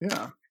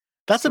 Yeah.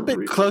 That's a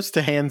bit close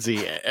to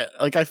handsy.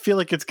 Like, I feel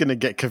like it's going to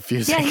get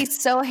confusing. Yeah, he's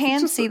so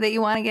handsy that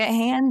you want to get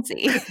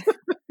handsy.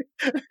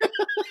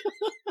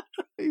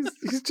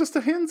 he's just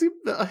a handsy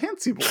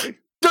boy.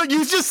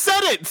 You just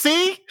said it,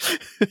 see?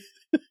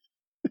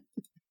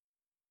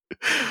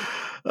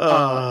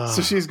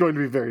 So she's going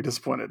to be very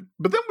disappointed.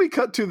 But then we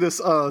cut to this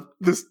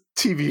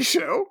TV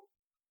show.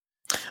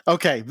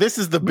 Okay, this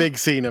is the big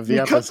scene of the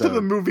episode. We cut to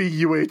the movie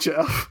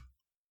UHF.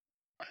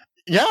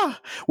 Yeah,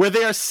 where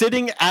they are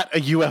sitting at a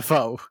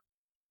UFO.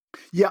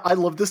 Yeah, I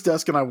love this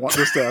desk and I want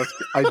this desk.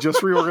 I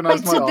just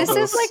reorganized my so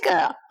office.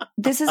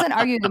 this is an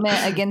argument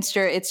against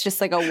it's just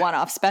like a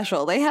one-off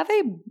special. They have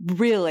a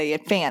really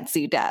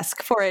fancy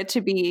desk for it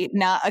to be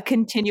not a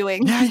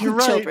continuing you're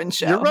right. children's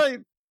show. You're right.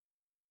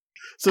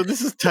 So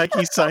this is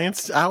Taiki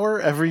Science Hour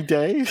every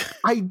day?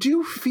 I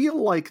do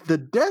feel like the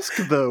desk,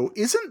 though,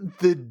 isn't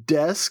the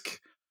desk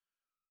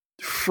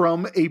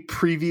from a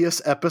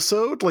previous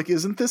episode? Like,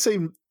 isn't this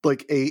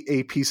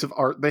a piece of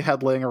art they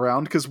had laying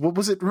around? Because what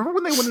was it? Remember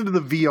when they went into the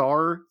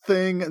VR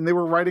thing and they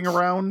were riding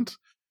around?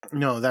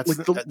 No,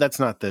 that's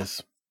not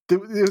this.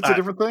 It's a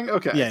different thing?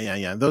 Okay.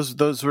 Yeah.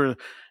 Those were...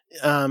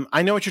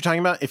 I know what you're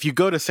talking about. If you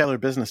go to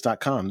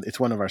sailorbusiness.com, it's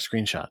one of our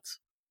screenshots.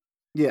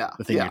 Yeah.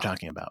 The thing you're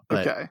talking about.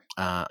 But, okay.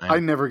 I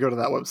never go to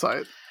that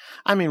website.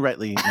 I mean,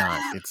 rightly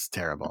not. It's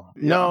terrible.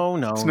 Yeah, No.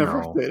 It's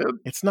never updated.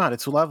 It's not.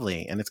 It's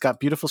lovely. And it's got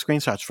beautiful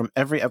screenshots from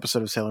every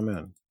episode of Sailor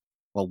Moon.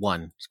 Well,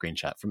 one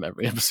screenshot from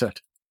every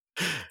episode.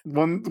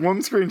 One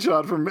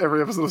screenshot from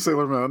every episode of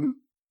Sailor Moon.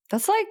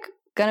 That's like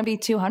going to be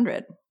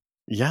 200.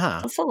 Yeah.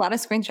 That's a lot of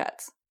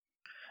screenshots.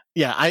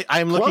 Yeah,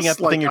 I'm looking at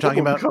the thing you're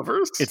talking about.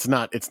 Covers. It's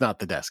not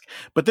the desk.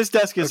 But this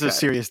desk is a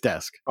serious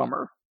desk.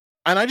 Bummer.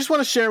 And I just want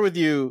to share with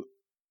you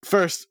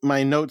first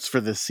my notes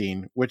for this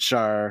scene, which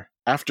are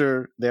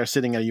after they're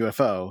sitting at a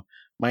UFO,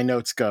 my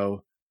notes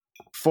go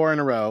 4 in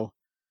a row.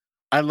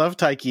 I love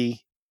Taiki.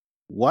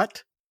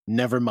 What?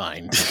 Never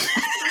mind.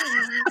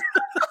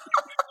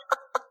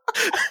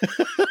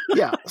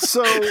 Yeah,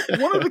 so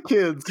one of the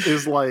kids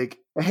is like,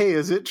 hey,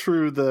 is it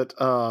true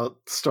that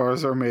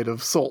stars are made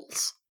of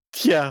souls?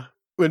 Yeah.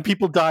 When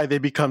people die, they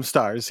become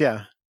stars.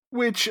 Yeah.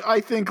 Which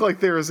I think like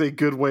there is a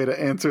good way to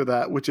answer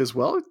that, which is,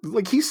 well,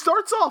 like he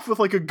starts off with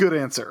like a good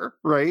answer,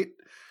 right?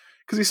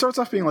 Because he starts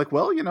off being like,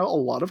 well, you know, a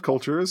lot of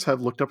cultures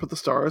have looked up at the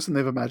stars and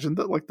they've imagined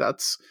that like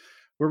that's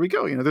where we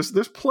go. You know,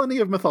 there's plenty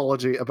of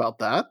mythology about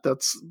that.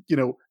 That's, you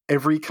know,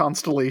 every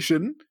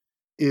constellation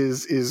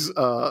is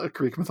a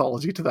Greek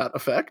mythology to that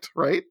effect,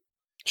 right?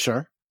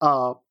 Sure.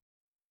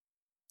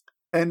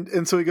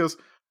 And so he goes,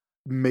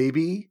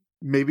 maybe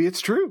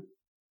it's true.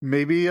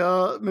 Maybe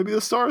the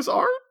stars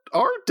are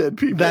dead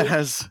people. That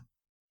has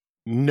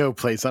no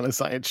place on a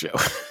science show.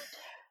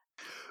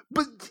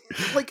 But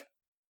like,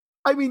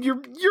 I mean, you're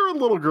a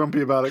little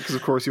grumpy about it because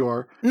of course you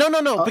are.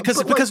 No,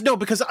 because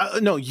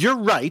you're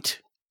right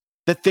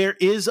that there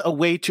is a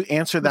way to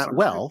answer that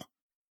well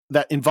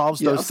that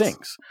involves those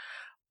things,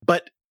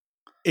 but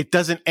it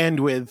doesn't end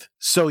with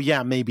so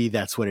yeah maybe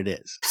that's what it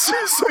is.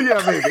 So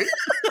yeah maybe.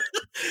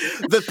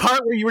 The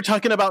part where you were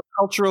talking about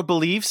cultural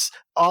beliefs,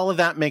 all of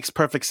that makes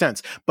perfect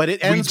sense. But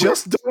it ends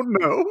don't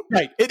know.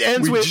 Right. It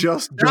ends we with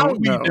just don't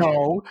we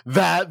know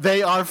that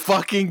they are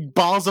fucking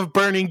balls of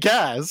burning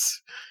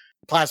gas.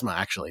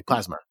 Plasma.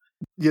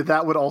 Yeah,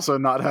 that would also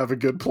not have a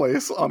good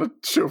place on a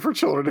show for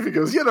children if he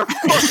goes, yeah, they're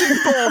fucking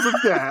balls of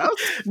gas.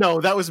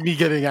 No, that was me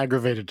getting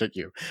aggravated at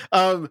you.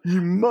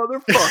 You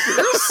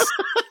motherfuckers.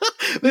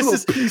 This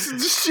is piece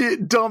of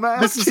shit,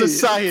 dumbass. This is a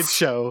science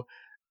show.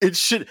 It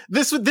should.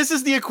 This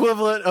is the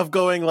equivalent of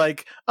going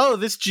like, oh,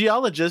 this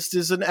geologist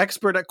is an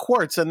expert at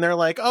quartz, and they're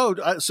like,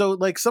 oh, so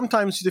like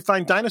sometimes you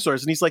find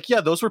dinosaurs, and he's like,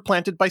 yeah, those were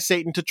planted by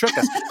Satan to trick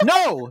us.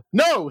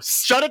 No,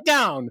 shut it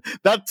down.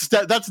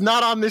 That's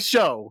not on this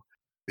show.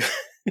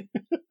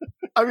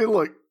 I mean,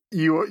 look,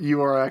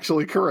 you are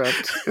actually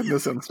correct in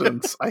this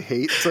instance. I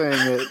hate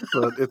saying it,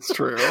 but it's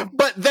true.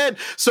 But then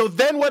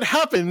what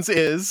happens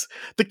is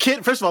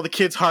first of all, the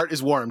kid's heart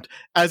is warmed,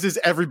 as is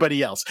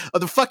everybody else.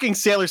 The fucking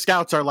Sailor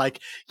Scouts are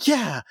like,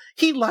 yeah,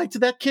 he lied to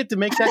that kid to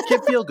make that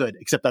kid feel good.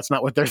 Except that's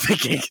not what they're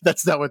thinking.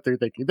 That's not what they're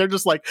thinking. They're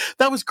just like,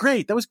 that was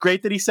great. That was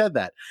great that he said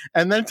that.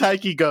 And then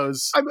Taiki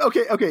goes,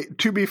 okay.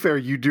 To be fair,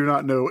 you do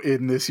not know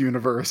in this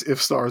universe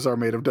if stars are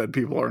made of dead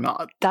people or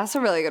not. That's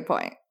a really good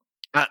point.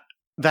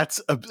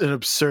 That's an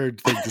absurd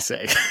thing to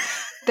say.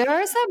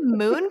 There is a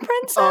moon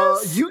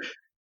princess?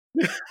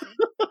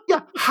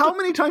 Yeah, how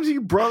many times have you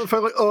brought up the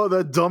fact like, oh,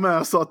 that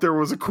dumbass thought there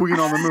was a queen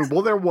on the moon?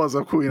 Well, there was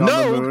a queen on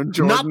the moon,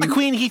 Jordan. Not the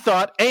queen he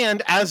thought,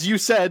 and as you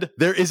said,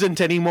 there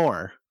isn't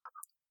anymore.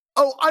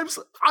 Oh, I'm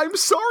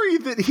sorry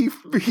that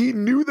he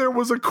knew there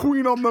was a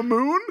queen on the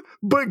moon,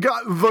 but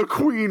got the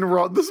queen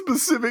wrong, the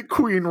specific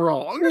queen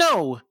wrong.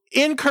 No,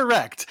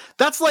 incorrect.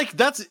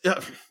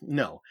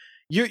 No.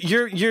 You're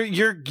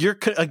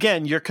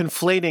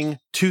conflating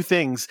two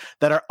things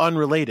that are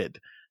unrelated.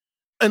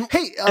 And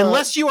hey,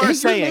 unless you are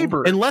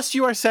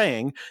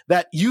saying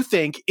that you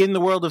think in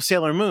the world of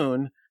Sailor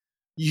Moon,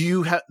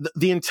 you have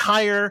the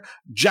entire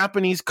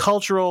Japanese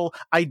cultural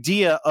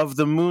idea of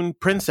the Moon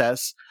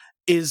Princess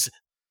is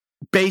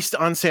based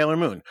on Sailor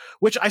Moon,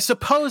 which I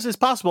suppose is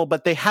possible,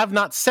 but they have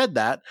not said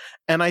that.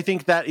 And I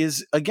think that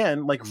is,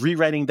 again, like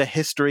rewriting the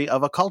history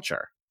of a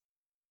culture.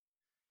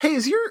 Hey,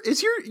 is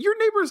your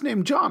neighbor's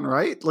name John,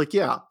 right? Like,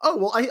 yeah. Oh,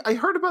 well, I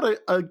heard about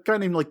a guy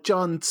named like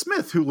John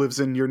Smith who lives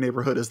in your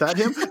neighborhood. Is that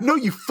him? No,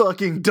 you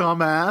fucking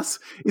dumbass.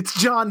 It's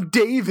John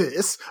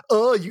Davis.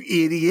 Oh, you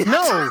idiot.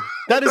 No,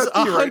 that is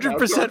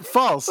 100%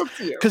 false.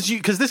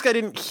 Because this guy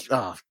didn't.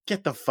 Oh,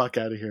 get the fuck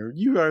out of here.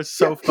 You are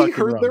so fucking He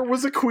heard wrong. there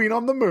was a queen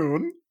on the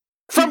moon.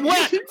 From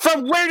what?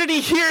 From where did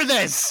he hear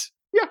this?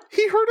 Yeah,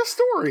 he heard a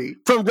story.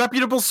 From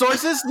reputable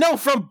sources? No,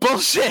 from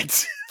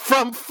bullshit.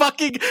 From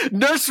fucking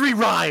nursery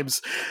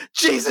rhymes.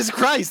 Jesus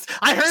Christ.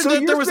 I heard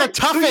that there was a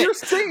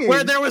tuffet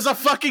where there was a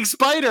fucking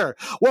spider.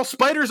 Well,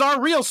 spiders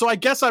are real, so I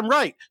guess I'm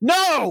right.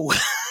 No!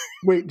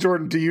 Wait,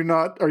 Jordan,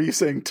 are you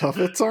saying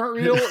tuffets aren't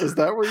real? Is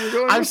that where you're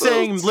going? I'm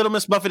saying Little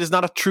Miss Muffet is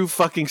not a true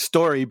fucking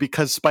story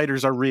because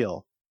spiders are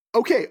real.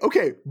 Okay,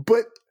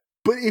 but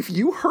if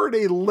you heard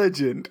a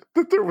legend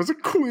that there was a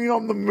queen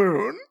on the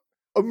moon,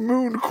 a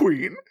moon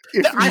queen,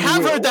 I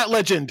have heard that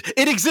legend.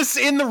 It exists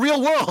in the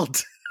real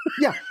world.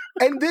 Yeah,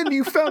 and then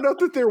you found out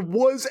that there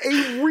was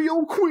a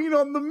real queen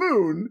on the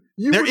moon.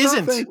 There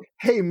isn't. Think,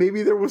 hey,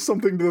 maybe there was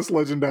something to this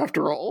legend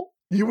after all.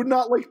 You would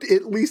not like to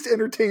at least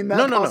entertain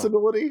that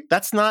possibility? No.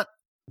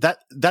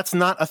 That's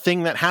not a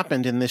thing that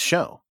happened in this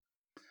show.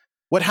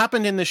 What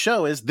happened in the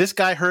show is this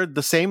guy heard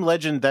the same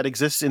legend that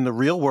exists in the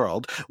real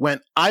world,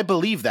 went, I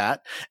believe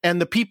that,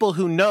 and the people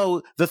who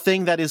know the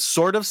thing that is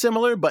sort of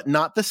similar but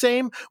not the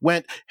same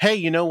went, hey,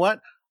 you know what?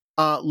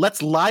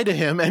 Let's lie to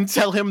him and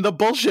tell him the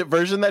bullshit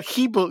version that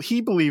he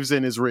believes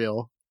in is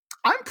real.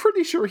 I'm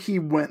pretty sure he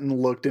went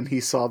and looked and he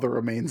saw the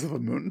remains of a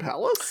moon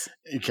palace.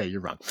 Okay, you're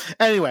wrong.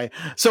 Anyway,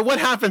 so what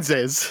happens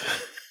is...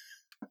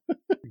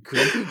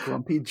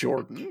 Grumpy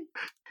Jordan.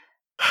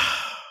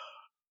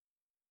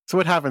 So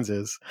what happens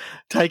is,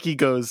 Taiki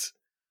goes,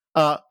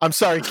 I'm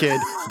sorry,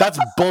 kid. That's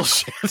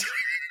bullshit.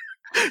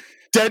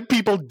 Dead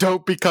people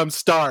don't become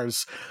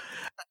stars.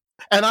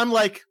 And I'm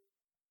like,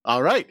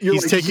 all right.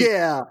 He's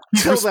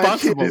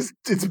responsible.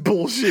 It's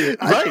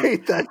bullshit. Right. I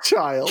hate that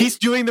child. He's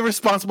doing the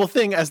responsible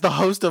thing as the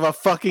host of a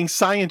fucking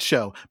science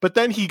show. But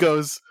then he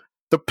goes,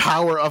 the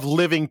power of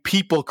living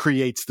people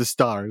creates the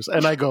stars.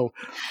 And I go,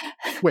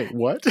 wait,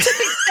 what?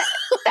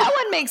 That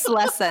one makes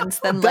less sense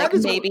than like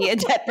maybe a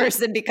dead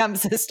person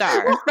becomes a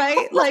star,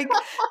 right? Like,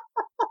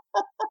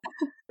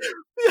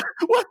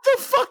 what the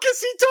fuck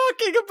is he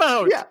talking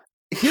about? Yeah.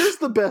 Here's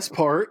the best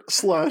part /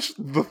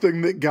 the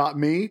thing that got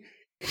me.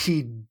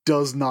 He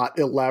does not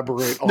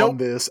elaborate on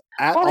this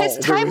at all. Well, his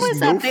time was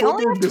up. They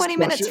only have 20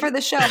 minutes for the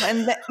show,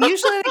 and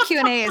usually the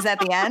Q&A is at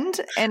the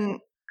end,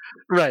 and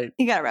right,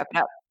 you gotta wrap it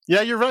up.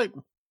 Yeah, you're right.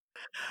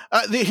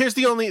 Here's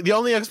the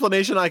only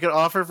explanation I could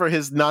offer for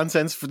his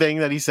nonsense thing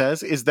that he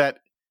says is that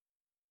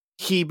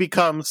he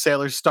becomes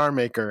Sailor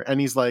Starmaker, and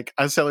he's like,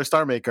 as Sailor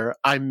Starmaker,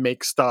 I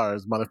make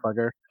stars,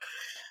 motherfucker.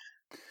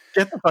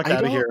 Get the fuck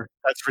out of here.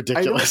 That's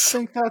ridiculous. I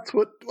don't think that's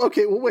what...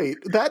 Okay, well, wait.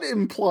 That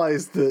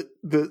implies that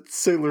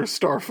Sailor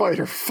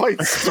Starfighter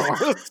fights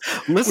stars,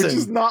 Listen, which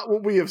is not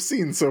what we have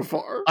seen so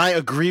far. I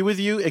agree with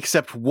you,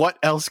 except what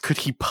else could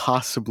he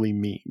possibly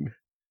mean?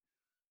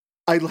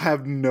 I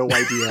have no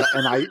idea.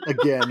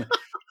 And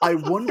I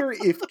wonder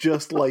if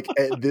just like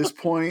at this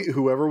point,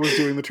 whoever was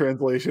doing the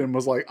translation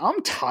was like, I'm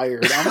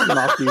tired. I'm gonna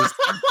knock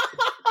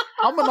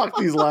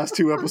these last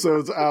 2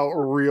 episodes out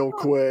real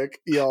quick,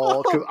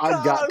 y'all, because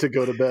I've got to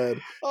go to bed.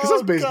 Because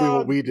that's basically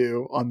what we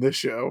do on this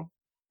show.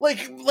 Like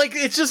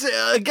it's just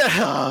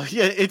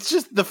it's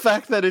just the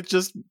fact that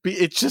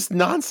it's just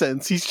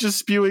nonsense. He's just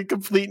spewing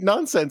complete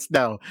nonsense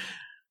now.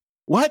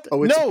 What?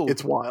 Oh, no,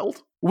 it's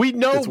wild. We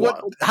know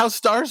how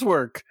stars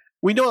work.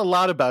 We know a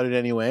lot about it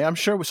anyway. I'm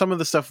sure some of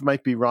the stuff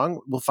might be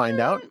wrong. We'll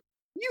find out.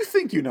 You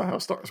think you know how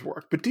stars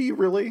work, but do you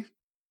really?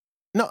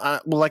 No,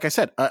 well, like I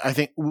said, I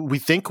think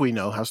we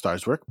know how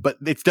stars work, but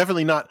it's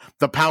definitely not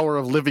the power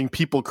of living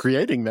people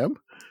creating them.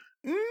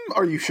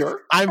 Are you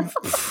sure? I'm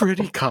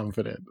pretty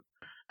confident.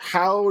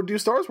 How do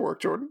stars work,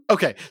 Jordan?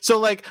 Okay, so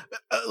like,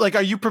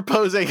 are you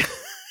proposing?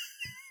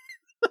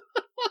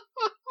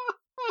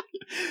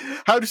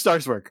 How do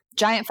stars work?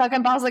 Giant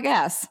fucking balls of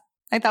gas.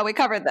 I thought we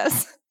covered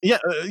this. Yeah.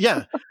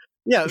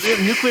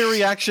 Nuclear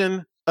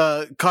reaction.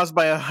 Caused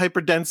by a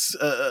hyperdense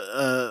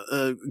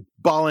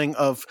balling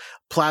of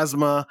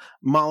plasma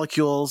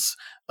molecules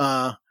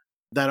that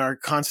are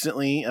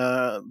constantly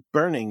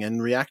burning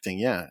and reacting.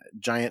 Yeah,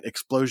 giant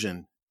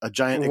explosion. A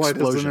giant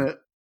explosion.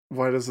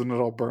 Why doesn't it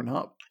all burn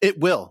up? It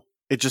will.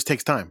 It just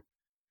takes time.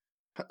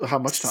 How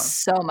much time?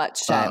 So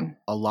much time.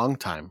 A long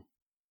time.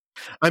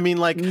 I mean,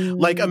 like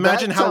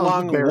imagine how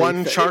long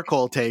one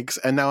charcoal takes,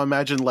 and now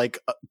imagine like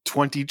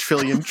 20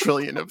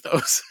 trillion of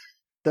those.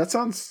 That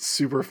sounds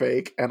super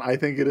fake, and I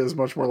think it is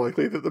much more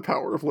likely that the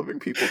power of living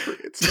people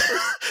creates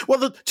stars.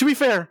 Well, to be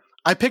fair,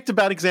 I picked a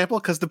bad example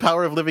because the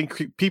power of living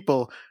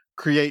people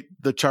create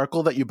the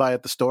charcoal that you buy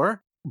at the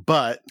store.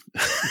 But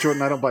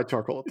Jordan, I don't buy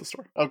charcoal at the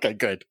store. Okay,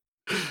 good.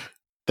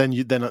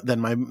 Then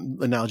my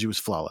analogy was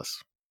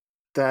flawless.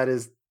 That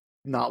is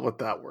not what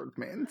that word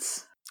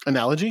means.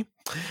 Analogy?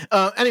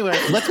 Anyway,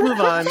 let's move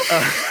on.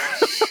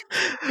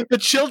 The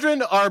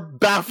children are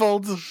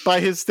baffled by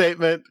his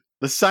statement.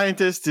 The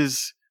scientist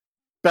is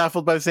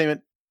baffled by the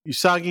statement.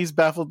 Usagi's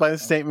baffled by the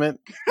statement.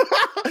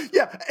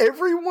 Yeah,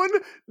 everyone,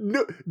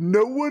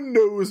 no one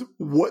knows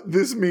what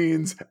this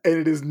means, and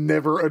it is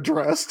never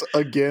addressed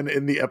again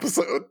in the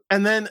episode.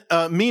 And then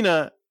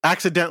Mina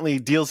accidentally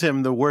deals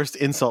him the worst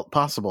insult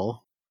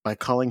possible by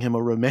calling him a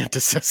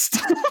romanticist.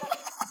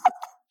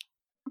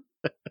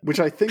 Which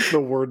I think the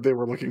word they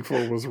were looking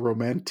for was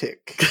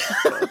romantic.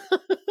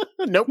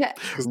 Nope. Yeah.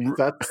 Because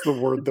that's the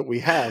word that we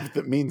have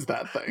that means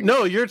that thing.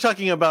 No, you're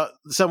talking about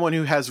someone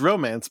who has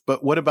romance,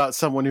 but what about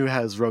someone who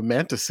has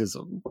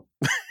romanticism?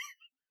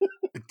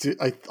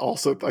 I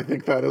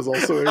think that is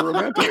also a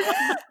romantic.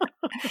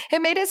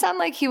 It made it sound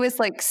like he was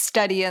like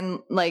studying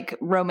like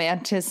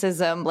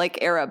romanticism,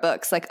 like era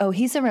books. Like, oh,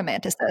 he's a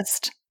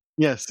romanticist.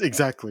 Yes,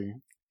 exactly.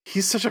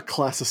 He's such a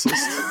classicist.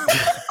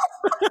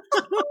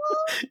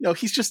 No,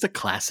 he's just a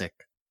classic.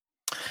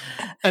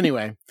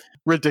 Anyway,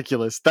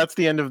 ridiculous. That's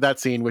the end of that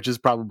scene, which is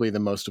probably the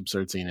most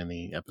absurd scene in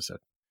the episode.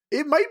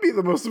 It might be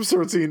the most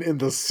absurd scene in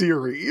the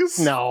series.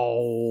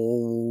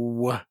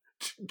 No.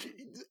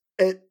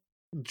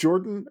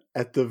 Jordan,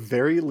 at the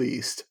very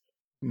least,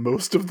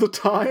 most of the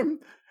time,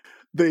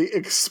 they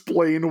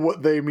explain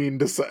what they mean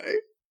to say.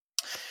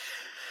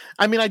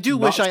 I mean, I do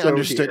wish I so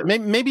understood. here.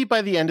 Maybe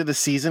by the end of the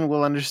season,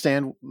 we'll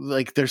understand,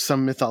 like, there's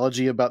some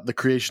mythology about the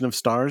creation of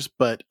stars,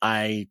 but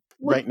right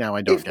now,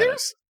 I don't get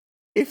it.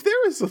 If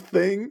there is a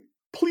thing,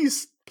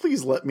 please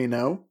let me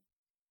know.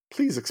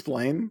 Please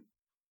explain.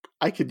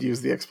 I could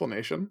use the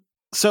explanation.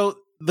 So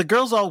the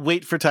girls all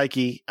wait for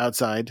Taiki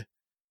outside.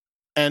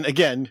 And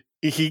again,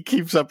 he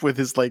keeps up with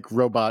his like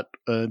robot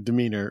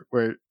demeanor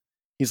where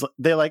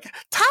they're like,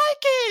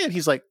 Taiki! And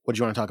he's like, what do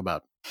you want to talk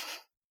about?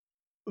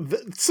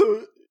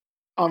 So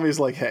Ami's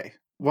like, hey,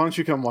 why don't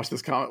you come watch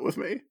this comet with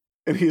me?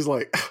 And he's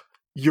like,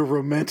 your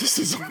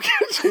romanticism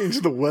can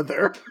change the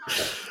weather.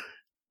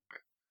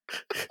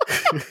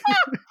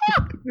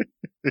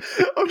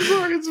 I'm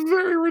sorry, it's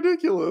very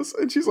ridiculous.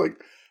 And she's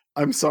like,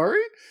 I'm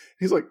sorry?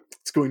 He's like,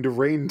 it's going to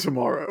rain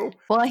tomorrow.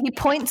 Well, he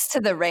points to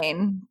the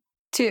rain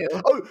too.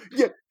 Oh,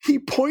 yeah. He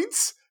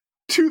points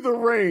to the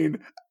rain,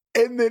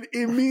 and then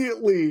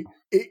immediately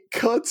it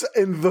cuts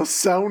and the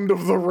sound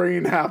of the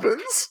rain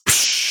happens.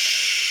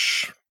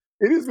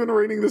 It has been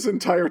raining this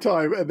entire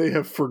time, and they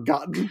have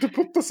forgotten to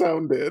put the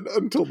sound in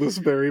until this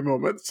very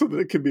moment so that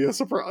it can be a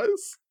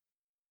surprise.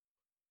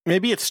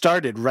 Maybe it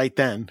started right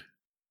then.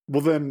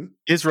 Well, then,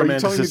 his are you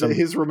telling me romanticism that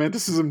his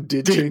romanticism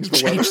did change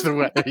the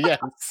weather?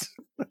 Yes.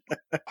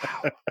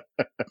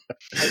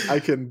 I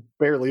can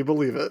barely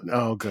believe it.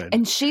 Oh, good.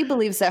 And she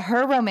believes that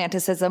her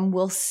romanticism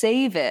will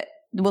save it,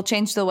 will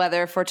change the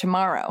weather for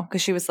tomorrow.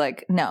 Because she was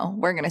like, no,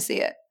 we're going to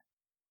see it.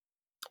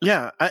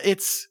 Yeah,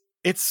 it's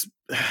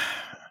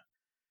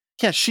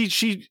yeah,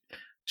 she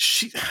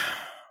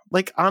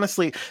like,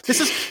 honestly,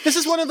 this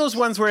is one of those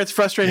ones where it's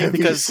frustrating Heavy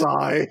because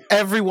sigh.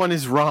 everyone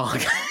is wrong.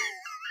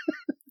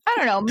 I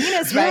don't know.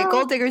 Mina's right.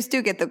 Gold diggers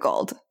do get the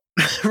gold.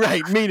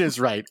 Right, Mina's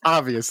right,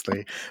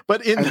 obviously.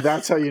 But And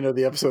that's how you know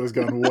the episode has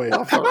gone way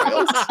off the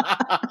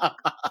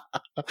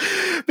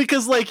rails.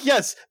 Because, like,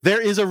 yes,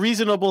 there is a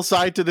reasonable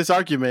side to this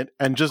argument,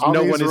 and just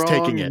no one is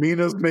taking it.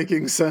 Mina's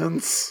making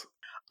sense.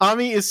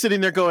 Ami is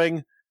sitting there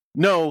going,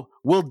 no,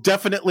 we'll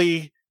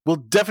definitely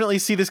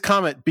see this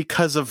comet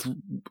because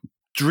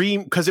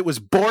it was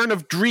born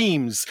of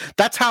dreams.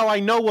 That's how I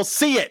know we'll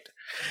see it.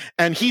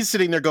 And he's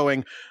sitting there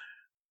going,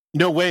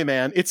 no way,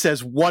 man. It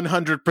says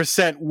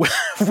 100%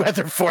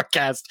 weather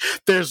forecast.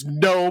 There's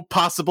no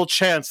possible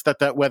chance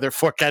that weather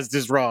forecast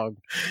is wrong.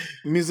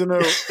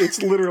 Mizuno,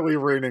 it's literally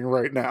raining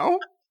right now.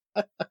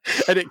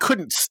 And it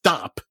couldn't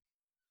stop.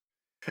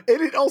 And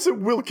it also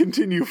will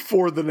continue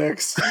for the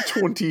next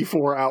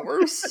 24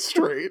 hours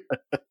straight.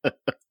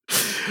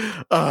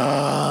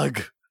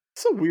 Ugh.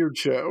 It's a weird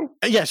show.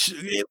 Yeah,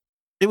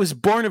 it was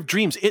born of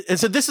dreams. And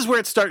so this is where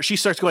it starts. She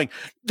starts going,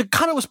 the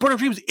comet was born of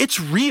dreams. It's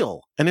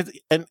real. And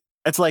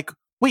it's like,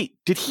 wait,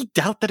 did he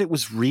doubt that it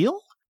was real?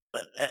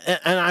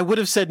 And I would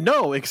have said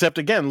no, except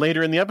again,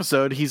 later in the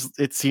episode,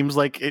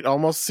 it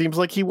almost seems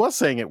like he was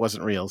saying it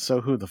wasn't real. So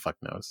who the fuck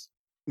knows?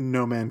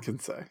 No man can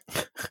say.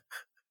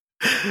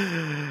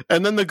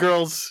 And then the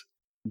girls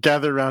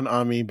gather around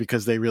Ami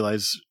because they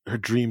realize her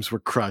dreams were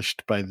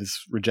crushed by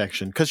this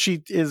rejection. Because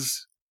she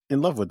is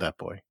in love with that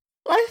boy.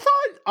 I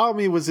thought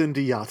Ami was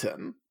into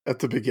Yaten at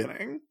the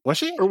beginning. Was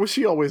she? Or was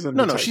she always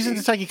into No, Taiki? she's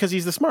into Taiki because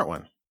he's the smart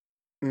one.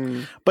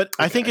 But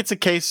Okay. I think it's a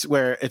case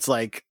where it's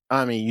like,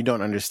 Ami, you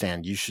don't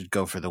understand. You should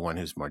go for the one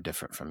who's more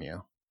different from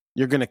you.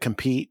 You're going to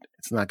compete.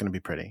 It's not going to be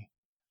pretty.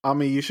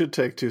 Ami, you should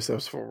take 2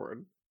 steps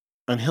forward.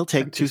 And he'll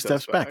take And 2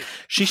 steps back.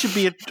 She should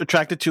be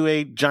attracted to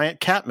a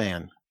giant cat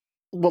man.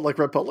 What, like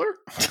Red Butler?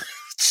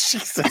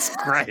 Jesus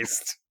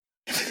Christ.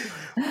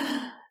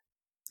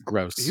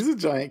 Gross. He's a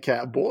giant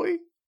cat boy.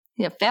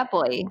 Yeah, fat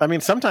boy. I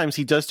mean, sometimes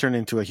he does turn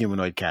into a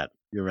humanoid cat.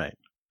 You're right.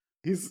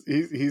 He's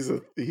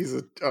a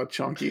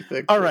chunky,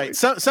 thick. All boy. right.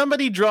 So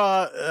somebody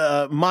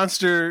draw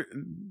monster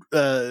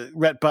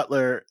Rhett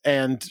Butler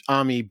and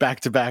Ami back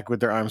to back with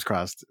their arms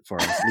crossed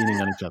for us, leaning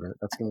on each other.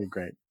 That's going to be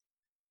great.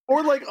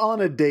 Or like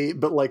on a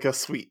date, but like a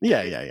sweet.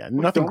 Yeah.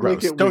 Nothing Don't make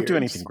gross. it Don't do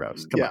weird. anything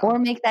gross. Come Yeah. on. Or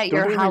make that Don't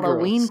your do anything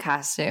Halloween gross.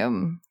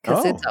 costume.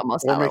 Because Oh. it's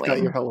almost Or Halloween. make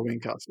that your Halloween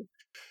costume.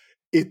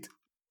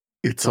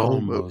 It's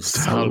almost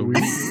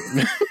Halloween.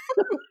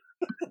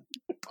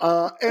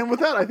 And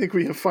with that, I think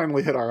we have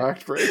finally hit our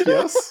act break.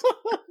 Yes.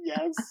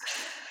 Yes.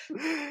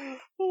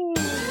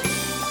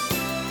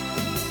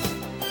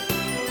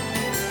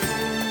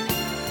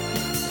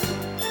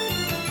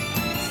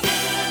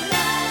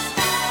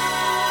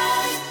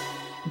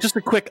 Just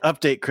a quick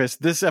update, Chris.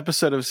 This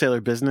episode of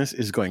Sailor Business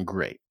is going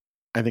great.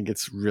 I think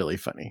it's really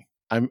funny.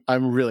 I'm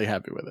really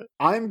happy with it.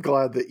 I'm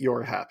glad that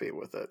you're happy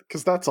with it,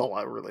 because that's all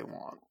I really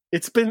want.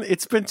 It's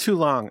been too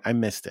long. I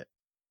missed it.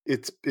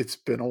 It's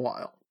been a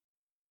while.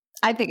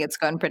 I think it's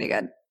going pretty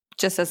good,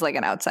 just as like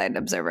an outside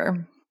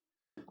observer.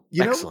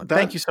 Excellent.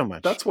 Thank you so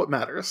much. That's what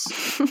matters.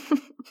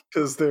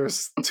 Because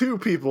there's two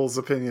people's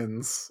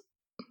opinions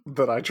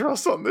that I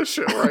trust on this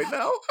show right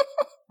now.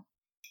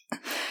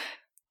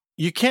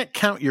 You can't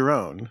count your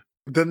own.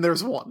 Then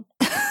there's one.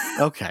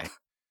 Okay.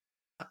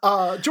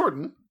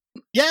 Jordan.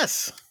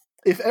 Yes.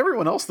 If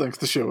everyone else thinks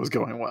the show is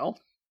going well,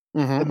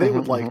 and they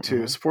would like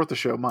to support the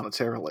show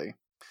monetarily,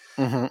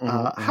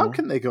 how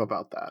can they go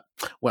about that?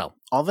 Well,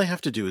 all they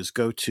have to do is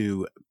go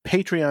to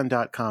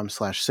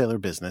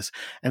patreon.com/sailorbusiness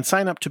and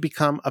sign up to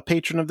become a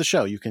patron of the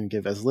show. You can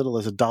give as little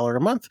as $1 a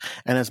month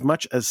and as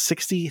much as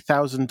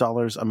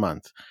 $60,000 a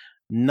month.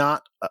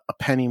 Not a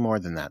penny more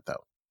than that,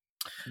 though.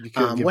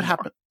 What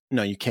happened?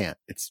 No, you can't.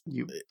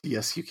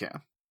 Yes, you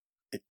can.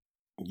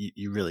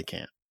 You really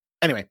can't.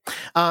 Anyway,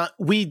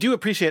 we do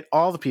appreciate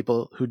all the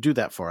people who do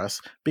that for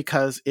us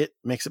because it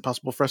makes it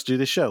possible for us to do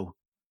this show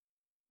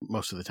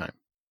most of the time.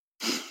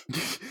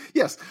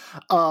 Yes.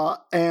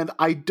 And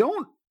I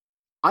don't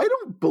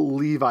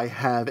believe I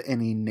have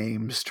any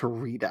names to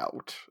read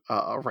out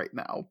right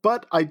now,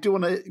 but I do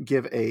want to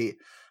give a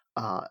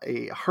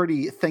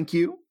hearty thank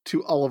you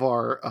to all of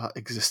our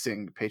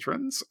existing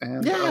patrons.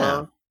 And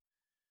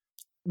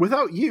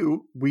without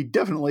you, we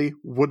definitely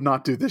would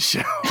not do this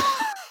show.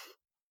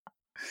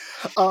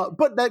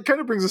 But that kind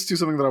of brings us to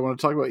something that I want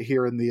to talk about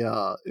here in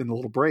the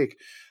little break.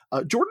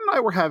 Jordan and I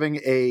were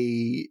having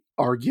a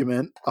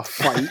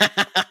fight.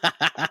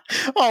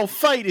 Oh,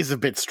 fight is a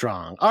bit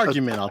strong.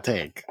 Argument, I'll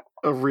take.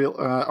 A real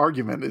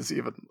argument is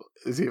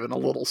even a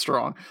little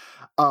strong.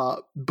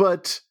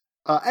 But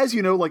as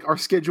you know, like our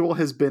schedule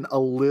has been a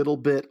little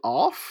bit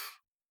off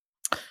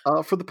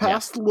for the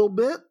past little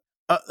bit.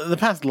 The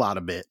past lot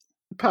of bit.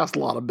 Past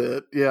lot of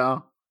bit,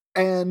 yeah.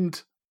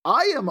 And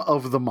I am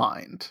of the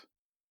mind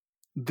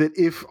that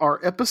if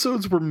our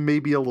episodes were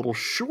maybe a little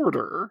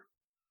shorter,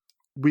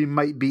 we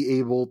might be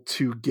able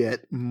to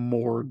get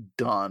more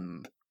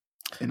done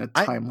in a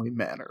timely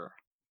manner.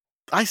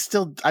 I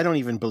don't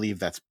even believe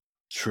that's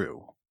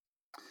true.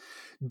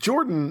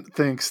 Jordan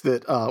thinks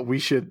that we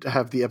should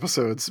have the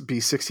episodes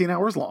be 16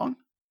 hours long.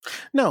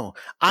 No,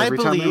 every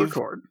time we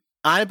record.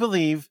 I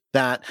believe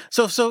that.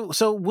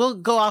 So we'll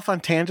go off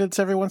on tangents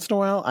every once in a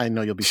while. I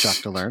know you'll be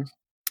shocked to learn.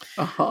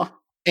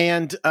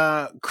 And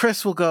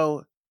Chris will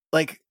go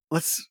like,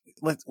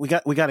 we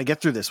got to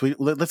get through this.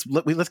 Let's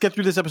get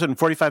through this episode in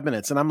 45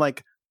 minutes. And I'm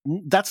like,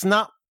 that's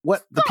not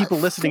what the people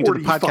listening to the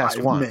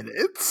podcast want.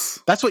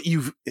 Minutes. That's what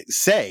you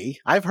say.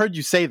 I've heard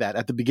you say that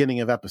at the beginning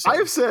of episodes. I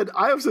have said,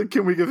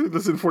 can we get through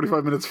this in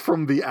 45 minutes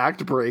from the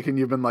act break? And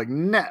you've been like,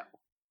 no.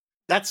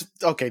 That's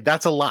okay.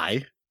 That's a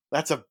lie.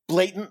 That's a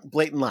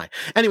blatant lie.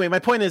 Anyway, my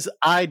point is,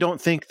 I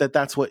don't think that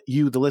that's what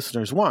you, the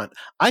listeners, want.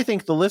 I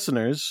think the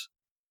listeners,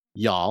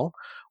 y'all,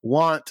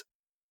 want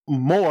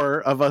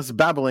more of us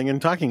babbling and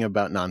talking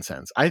about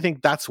nonsense. I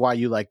think that's why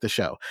you like the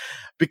show.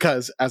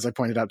 Because, as I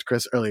pointed out to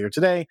Chris earlier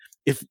today,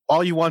 if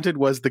all you wanted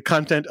was the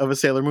content of a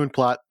Sailor Moon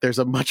plot, there's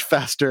a much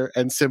faster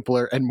and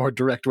simpler and more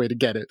direct way to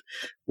get it.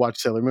 Watch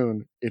Sailor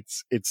Moon.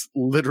 It's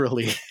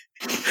literally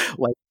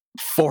like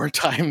 4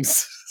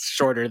 times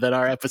shorter than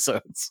our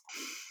episodes.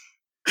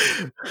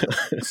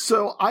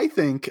 So I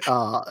think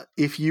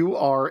if you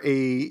are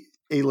a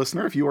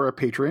listener, if you are a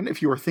patron,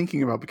 if you are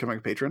thinking about becoming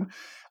a patron,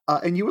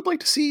 and you would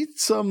like to see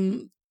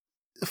some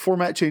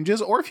format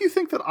changes, or if you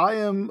think that I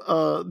am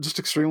just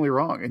extremely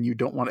wrong and you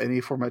don't want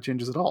any format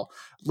changes at all,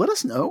 let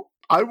us know.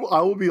 I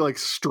will be like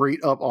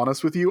straight up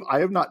honest with you. I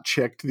have not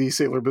checked the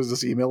Sailor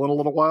Business email in a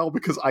little while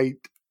because I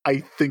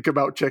think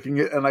about checking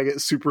it and I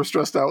get super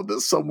stressed out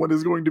that someone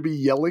is going to be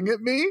yelling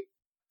at me.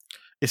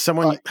 Is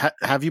someone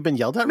have you been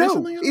yelled at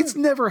recently? No, it's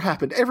never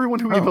happened. Everyone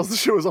who emails the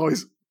show is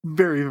always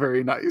very,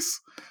 very nice,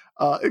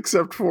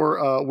 except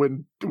for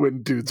when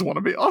dudes want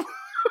to be on.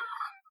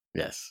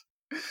 Yes.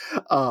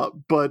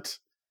 But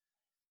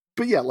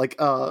yeah, like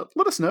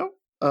let us know.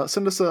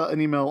 Send us an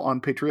email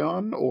on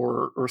Patreon,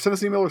 or send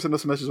us an email, or send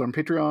us a message on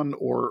Patreon,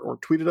 or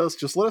tweet at us.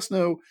 Just let us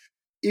know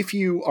if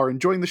you are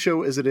enjoying the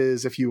show as it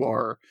is. If you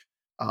are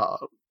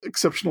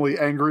exceptionally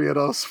angry at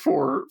us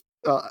for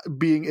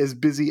being as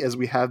busy as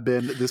we have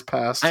been this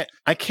past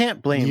I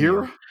can't blame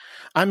year. You.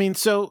 I mean,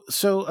 so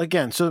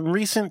again, so in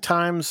recent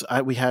times,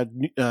 we had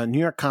New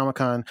York Comic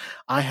Con.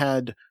 I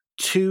had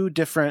 2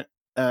 different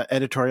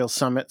editorial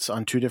summits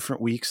on 2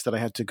 different weeks that I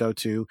had to go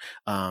to.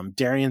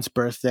 Darian's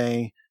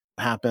birthday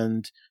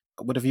happened.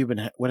 What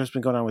has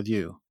been going on with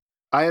you?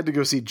 I had to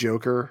go see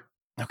Joker.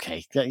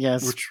 Okay.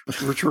 Yes.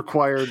 Which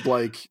required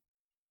like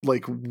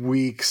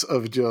weeks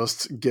of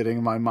just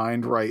getting my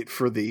mind right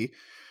for the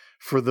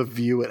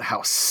view at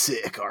how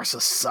sick our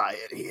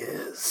society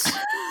is.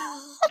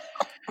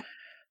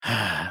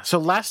 So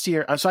last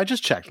year, so I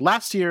just checked.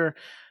 Last year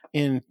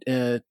in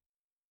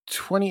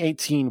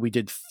 2018, we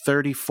did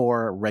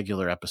 34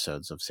 regular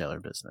episodes of Sailor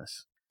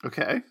Business.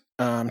 Okay.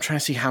 I'm trying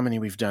to see how many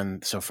we've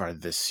done so far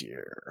this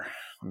year.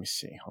 Let me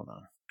see. Hold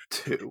on.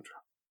 2.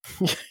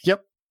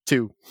 Yep,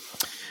 2.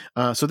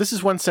 So this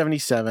is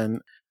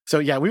 177. So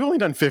yeah, we've only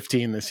done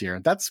 15 this year.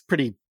 That's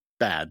pretty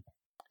bad.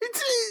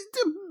 It's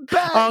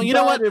bad. Oh, you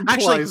know what?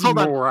 Actually, implies hold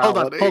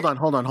morality.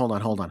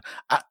 on.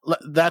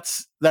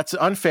 That's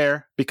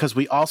unfair because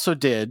we also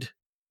did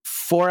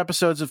 4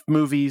 episodes of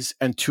movies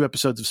and 2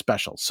 episodes of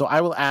specials. So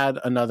I will add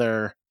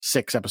another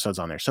 6 episodes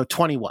on there. So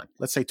 21.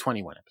 Let's say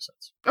 21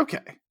 episodes.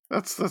 Okay.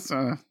 That's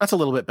a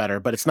little bit better,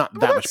 but it's not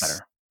that much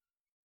better.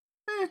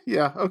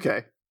 Yeah,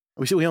 okay.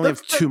 We only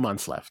have 2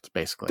 months left,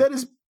 basically. That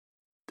is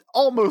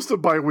almost a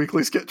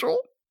bi-weekly schedule.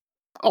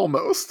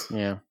 Almost.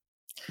 Yeah.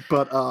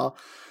 But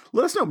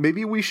let us know.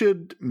 Maybe we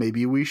should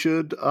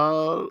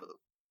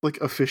like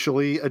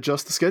officially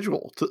adjust the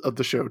schedule of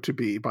the show to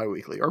be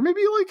bi-weekly. Or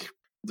maybe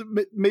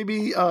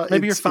maybe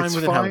you're fine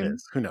with it how it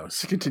is. Who knows?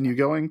 To continue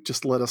going,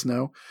 just let us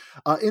know.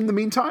 In the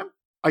meantime,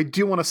 I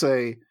do want to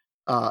say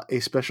a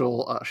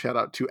special shout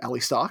out to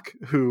Ali Stock,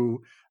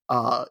 who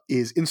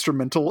is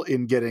instrumental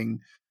in getting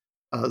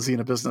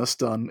Xena Business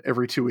done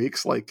every 2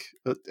 weeks, like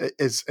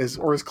as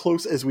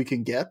close as we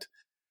can get.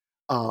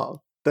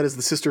 That is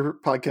the sister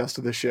podcast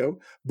of this show.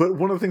 But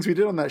one of the things we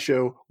did on that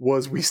show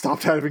was we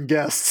stopped having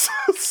guests.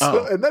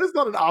 And that is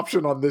not an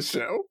option on this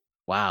show.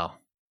 Wow.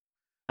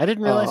 I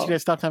didn't realize you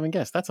guys stopped having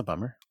guests. That's a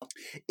bummer.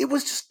 It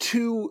was just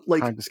too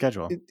hard to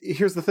schedule.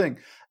 Here's the thing.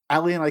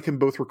 Allie and I can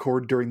both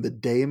record during the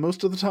day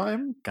most of the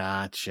time.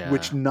 Gotcha.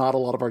 Which not a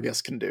lot of our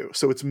guests can do.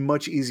 So it's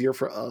much easier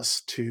for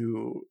us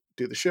to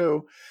do the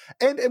show.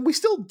 And we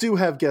still do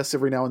have guests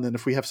every now and then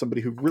if we have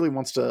somebody who really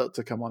wants to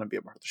come on and be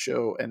a part of the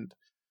show. And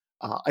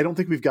I don't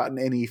think we've gotten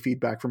any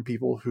feedback from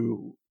people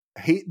who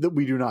hate that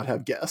we do not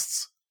have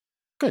guests.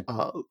 Good.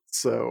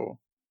 So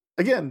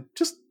again,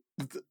 just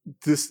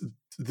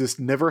this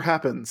never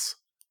happens.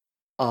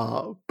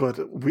 But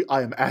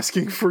I am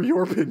asking for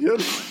your opinion.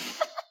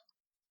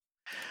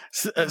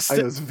 I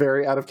know it's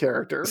very out of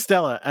character.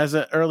 Stella, as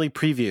an early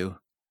preview,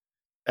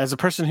 as a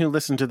person who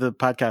listened to the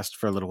podcast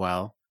for a little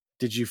while,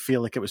 did you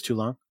feel like it was too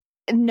long?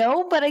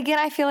 No, but again,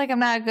 I feel like I'm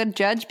not a good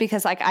judge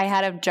because like I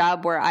had a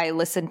job where I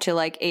listened to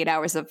like 8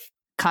 hours of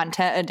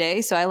content a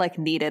day. So I like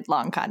needed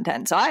long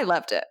content. So I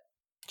loved it.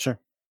 Sure.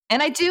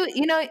 And I do,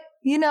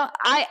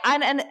 I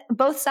and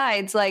both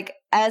sides, like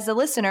as a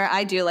listener,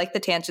 I do like the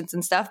tangents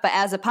and stuff, but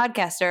as a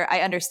podcaster,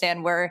 I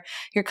understand where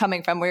you're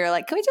coming from, where you're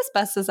like, can we just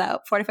bust this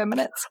out 45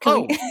 minutes?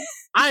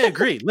 I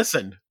agree.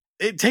 Listen,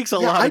 it takes a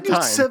lot of time. I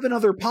do 7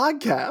 other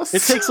podcasts.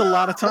 It takes a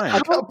lot of time. I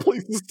got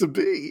places to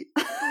be.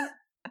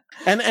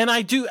 And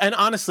I do, and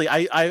honestly,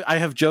 I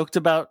have joked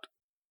about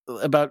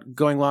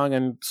going long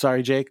and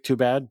sorry, Jake, too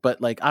bad.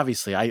 But like,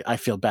 obviously I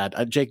feel bad.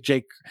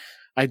 Jake,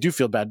 I do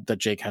feel bad that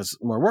Jake has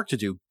more work to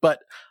do, but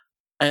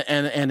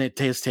and it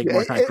does take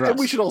more time for us. And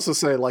we should also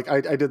say, like,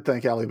 I did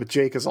thank Allie, but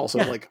Jake is also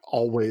like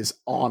always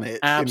on it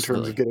in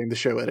terms of getting the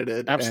show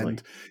edited. Absolutely.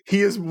 And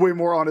he is way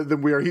more on it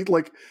than we are. He'll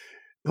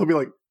be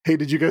like, hey,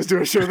 did you guys do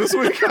a show this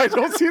week? I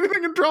don't see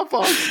anything in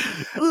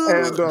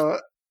Dropbox.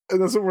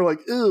 And that's when we're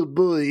like, oh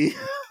boy.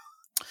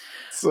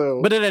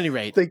 So, but at any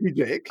rate, thank you,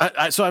 Jake.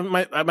 So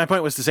my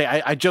point was to say,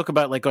 I joke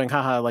about like going,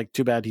 haha, like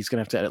too bad he's going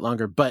to have to edit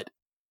longer. But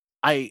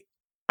I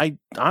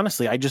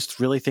honestly, I just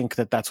really think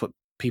that that's what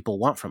people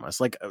want from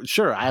us. Like,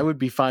 sure, I would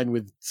be fine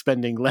with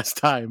spending less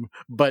time,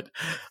 but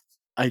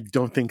I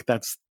don't think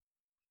that's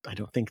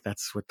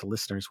what the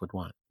listeners would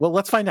want. Well,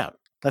 let's find out.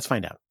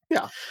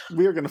 Yeah,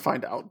 we are going to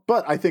find out.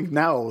 But I think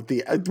now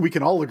we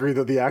can all agree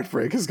that the act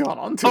break has gone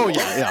on too long.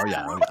 Yeah.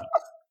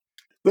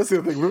 That's the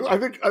other thing. I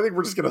think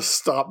we're just going to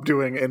stop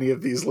doing any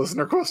of these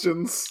listener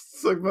questions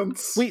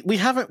segments.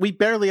 We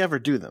barely ever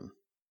do them.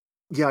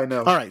 Yeah, I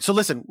know. All right, so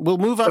listen, we'll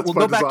move on. We'll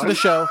go back to the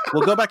show.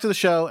 We'll go back to the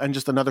show and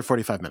just another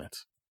 45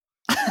 minutes.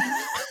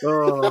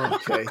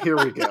 Okay, here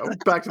we go.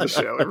 Back to the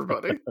show,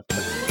 everybody.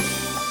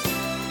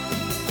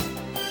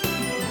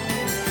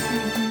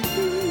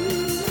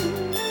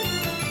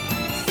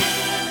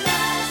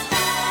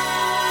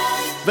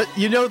 But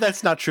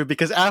that's not true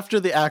because after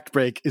the act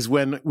break is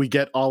when we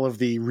get all of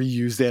the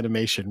reused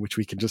animation, which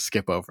we can just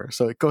skip over.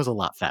 So it goes a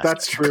lot faster.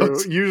 That's true.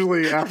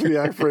 Usually after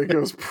the act break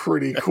goes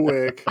pretty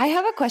quick. I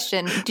have a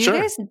question. Do you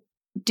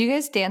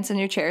guys dance in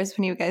your chairs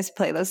when you guys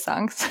play those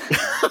songs?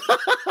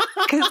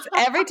 Because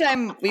every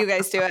time you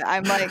guys do it,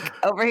 I'm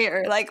like over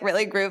here, like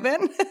really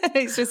grooving.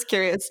 He's just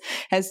curious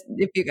as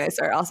if you guys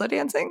are also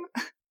dancing.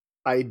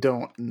 I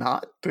don't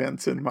not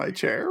dance in my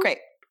chair. Great.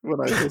 When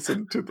I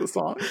listen to the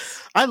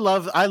songs, I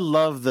love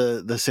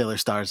the Sailor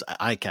Stars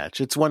eye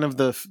catch. It's one of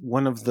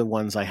the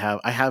ones I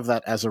have. I have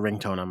that as a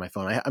ringtone on my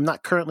phone. I'm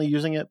not currently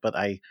using it, but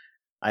I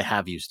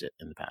have used it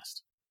in the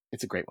past.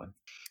 It's a great one.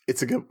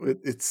 It's a good.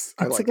 It's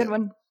a good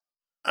one.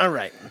 All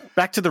right,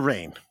 back to the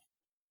rain.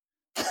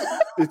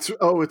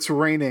 It's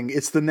raining.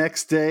 It's the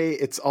next day.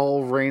 It's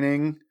all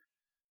raining.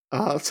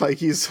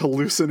 Taiki's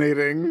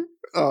hallucinating.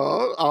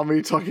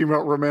 Ami talking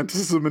about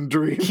romanticism and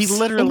dreams. He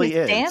literally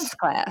is dance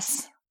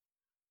class.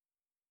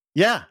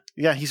 Yeah,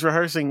 he's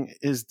rehearsing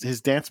his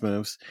dance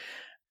moves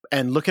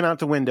and looking out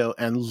the window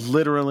and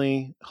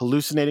literally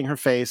hallucinating her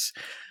face.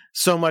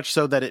 so much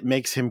so that it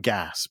makes him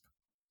gasp.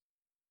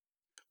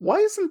 Why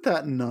isn't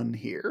that Nun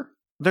here?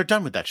 They're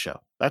done with that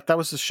show. That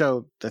was the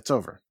show that's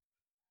over.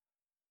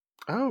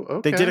 Oh,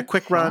 okay. They did a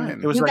quick run.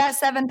 Fine. It was You like, got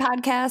 7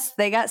 podcasts.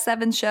 They got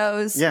 7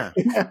 shows. yeah.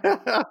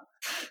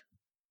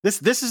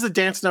 This is the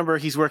dance number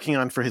he's working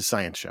on for his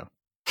science show.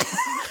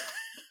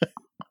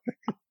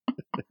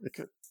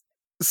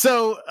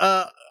 So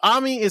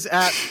Ami is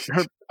at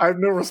her. I have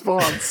no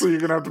response, so you're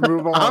gonna have to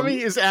move on.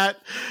 Ami is at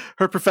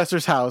her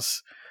professor's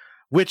house,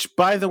 which,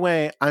 by the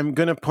way, I'm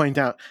gonna point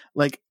out,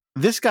 like,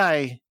 this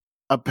guy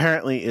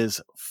apparently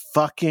is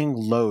fucking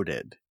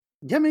loaded.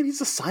 Yeah, man, he's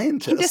a He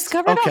scientist.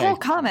 discovered Okay. a whole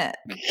comet.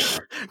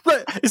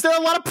 But is there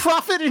a lot of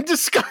profit in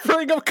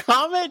discovering a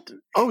comet?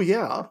 Oh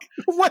yeah,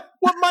 What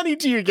money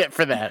do you get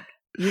for that?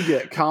 you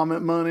get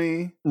comet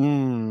money.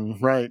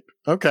 Right.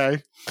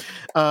 Okay.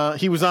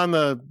 He was on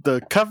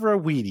the cover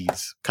of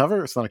Wheaties.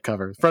 Cover? It's not a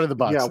cover. Front of the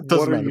box. Yeah, It doesn't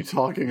what are matter. you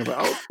talking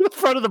about?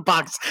 Front of the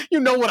box. You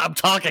know what I'm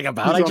talking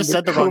about. He's I on just the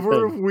said the wrong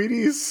cover of thing.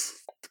 Wheaties.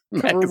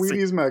 Cover of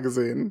Wheaties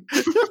magazine.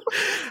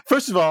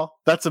 First of all,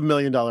 that's $1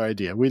 million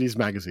idea. Wheaties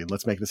magazine.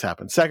 Let's make this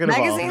happen. Second of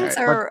all, Magazines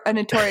are a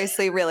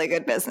notoriously really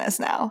good business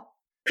now.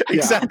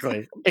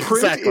 exactly.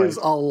 Print Exactly. is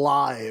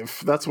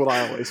alive. That's what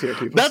I always hear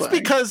people That's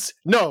saying.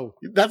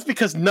 that's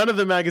because none of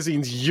the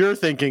magazines you're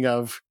thinking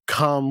of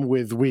come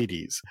with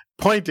Wheaties.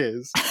 Point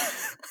is,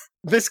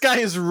 this guy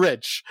is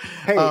rich.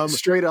 Hey,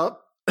 straight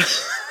up,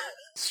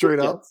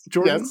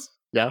 Jordan. Yes.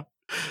 Yeah.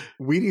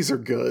 Wheaties are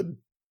good.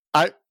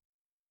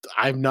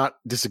 I'm not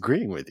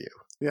disagreeing with you.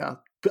 Yeah,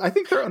 I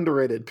think they're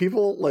underrated.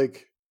 People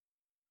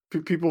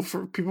people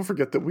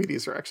forget that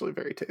Wheaties are actually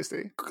very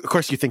tasty. Of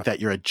course, you think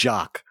that you're a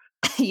jock.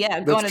 Yeah,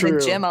 going to true.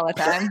 the gym all the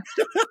time.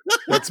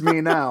 That's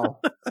me now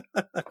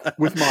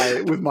with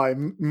my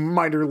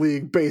minor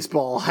league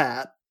baseball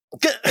hat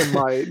and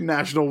my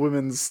National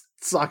Women's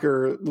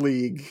Soccer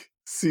League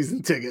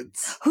season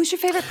tickets. Who's your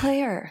favorite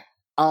player?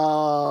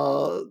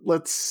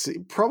 Let's see.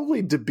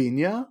 Probably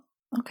Dabinia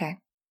Okay.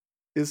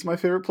 is my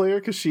favorite player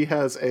because she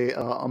has a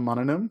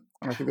mononym,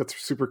 and I think that's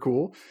super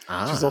cool. She's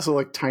Ah. also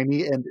like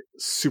tiny and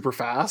super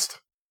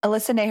fast.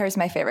 Alyssa Naher is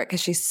my favorite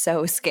because she's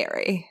so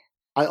scary.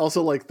 I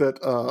also like that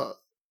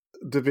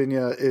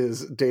Davinia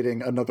is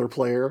dating another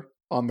player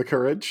on the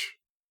Courage.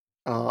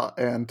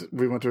 And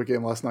we went to a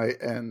game last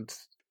night, and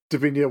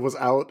Davinia was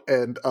out,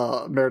 and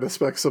Meredith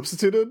Speck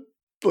substituted,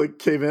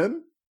 came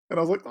in, and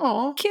I was like,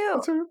 "Oh,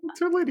 Cute. that's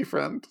her lady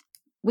friend."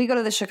 We go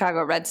to the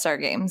Chicago Red Star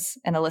games,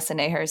 and Alyssa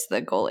Naher's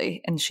the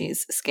goalie, and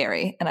she's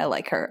scary, and I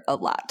like her a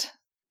lot.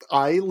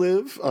 I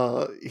live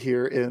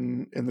here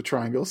in the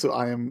Triangle, so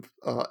I am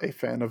a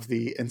fan of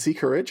the NC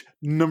Courage,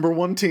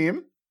 #1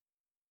 team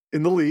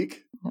in the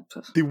league,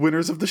 the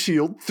winners of the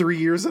Shield 3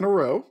 years in a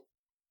row.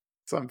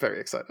 So I'm very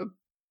excited.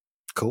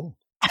 Cool.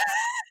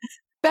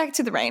 Back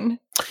to the rain.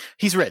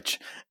 He's rich.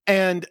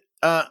 And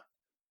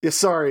Yeah,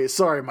 sorry,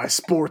 my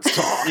sports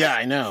talk. yeah,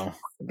 I know.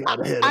 Got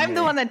ahead of I'm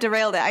the me. one that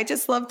derailed it. I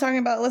just love talking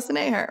about Alyssa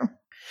Naher.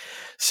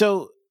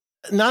 So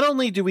not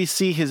only do we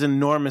see his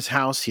enormous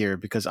house here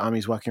because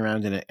Ami's walking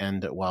around in it,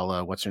 and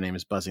while what's her name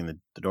is buzzing the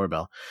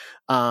doorbell,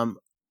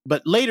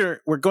 but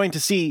later we're going to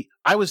see.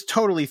 I was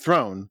totally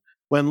thrown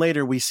when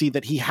later we see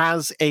that he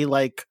has a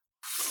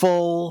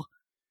full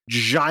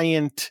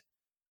giant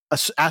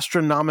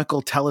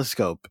astronomical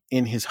telescope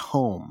in his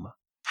home.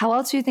 How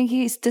else do you think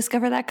he's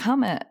discovered that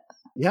comet?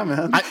 Yeah,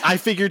 man. I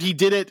figured he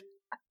did it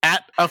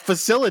at a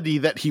facility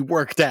that he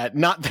worked at,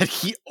 not that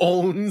he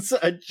owns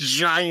a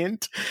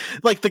giant,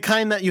 like the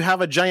kind that you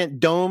have a giant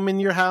dome in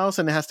your house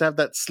and it has to have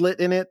that slit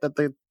in it that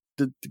the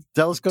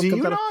telescope do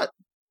comes you out of.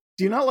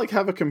 not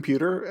have a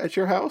computer at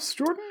your house,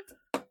 Jordan?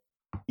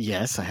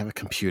 Yes, I have a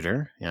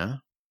computer. Yeah.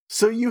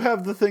 So you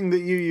have the thing that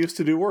you used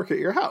to do work at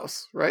your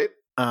house, right?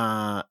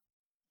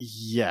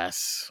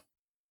 Yes.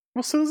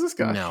 Well, so does this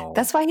guy. No.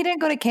 That's why he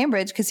didn't go to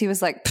Cambridge, because he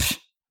was like,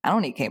 I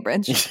don't need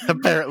Cambridge.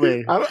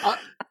 Apparently.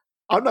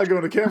 I'm not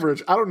going to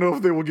Cambridge. I don't know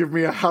if they will give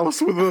me a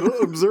house with an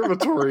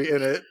observatory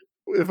in it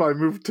if I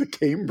move to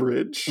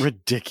Cambridge.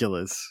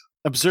 Ridiculous.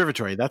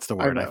 Observatory. That's the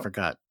word. I know.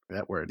 forgot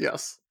that word.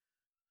 Yes.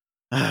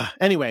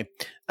 Anyway,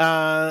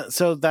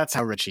 so that's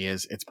how rich he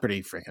is. It's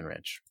pretty freaking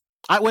rich.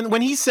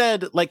 When he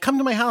said, come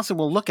to my house and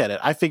we'll look at it,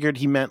 I figured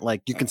he meant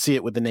you can see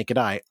it with the naked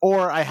eye,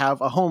 or I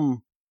have a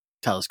home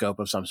telescope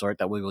of some sort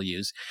that we will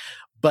use.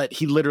 But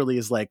he literally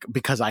is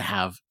because I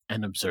have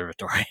an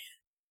observatory.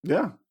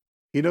 Yeah.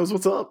 He knows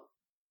what's up.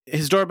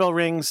 His doorbell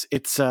rings.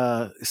 It's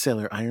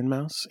Sailor Iron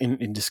Mouse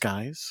in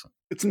disguise.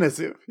 It's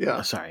Nezu. Yeah.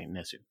 Oh, sorry,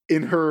 Nezu.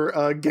 In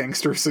her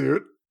gangster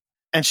suit.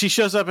 And she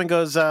shows up and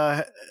goes,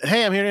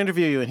 hey, I'm here to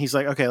interview you. And he's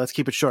like, okay, let's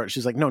keep it short.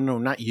 She's like, no,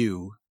 not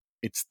you.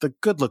 It's the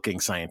good-looking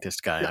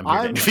scientist guy. I'm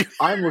here to interview.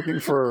 I'm looking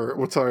for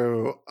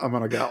Wataru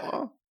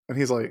Amanagawa. And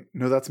he's like,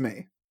 no, that's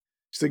me.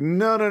 She's like,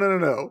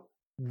 no.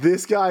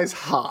 This guy's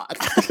hot.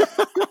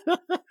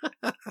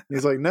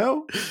 He's like,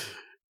 no,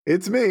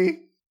 it's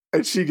me.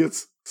 And she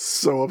gets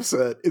so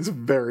upset. It's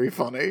very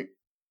funny.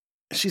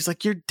 She's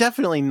like, you're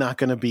definitely not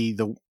going to be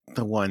the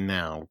one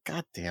now.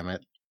 God damn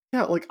it.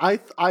 Yeah,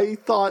 I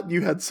thought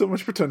you had so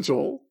much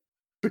potential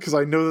because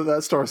I know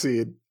that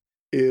starseed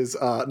is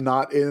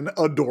not in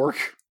a dork.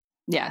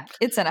 Yeah,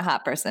 it's in a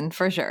hot person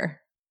for sure.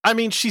 I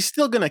mean, she's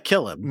still going to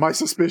kill him. My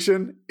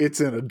suspicion, it's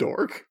in a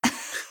dork.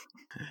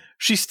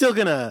 She's still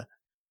going to,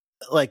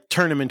 like,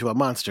 turn him into a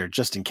monster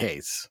just in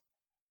case.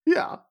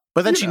 Yeah.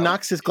 But then You she know.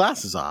 knocks his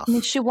glasses off. I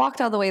mean, she walked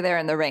all the way there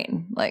in the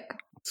rain. Like,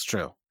 It's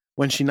true.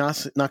 When she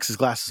knocks his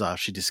glasses off,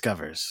 she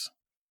discovers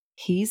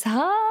he's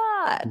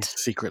hot. he's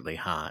secretly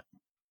hot.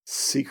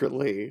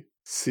 Secretly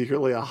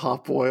a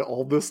hot boy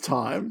all this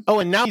time. Oh,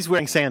 and now he's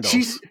wearing sandals.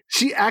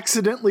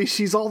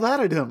 She's all that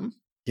at him.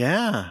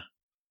 Yeah.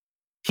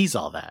 He's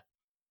all that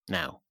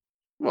now.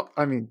 Well,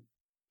 I mean,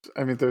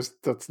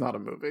 that's not a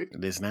movie.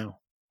 It is now.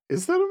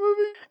 Is that a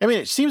movie? I mean,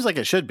 it seems like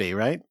it should be,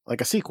 right?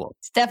 Like a sequel.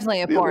 It's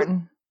definitely a Yeah,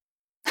 porn.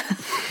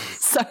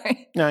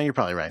 Sorry. No, you're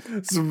probably right.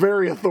 It's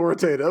very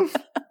authoritative.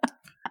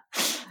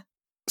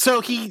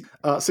 So he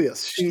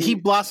Yes, he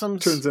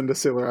blossoms. turns into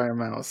Sailor Iron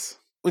Mouse.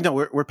 No,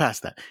 we're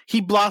past that.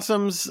 He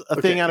blossoms a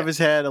thing out of his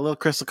head. A little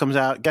crystal comes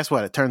out. Guess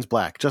what? It turns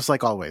black, just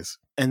like always.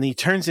 And he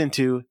turns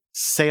into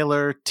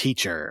Sailor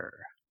Teacher.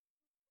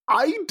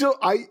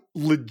 I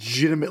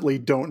legitimately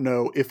don't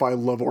know if I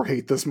love or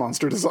hate this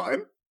monster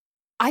design.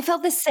 I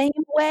felt the same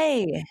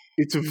way.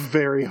 It's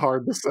very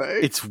hard to say.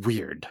 It's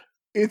weird.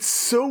 It's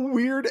so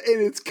weird,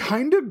 and it's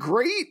kind of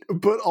great,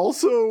 but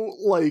also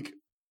like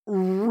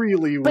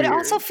really weird. But it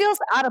also feels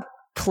out of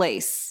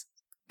place,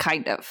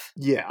 kind of.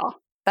 Yeah.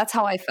 That's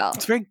how I It's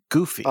felt. very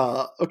goofy.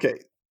 Okay.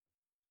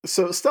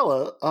 So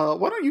Stella,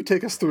 why don't you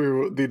take us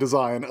through the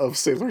design of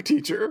Sailor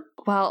Teacher?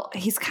 Well,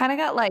 he's kind of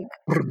got like,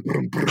 Brum,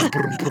 brum, brum,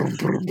 brum, brum,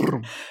 brum,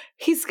 brum.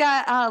 he's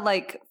got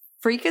like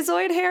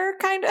freakazoid hair,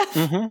 kind of.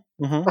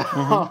 Mm-hmm, mm-hmm,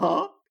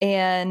 mm-hmm.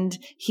 And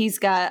he's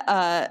got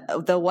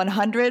the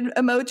 100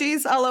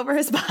 emojis all over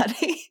his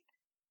body.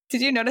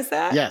 Did you notice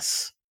that?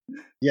 Yes.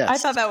 Yes. I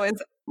thought that was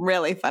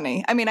really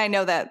funny. I mean, I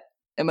know that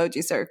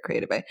emojis are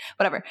created by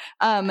whatever.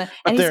 And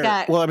But he's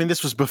got well, I mean,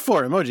 this was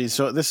before emojis,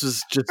 so this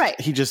is just Right.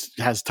 he just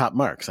has top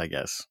marks, I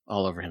guess,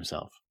 all over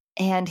himself.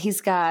 and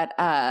he's got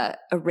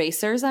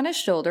erasers on his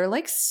shoulder,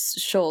 like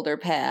shoulder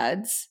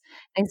pads.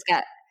 And he's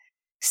got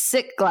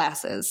sick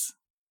glasses,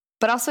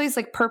 but also he's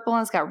like purple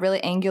and he's got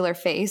really angular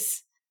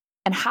face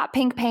and hot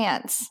pink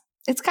pants.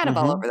 It's kind of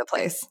all Mhm. over the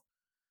place.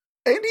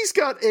 And he's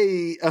got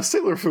a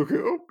Sailor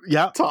Fuku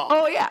Yeah. top.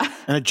 Oh yeah,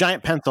 And a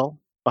giant pencil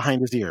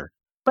behind his ear.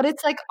 but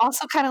it's like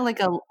also kind of like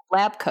a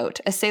lab coat,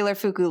 a Sailor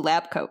Fuku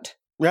lab coat.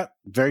 Yeah.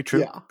 Very true.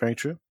 Yeah. Very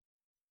true.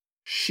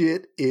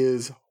 Shit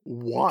is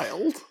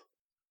wild.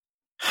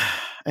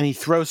 And he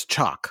throws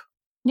chalk.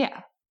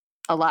 Yeah,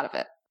 a lot of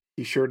it.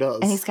 He sure does.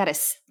 And he's got a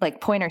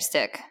like pointer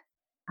stick.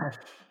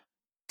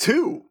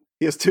 two.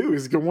 He has two.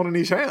 He's got one in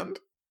each hand.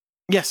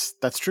 Yes,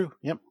 that's true.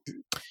 Yep.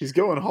 He's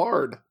going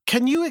hard.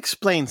 Can you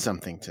explain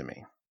something to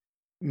me?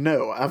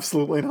 No,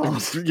 absolutely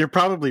not. You're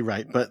probably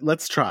right, but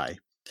let's try.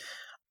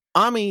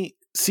 Ami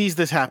sees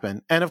this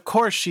happen, and of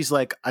course she's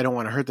like, I don't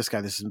want to hurt this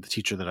guy. This isn't the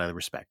teacher that I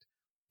respect.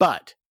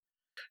 But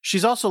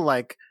she's also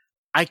like,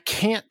 I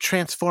can't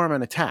transform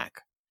and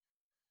attack.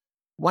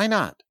 Why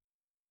not?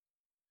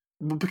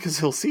 Well, because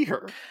he'll see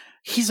her.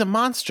 He's a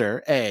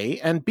monster, A,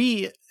 and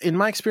B, in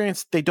my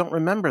experience, they don't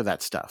remember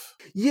that stuff.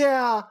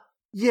 Yeah.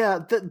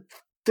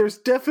 There's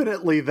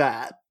definitely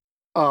that,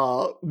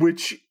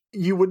 which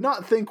you would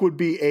not think would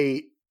be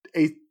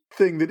a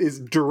thing that is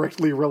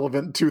directly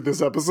relevant to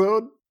this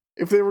episode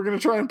if they were going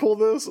to try and pull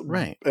this.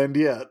 Right. And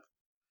yet.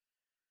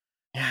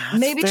 Yeah, that's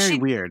Maybe very she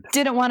weird.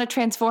 didn't want to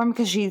transform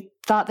because she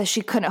thought that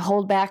she couldn't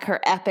hold back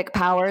her epic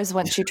powers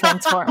when she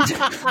transformed.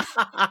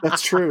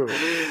 That's true.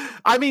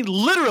 I mean,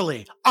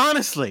 literally,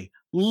 honestly,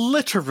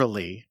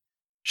 literally,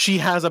 she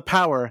has a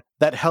power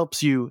that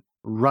helps you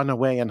run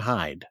away and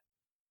hide.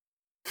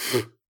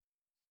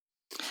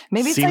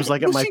 Maybe it's Seems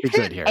like it well, might she be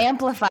can't good here.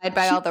 amplified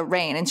by all the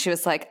rain, and she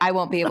was like, I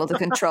won't be able to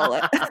control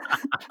it.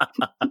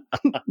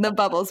 The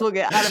bubbles will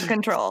get out of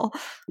control.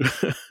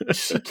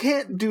 She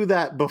can't do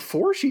that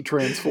before she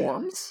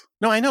transforms.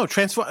 No, I know.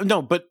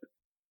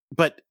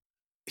 But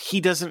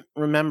he doesn't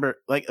remember.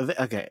 Like,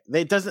 okay,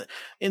 they doesn't,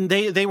 and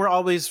they were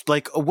always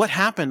like, oh, "What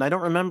happened? I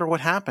don't remember what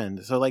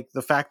happened." So, like,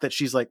 the fact that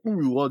she's like,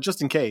 "Ooh, well,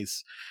 just in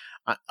case,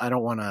 I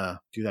don't want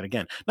to do that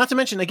again." Not to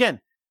mention, again,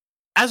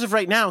 as of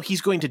right now,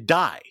 he's going to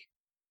die.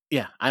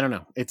 Yeah, I don't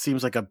know. It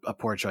seems like a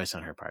poor choice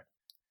on her part.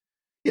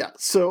 Yeah,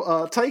 so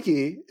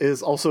Taiki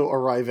is also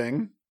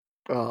arriving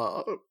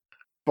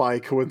by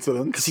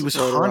coincidence. 'Cause he was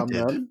around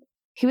haunted. then.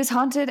 He was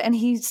haunted, and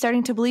he's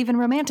starting to believe in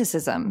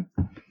romanticism.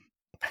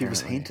 He was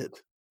Apparently.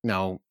 haunted.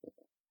 No,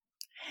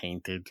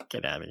 haunted.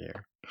 Get out of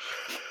here.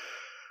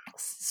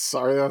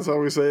 Sorry, that's how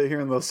we say it here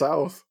in the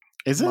South,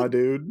 Is my it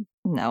dude.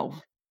 No.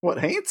 What,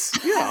 Haints?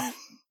 Yeah.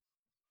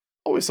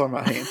 Always talking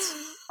about Haints.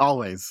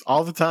 always,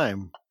 all the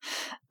time?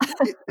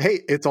 Hey,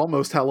 it's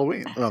almost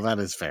Halloween. Well, that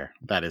is fair.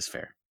 That is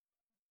fair.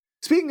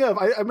 Speaking of,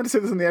 I'm going to say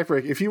this in the act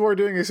break. If you are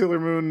doing a Sailor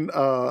Moon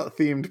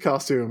themed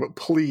costume,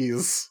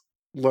 please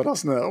let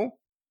us know.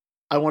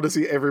 I want to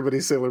see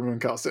everybody's Sailor Moon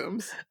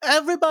costumes.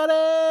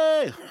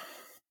 Everybody,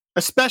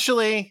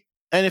 especially,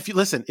 and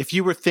if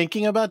you were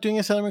thinking about doing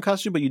a Sailor Moon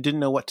costume but you didn't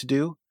know what to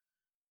do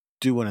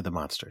one of the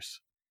monsters.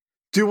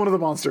 do one of the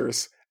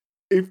monsters.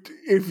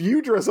 If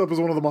you dress up as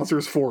one of the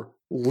monsters for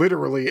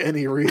literally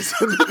any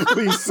reason,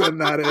 please send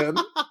that in.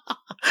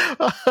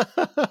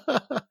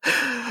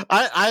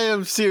 I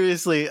am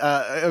seriously.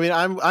 I mean,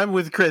 I'm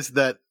with Chris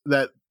that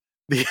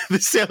the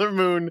Sailor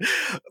Moon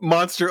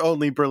monster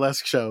only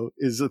burlesque show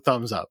is a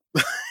thumbs up.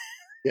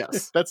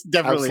 Yes, that's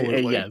definitely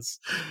absolutely. a yes.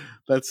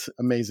 That's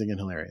amazing and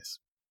hilarious.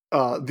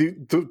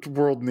 The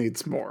world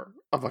needs more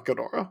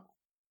avocadora.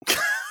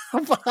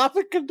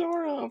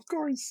 Avocadora, of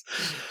course.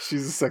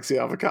 She's a sexy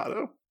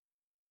avocado.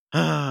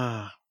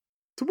 Ah.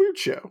 It's a weird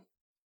show.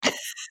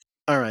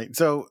 All right,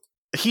 so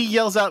he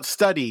yells out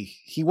study.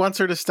 He wants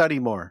her to study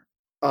more.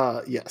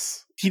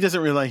 Yes. He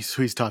doesn't realize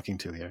who he's talking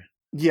to here.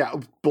 Yeah,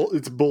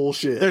 it's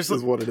bullshit is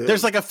what it is.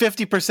 There's like a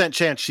 50%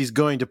 chance she's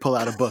going to pull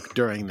out a book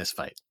during this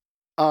fight.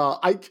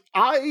 I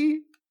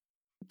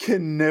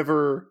can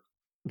never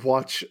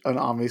watch an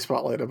Ami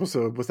Spotlight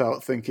episode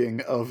without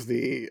thinking of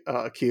the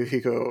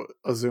Kiyohiko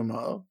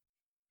Azuma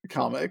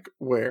comic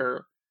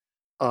where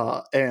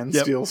Anne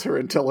steals her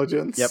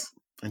intelligence. Yep.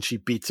 And she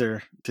beats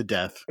her to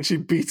death. And she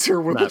beats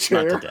her with a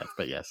chair. Not to death,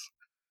 but yes.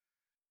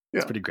 Yeah.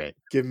 It's pretty great.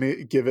 Give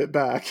it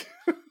back.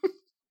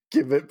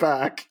 Give it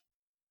back.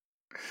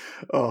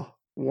 Oh,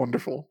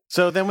 wonderful.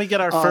 So then we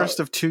get our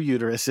first of two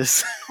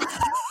uteruses.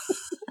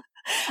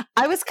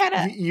 I was kind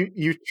of...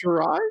 You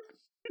try?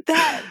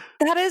 That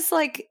is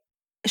like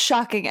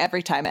shocking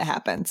every time it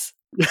happens.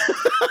 Like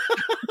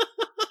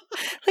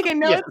I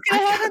know it's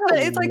going to happen, but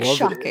it's like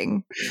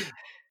shocking.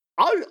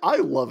 I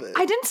love it.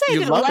 I didn't say I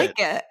didn't like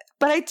it,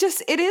 but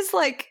it is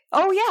like,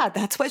 oh yeah,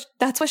 that's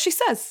what she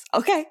says.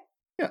 Okay.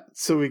 Yeah.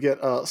 So we get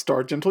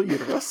Star Gentle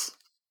Uterus.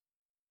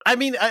 I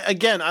mean,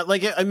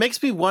 it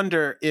makes me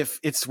wonder if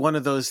it's one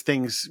of those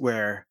things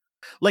where,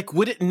 like,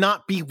 would it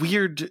not be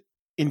weird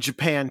in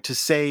Japan to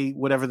say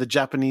whatever the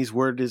Japanese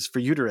word is for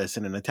uterus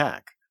in an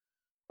attack?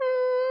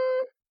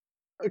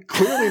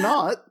 Clearly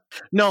not.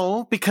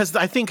 No, because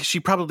I think she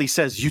probably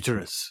says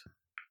uterus.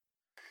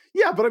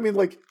 Yeah, but I mean,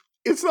 like,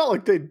 it's not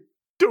like they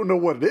don't know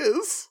what it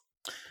is.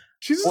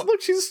 She's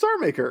a star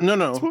maker.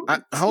 No.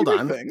 Hold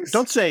on. Things.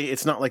 Don't say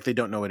it's not like they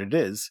don't know what it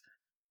is.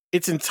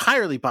 It's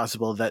entirely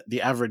possible that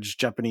the average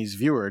Japanese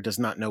viewer does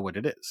not know what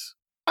it is.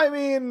 I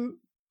mean,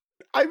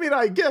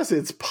 I guess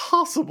it's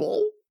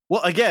possible.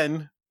 Well,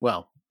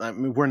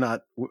 we're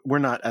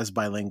not as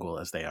bilingual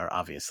as they are,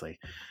 obviously.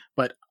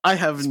 But I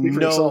have Speak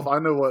for yourself. I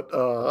know what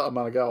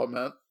Amanagawa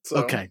meant. So.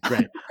 Okay,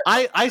 great.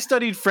 I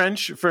studied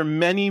French for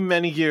many,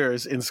 many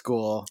years in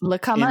school. Le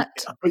comet.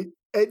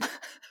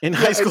 In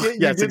high school,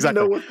 yes, exactly. You didn't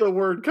know what the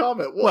word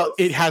comet was. Well,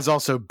 it has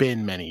also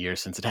been many years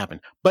since it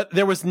happened. But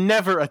there was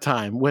never a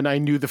time when I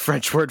knew the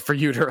French word for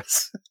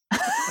uterus.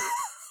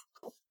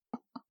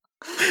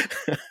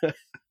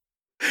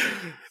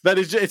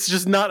 It's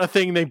just not a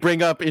thing they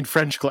bring up in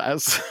French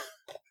class.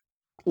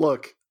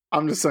 Look,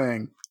 I'm just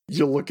saying,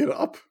 you look it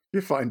up,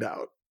 you find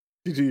out,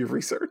 you do your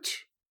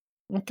research.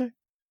 Okay.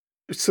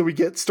 So we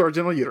get Star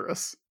Gentle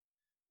Uterus,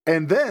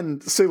 and then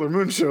Sailor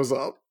Moon shows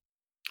up.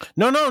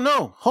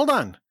 No. Hold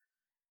on.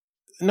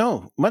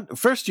 No.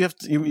 First, you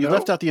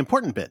left out the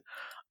important bit.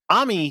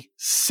 Ami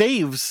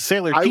saves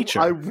Sailor Teacher.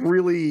 I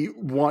really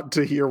want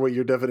to hear what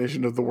your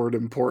definition of the word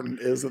important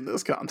is in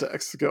this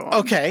context. Go on.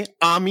 Okay.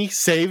 Ami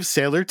saves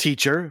Sailor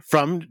Teacher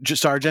from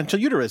Star Gentle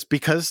Uterus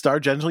because Star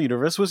Gentle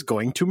Uterus was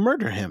going to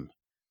murder him.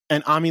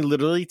 And Ami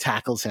literally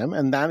tackles him,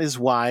 and that's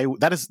why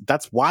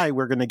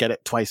we're going to get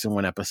it twice in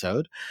one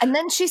episode. And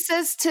then she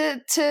says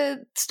to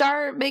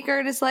Star Maker,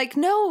 it is like,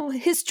 no,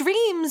 his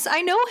dreams,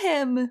 I know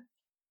him.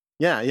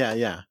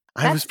 Yeah.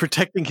 I was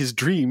protecting his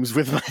dreams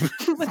with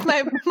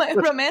my my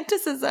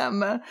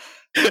romanticism.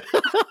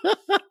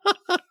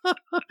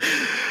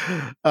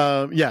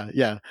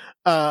 Yeah.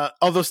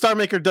 Although Star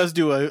Maker does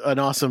do an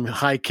awesome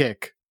high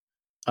kick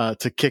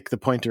to kick the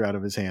pointer out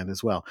of his hand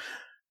as well.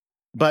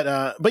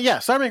 But yeah,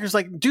 Star Maker's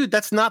like, dude,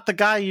 that's not the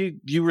guy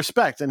you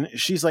respect. And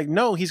she's like,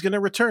 no, he's going to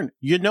return.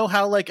 You know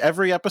how like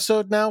every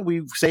episode now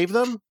we save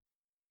them?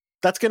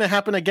 That's going to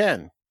happen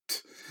again.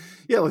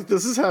 Yeah, like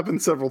this has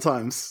happened several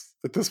times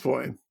at this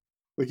point.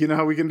 Like, you know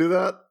how we can do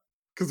that?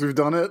 Because we've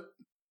done it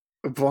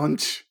a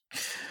bunch.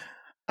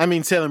 I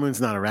mean, Sailor Moon's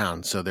not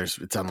around, so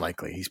it's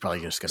unlikely. He's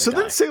probably just going to die.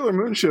 So then Sailor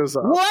Moon shows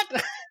up. What?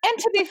 And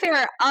to be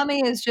fair,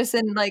 Ami is just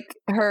in like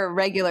her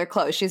regular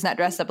clothes. She's not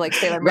dressed up like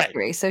Sailor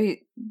Mercury. Right. So he'd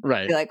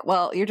be like,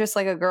 well, you're just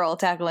like a girl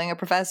tackling a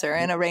professor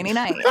in a rainy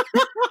night.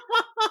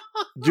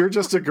 You're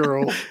just a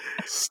girl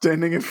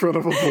standing in front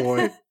of a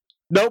boy.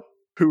 Nope.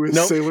 Who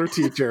is Sailor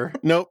Teacher.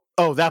 Nope.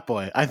 Oh, that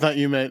boy. I thought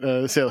you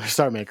meant Sailor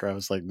Star Maker. I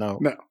was like, no.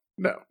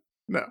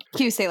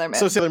 Cue Sailor Moon.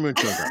 So Sailor Moon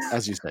shows up,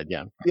 as you said,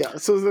 yeah. Yeah,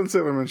 so then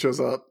Sailor Moon shows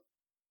up.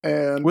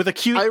 And with a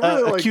cute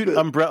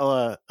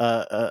umbrella,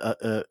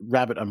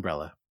 rabbit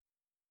umbrella.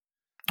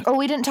 Oh,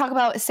 we didn't talk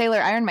about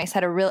Sailor Iron Mouse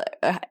had a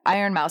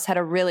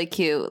really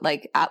cute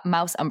like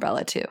mouse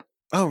umbrella too.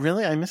 Oh,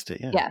 really? I missed it.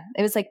 Yeah,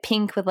 it was like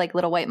pink with like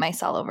little white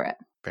mice all over it.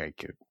 Very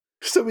cute.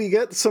 So we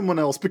get someone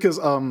else because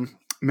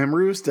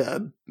Memoru's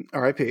dead.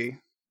 R.I.P.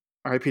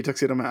 R.I.P.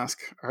 Tuxedo Mask.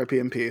 R.I.P.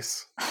 in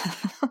peace.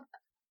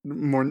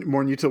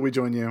 Mourn you till we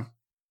join you.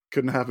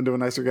 Couldn't happen to a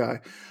nicer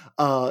guy.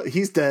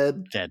 He's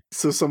dead. Dead.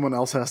 So someone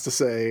else has to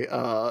say,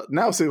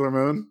 now Sailor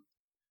Moon,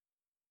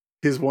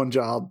 his one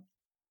job.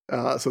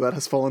 So that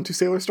has fallen to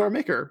Sailor Star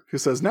Maker, who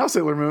says, now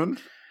Sailor Moon.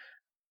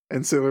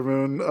 And Sailor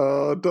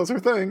Moon does her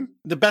thing.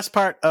 The best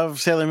part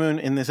of Sailor Moon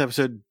in this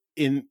episode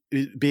in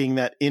being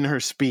that in her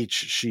speech,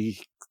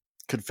 she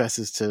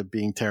confesses to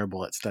being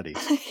terrible at studies.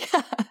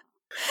 Yeah.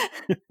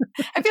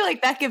 I feel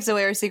like that gives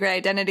away her secret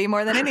identity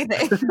more than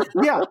anything.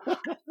 Yeah.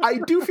 I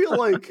do feel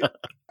like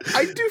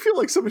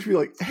somebody should be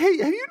like, hey,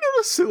 have you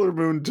noticed Sailor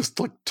Moon just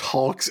like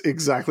talks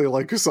exactly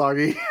like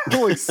Usagi?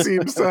 Like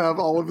seems to have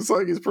all of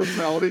Usagi's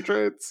personality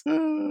traits.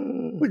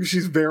 Like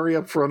she's very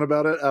upfront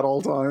about it at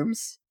all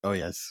times. Oh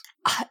yes.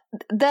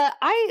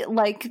 I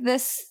like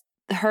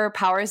her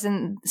powers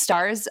and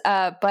stars,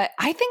 but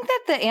I think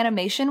that the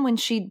animation when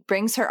she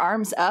brings her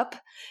arms up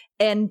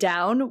and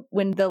down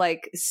when the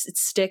like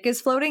stick is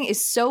floating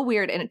is so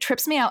weird, and it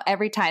trips me out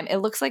every time. It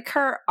looks like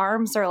her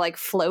arms are like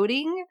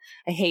floating.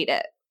 I hate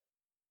it.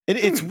 It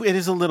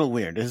is a little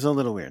weird. It is a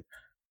little weird.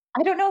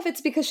 I don't know if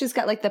it's because she's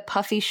got like the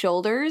puffy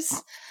shoulders,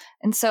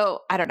 and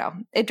so I don't know.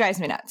 It drives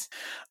me nuts.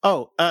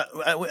 Oh,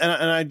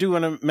 and I do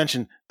want to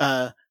mention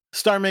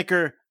Star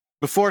Maker,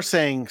 before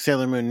saying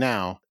Sailor Moon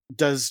now,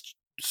 does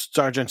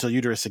Star Gentle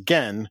Uterus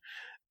again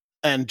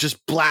and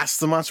just blasts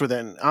the monster with it.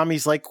 And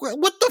Ami's like,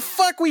 what the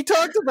fuck? We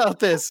talked about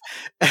this.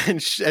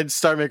 And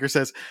Star Maker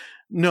says,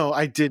 no,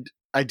 I did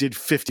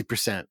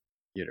 50%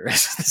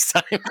 uterus this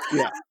time.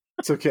 Yeah,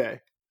 it's okay.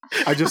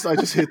 I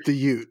just hit the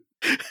ute.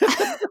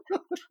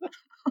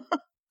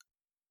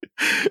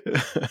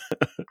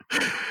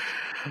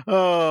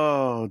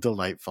 Oh,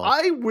 delightful.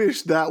 I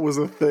wish that was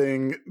a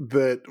thing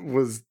that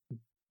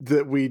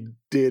we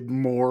did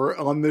more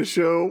on this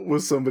show,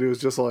 was somebody was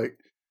just like,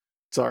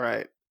 it's all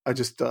right. I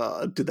just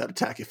did that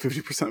attack at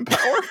 50%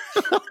 power.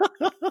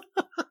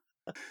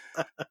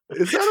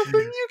 Is that a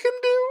thing you can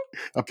do?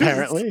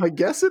 Apparently. I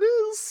guess it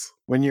is.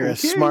 When you're as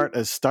smart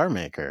as Star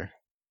Maker.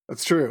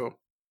 That's true.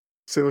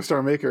 Sailor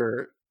Star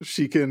Maker,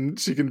 she can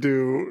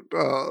do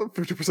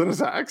 50%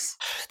 attacks.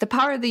 The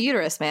power of the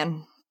uterus,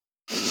 man.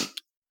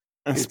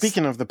 And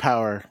speaking of the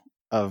power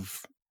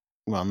of,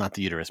 well, not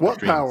the uterus, what but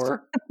dreams,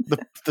 power?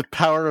 The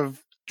power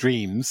of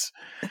dreams,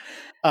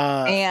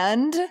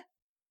 and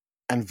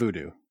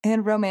voodoo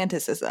and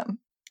romanticism.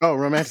 Oh,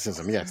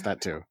 romanticism, yes,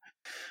 that too.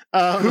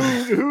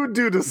 Who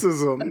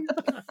dudism?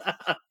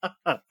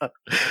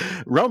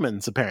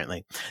 Romans,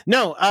 apparently.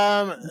 No,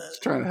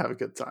 just trying to have a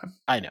good time.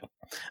 I know.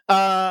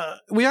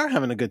 We are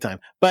having a good time,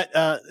 but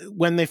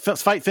when the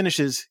fight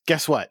finishes,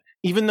 guess what?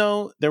 Even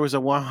though there was a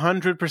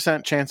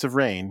 100% chance of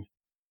rain,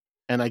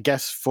 and I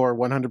guess for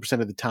 100%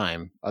 of the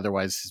time,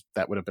 otherwise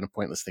that would have been a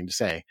pointless thing to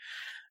say,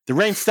 the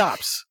rain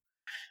stops,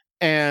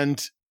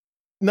 and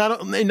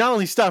not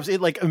only stops, it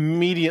like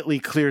immediately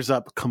clears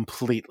up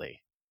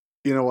completely.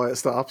 You know why it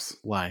stops?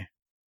 Why?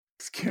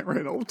 It can't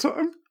rain all the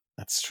time.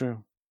 That's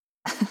true.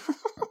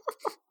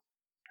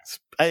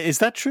 Is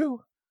that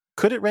true?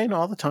 Could it rain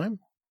all the time?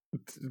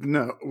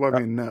 No. Well, I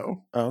mean,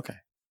 no. Oh, okay.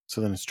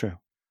 So then it's true.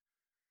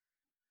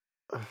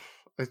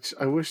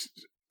 I wish...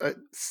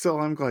 Still,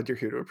 I'm glad you're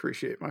here to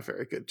appreciate my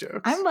very good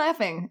jokes. I'm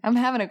laughing. I'm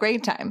having a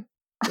great time.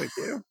 Thank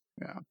you.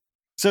 Yeah.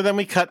 So then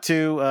we cut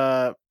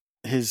to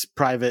his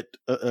private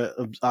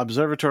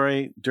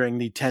observatory during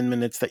the 10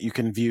 minutes that you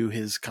can view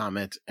his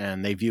comet,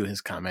 and they view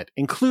his comet,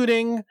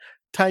 including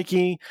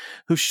Taiki,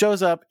 who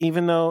shows up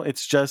even though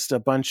it's just a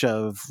bunch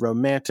of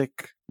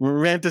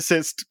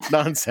romanticist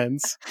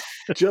nonsense.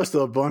 Just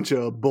a bunch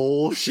of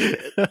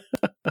bullshit.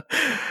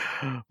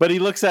 But he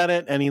looks at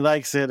it and he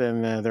likes it,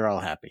 and they're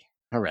all happy.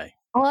 Hooray.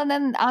 Well, and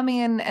then Ami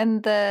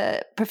and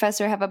the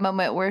professor have a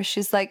moment where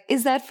she's like,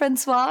 is that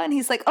Francois? And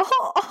he's like,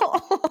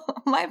 oh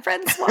my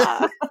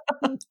Francois.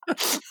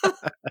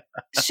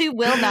 She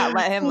will not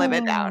let him live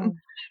it down.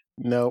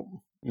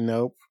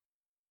 Nope.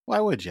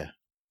 Why would you?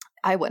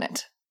 I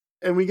wouldn't.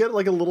 And we get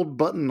like a little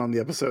button on the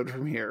episode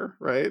from here,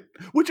 right?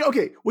 Which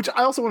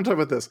I also want to talk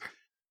about this.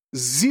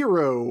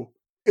 0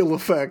 ill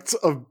effects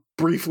of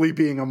briefly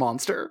being a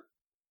monster.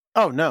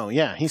 Oh, no,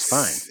 yeah, he's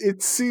fine.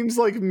 It seems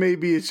like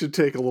maybe it should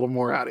take a little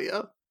more out of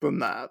you than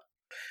that.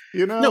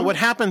 You know? No, what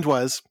happened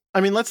was,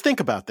 I mean, let's think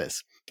about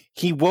this.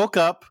 He woke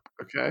up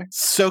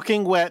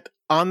soaking wet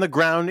on the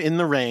ground in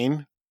the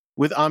rain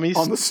with Ami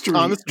on the street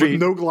with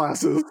no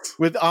glasses.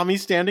 With Ami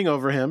standing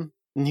over him,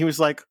 and he was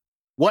like,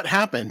 what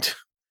happened?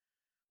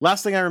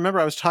 Last thing I remember,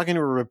 I was talking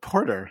to a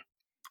reporter,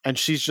 and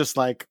she's just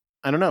like,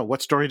 I don't know,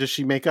 what story does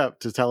she make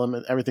up to tell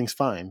him everything's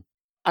fine?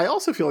 I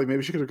also feel like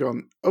maybe she could have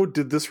gone, oh,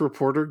 did this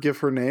reporter give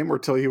her name or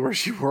tell you where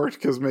she worked?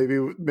 Because maybe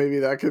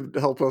that could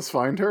help us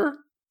find her.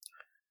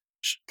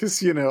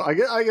 Because,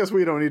 I guess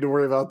we don't need to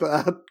worry about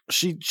that.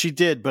 She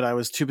did, but I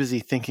was too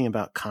busy thinking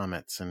about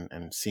comets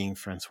and seeing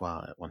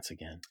Francois once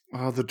again.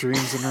 Oh, the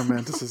dreams and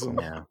romanticism.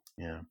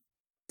 Yeah.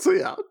 So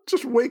yeah,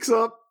 just wakes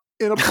up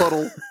in a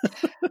puddle.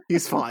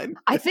 He's fine.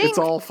 I think it's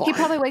all fine. He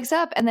probably wakes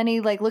up and then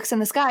he like looks in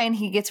the sky and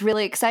he gets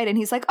really excited and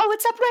he's like, oh,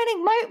 it's up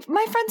raining,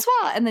 my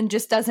Francois, and then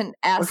just doesn't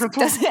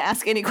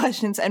ask any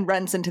questions and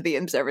runs into the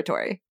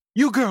observatory.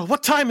 You girl,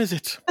 what time is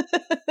it?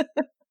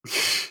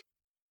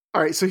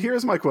 All right, so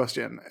here's my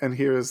question, and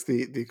here's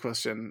the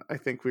question I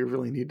think we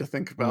really need to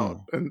think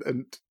about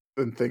and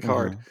think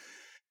hard.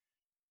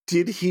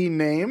 Did he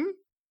name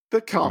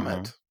the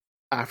comet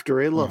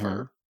after a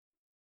lover,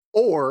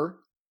 or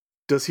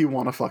does he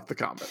want to fuck the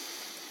comet?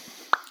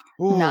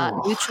 Ooh.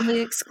 Not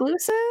mutually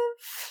exclusive.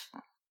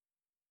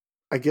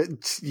 I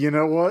get, you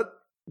know what?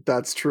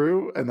 That's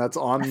true, and that's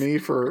on me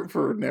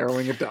for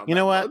narrowing it down. You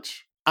know what?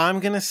 Much. I'm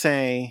going to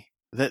say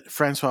that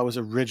Francois was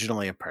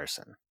originally a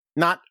person.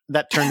 Not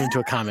that turned into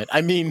a comet.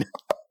 I mean...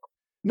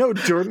 No,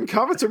 Jordan,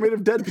 comets are made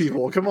of dead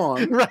people. Come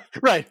on.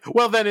 Right.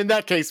 Well, then in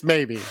that case,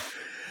 maybe.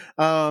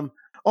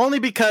 Only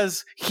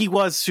because he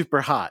was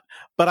super hot.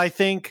 But I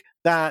think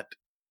that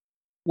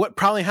what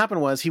probably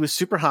happened was he was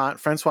super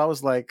hot. Francois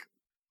was like,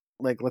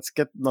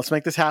 let's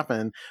make this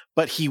happen.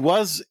 But he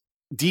was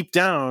deep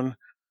down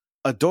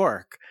a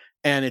dork,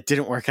 and it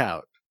didn't work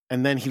out.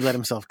 And then he let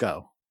himself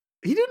go.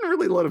 He didn't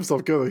really let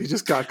himself go. He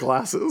just got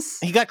glasses.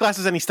 He got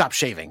glasses and he stopped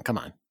shaving. Come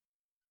on.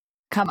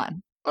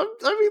 I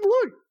mean,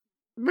 look.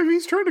 Maybe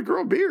he's trying to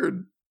grow a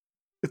beard.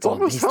 It's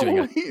almost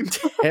Halloween. Doing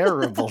a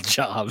terrible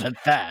job at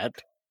that.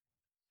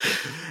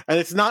 And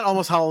it's not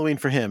almost Halloween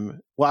for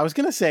him. Well, I was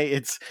going to say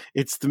it's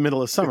the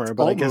middle of summer, it's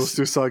but I almost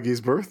guess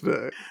Usagi's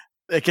birthday.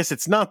 I guess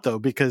it's not, though,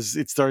 because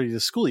it's already the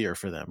school year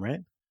for them,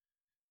 right?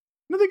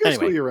 No, they go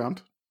school year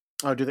round.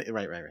 Oh, do they?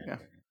 Right. Yeah.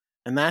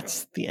 And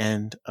that's the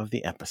end of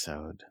the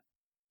episode.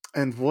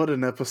 And what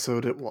an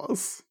episode it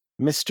was.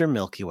 Mr.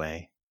 Milky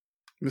Way.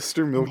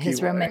 Mr. Milky Way.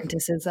 His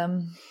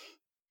romanticism.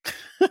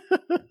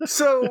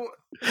 So,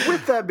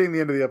 with that being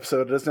the end of the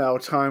episode, it is now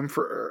time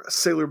for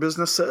Sailor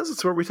Business Says.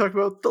 It's where we talk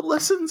about the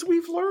lessons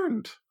we've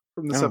learned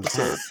from this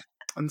episode.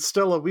 And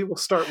Stella, we will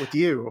start with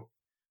you.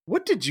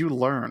 What did you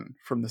learn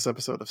from this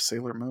episode of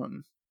Sailor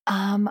Moon?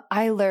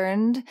 I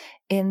learned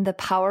in the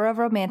power of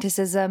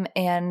romanticism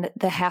and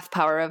the half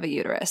power of a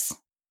uterus.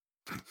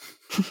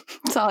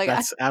 That's all I got.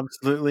 That's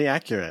absolutely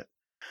accurate.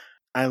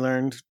 I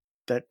learned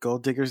that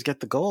gold diggers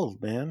get the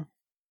gold, man.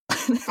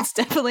 That's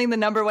definitely the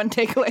number one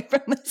takeaway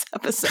from this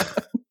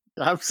episode.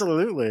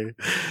 Absolutely.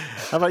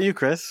 How about you,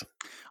 Chris?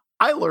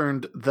 I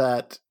learned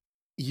that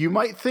you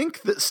might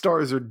think that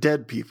stars are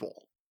dead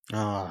people.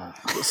 Oh.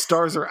 But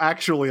stars are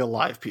actually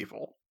alive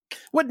people.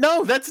 What?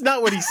 No, that's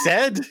not what he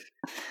said.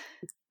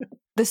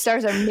 The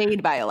stars are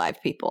made by alive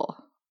people.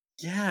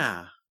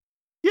 Yeah.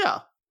 Yeah.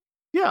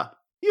 You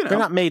know. They're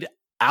not made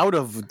out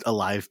of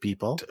alive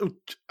people.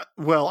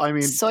 Well, I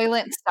mean...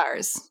 Soylent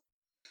stars.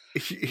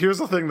 Here's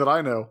the thing that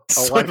I know.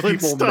 Alive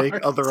people make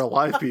other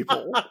alive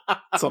people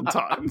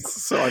sometimes.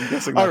 So I'm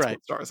guessing that's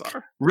what stars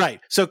are.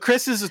 Right. So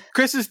Chris's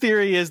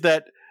theory is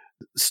that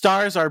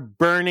stars are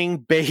burning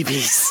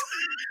babies.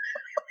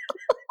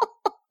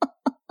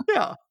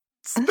 Yeah.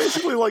 It's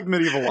basically like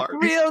medieval art.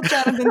 Real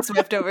Jonathan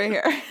Swift over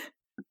here.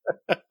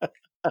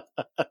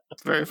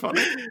 It's very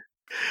funny.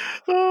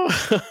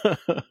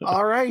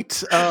 All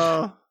right.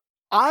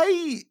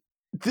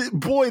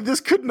 Boy, this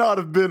could not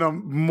have been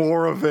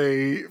more of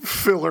a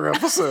filler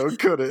episode,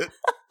 could it?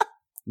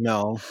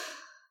 No,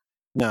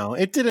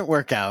 it didn't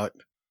work out.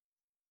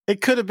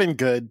 It could have been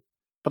good,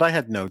 but I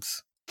had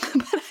notes.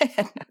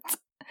 It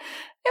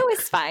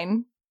was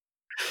fine.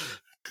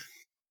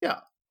 Yeah.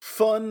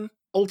 Fun.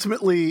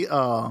 Ultimately,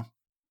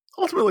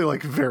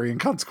 like very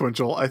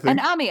inconsequential, I think.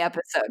 An Ami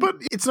episode. But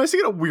it's nice to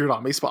get a weird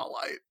Ami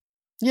spotlight.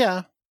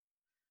 Yeah.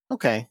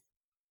 Okay.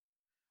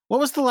 What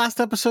was the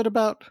last episode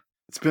about?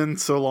 It's been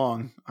so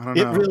long. I don't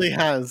know. It really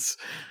has.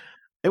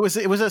 It was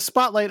a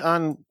spotlight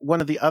on one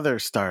of the other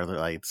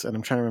starlights, and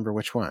I'm trying to remember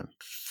which one.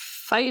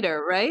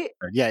 Fighter, right?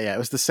 Yeah. It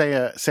was the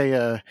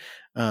Seiya,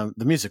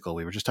 the musical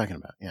we were just talking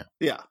about. Yeah.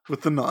 Yeah,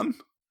 with the nun.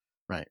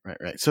 Right.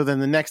 So then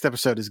the next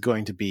episode is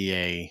going to be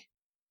a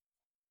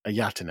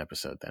Yaten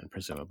episode, then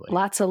presumably.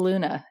 Lots of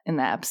Luna in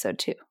that episode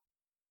too.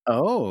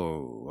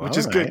 Oh, which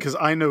is good because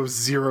I know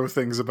zero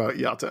things about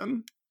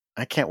Yaten.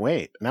 I can't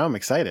wait. Now I'm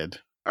excited.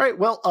 All right.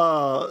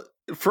 Well,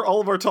 for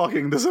all of our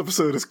talking, this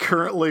episode is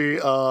currently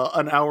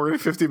an hour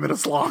and 50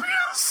 minutes long.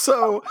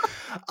 So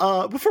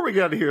before we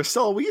get out of here,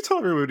 Stella, will you tell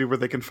everybody where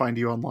they can find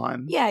you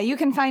online? Yeah, you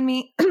can find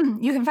me.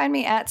 You can find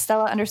me at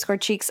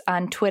Stella_Cheeks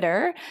on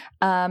Twitter.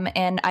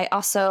 And I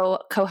also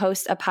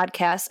co-host a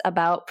podcast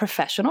about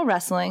professional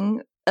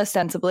wrestling,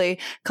 ostensibly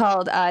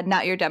called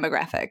Not Your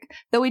Demographic.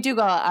 Though we do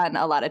go on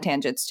a lot of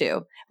tangents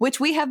too, which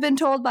we have been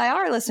told by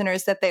our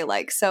listeners that they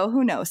like. So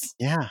who knows?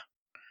 Yeah.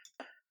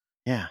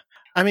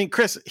 I mean,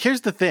 Chris,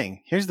 here's the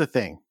thing.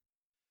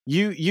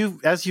 You,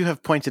 as you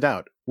have pointed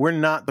out, we're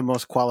not the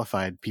most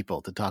qualified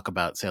people to talk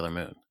about Sailor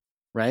Moon,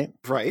 right?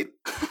 Right.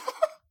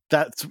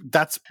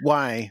 That's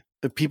why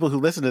the people who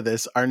listen to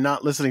this are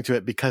not listening to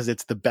it because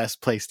it's the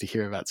best place to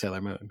hear about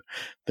Sailor Moon.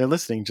 They're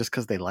listening just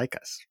because they like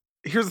us.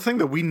 Here's the thing,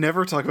 that we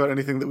never talk about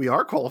anything that we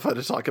are qualified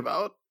to talk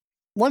about.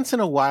 Once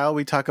in a while,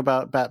 we talk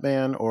about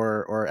Batman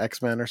or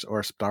X-Men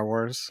or Star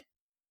Wars.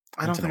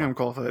 I don't think I'm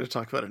qualified to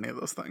talk about any of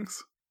those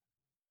things.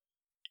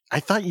 I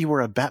thought you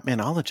were a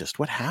Batmanologist.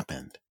 What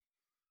happened?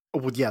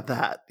 Well, yeah,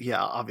 that.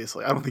 Yeah,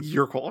 obviously. I don't think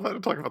you're qualified to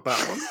talk about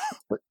that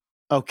one.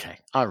 Okay.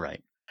 All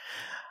right.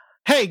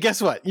 Hey,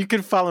 guess what? You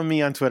can follow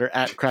me on Twitter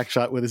at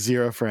Crackshot with a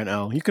 0 for an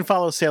O. You can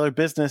follow Sailor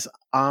Business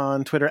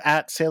on Twitter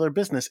at Sailor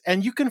Business.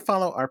 And you can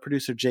follow our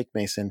producer, Jake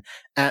Mason,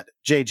 at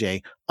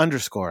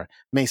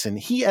JJ_Mason.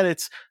 He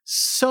edits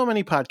so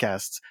many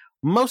podcasts,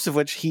 most of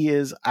which he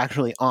is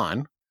actually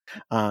on,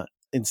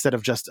 instead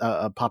of just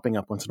popping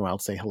up once in a while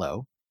to say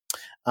hello.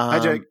 Hi,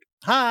 Jake.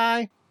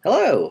 Hi.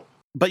 Hello.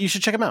 But you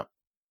should check him out.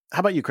 How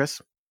about you,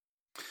 Chris?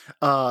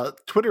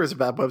 Twitter is a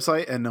bad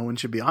website and no one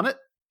should be on it.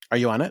 Are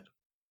you on it?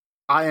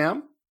 I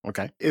am.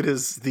 Okay. It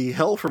is the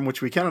hell from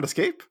which we cannot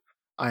escape.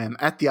 I am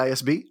at the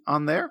ISB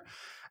on there.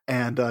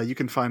 And you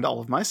can find all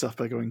of my stuff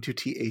by going to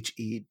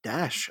THE-ISB.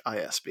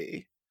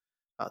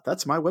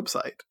 That's my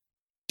website.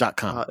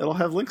 .com. It'll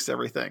have links to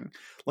everything,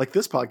 like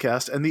this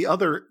podcast and the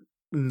other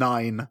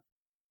 9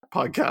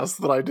 podcasts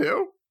that I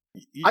do.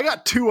 I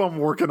got 2 I'm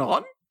working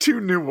on, 2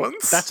 new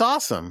ones. That's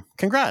awesome.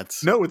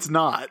 Congrats. No, it's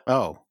not.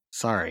 Oh,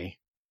 sorry.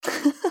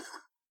 I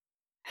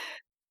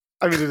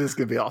mean, it is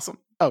going to be awesome.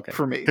 Okay.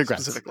 For me,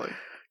 Congrats. specifically.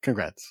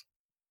 Congrats.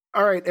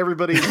 All right,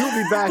 everybody.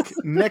 We'll be back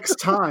next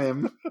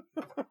time.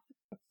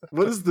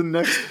 What is the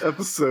next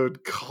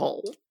episode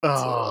called?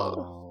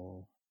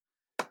 Oh.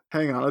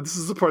 Hang on. This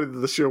is the part of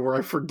the show where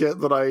I forget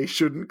that I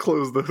shouldn't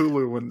close the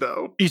Hulu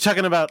window. You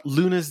talking about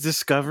Luna's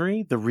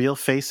Discovery, the real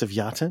face of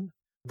Yaten?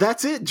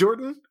 That's it,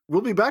 Jordan.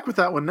 We'll be back with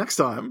that one next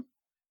time.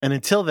 And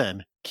until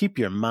then, keep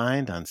your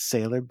mind on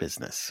Sailor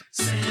Business.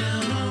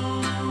 Sailor Moon.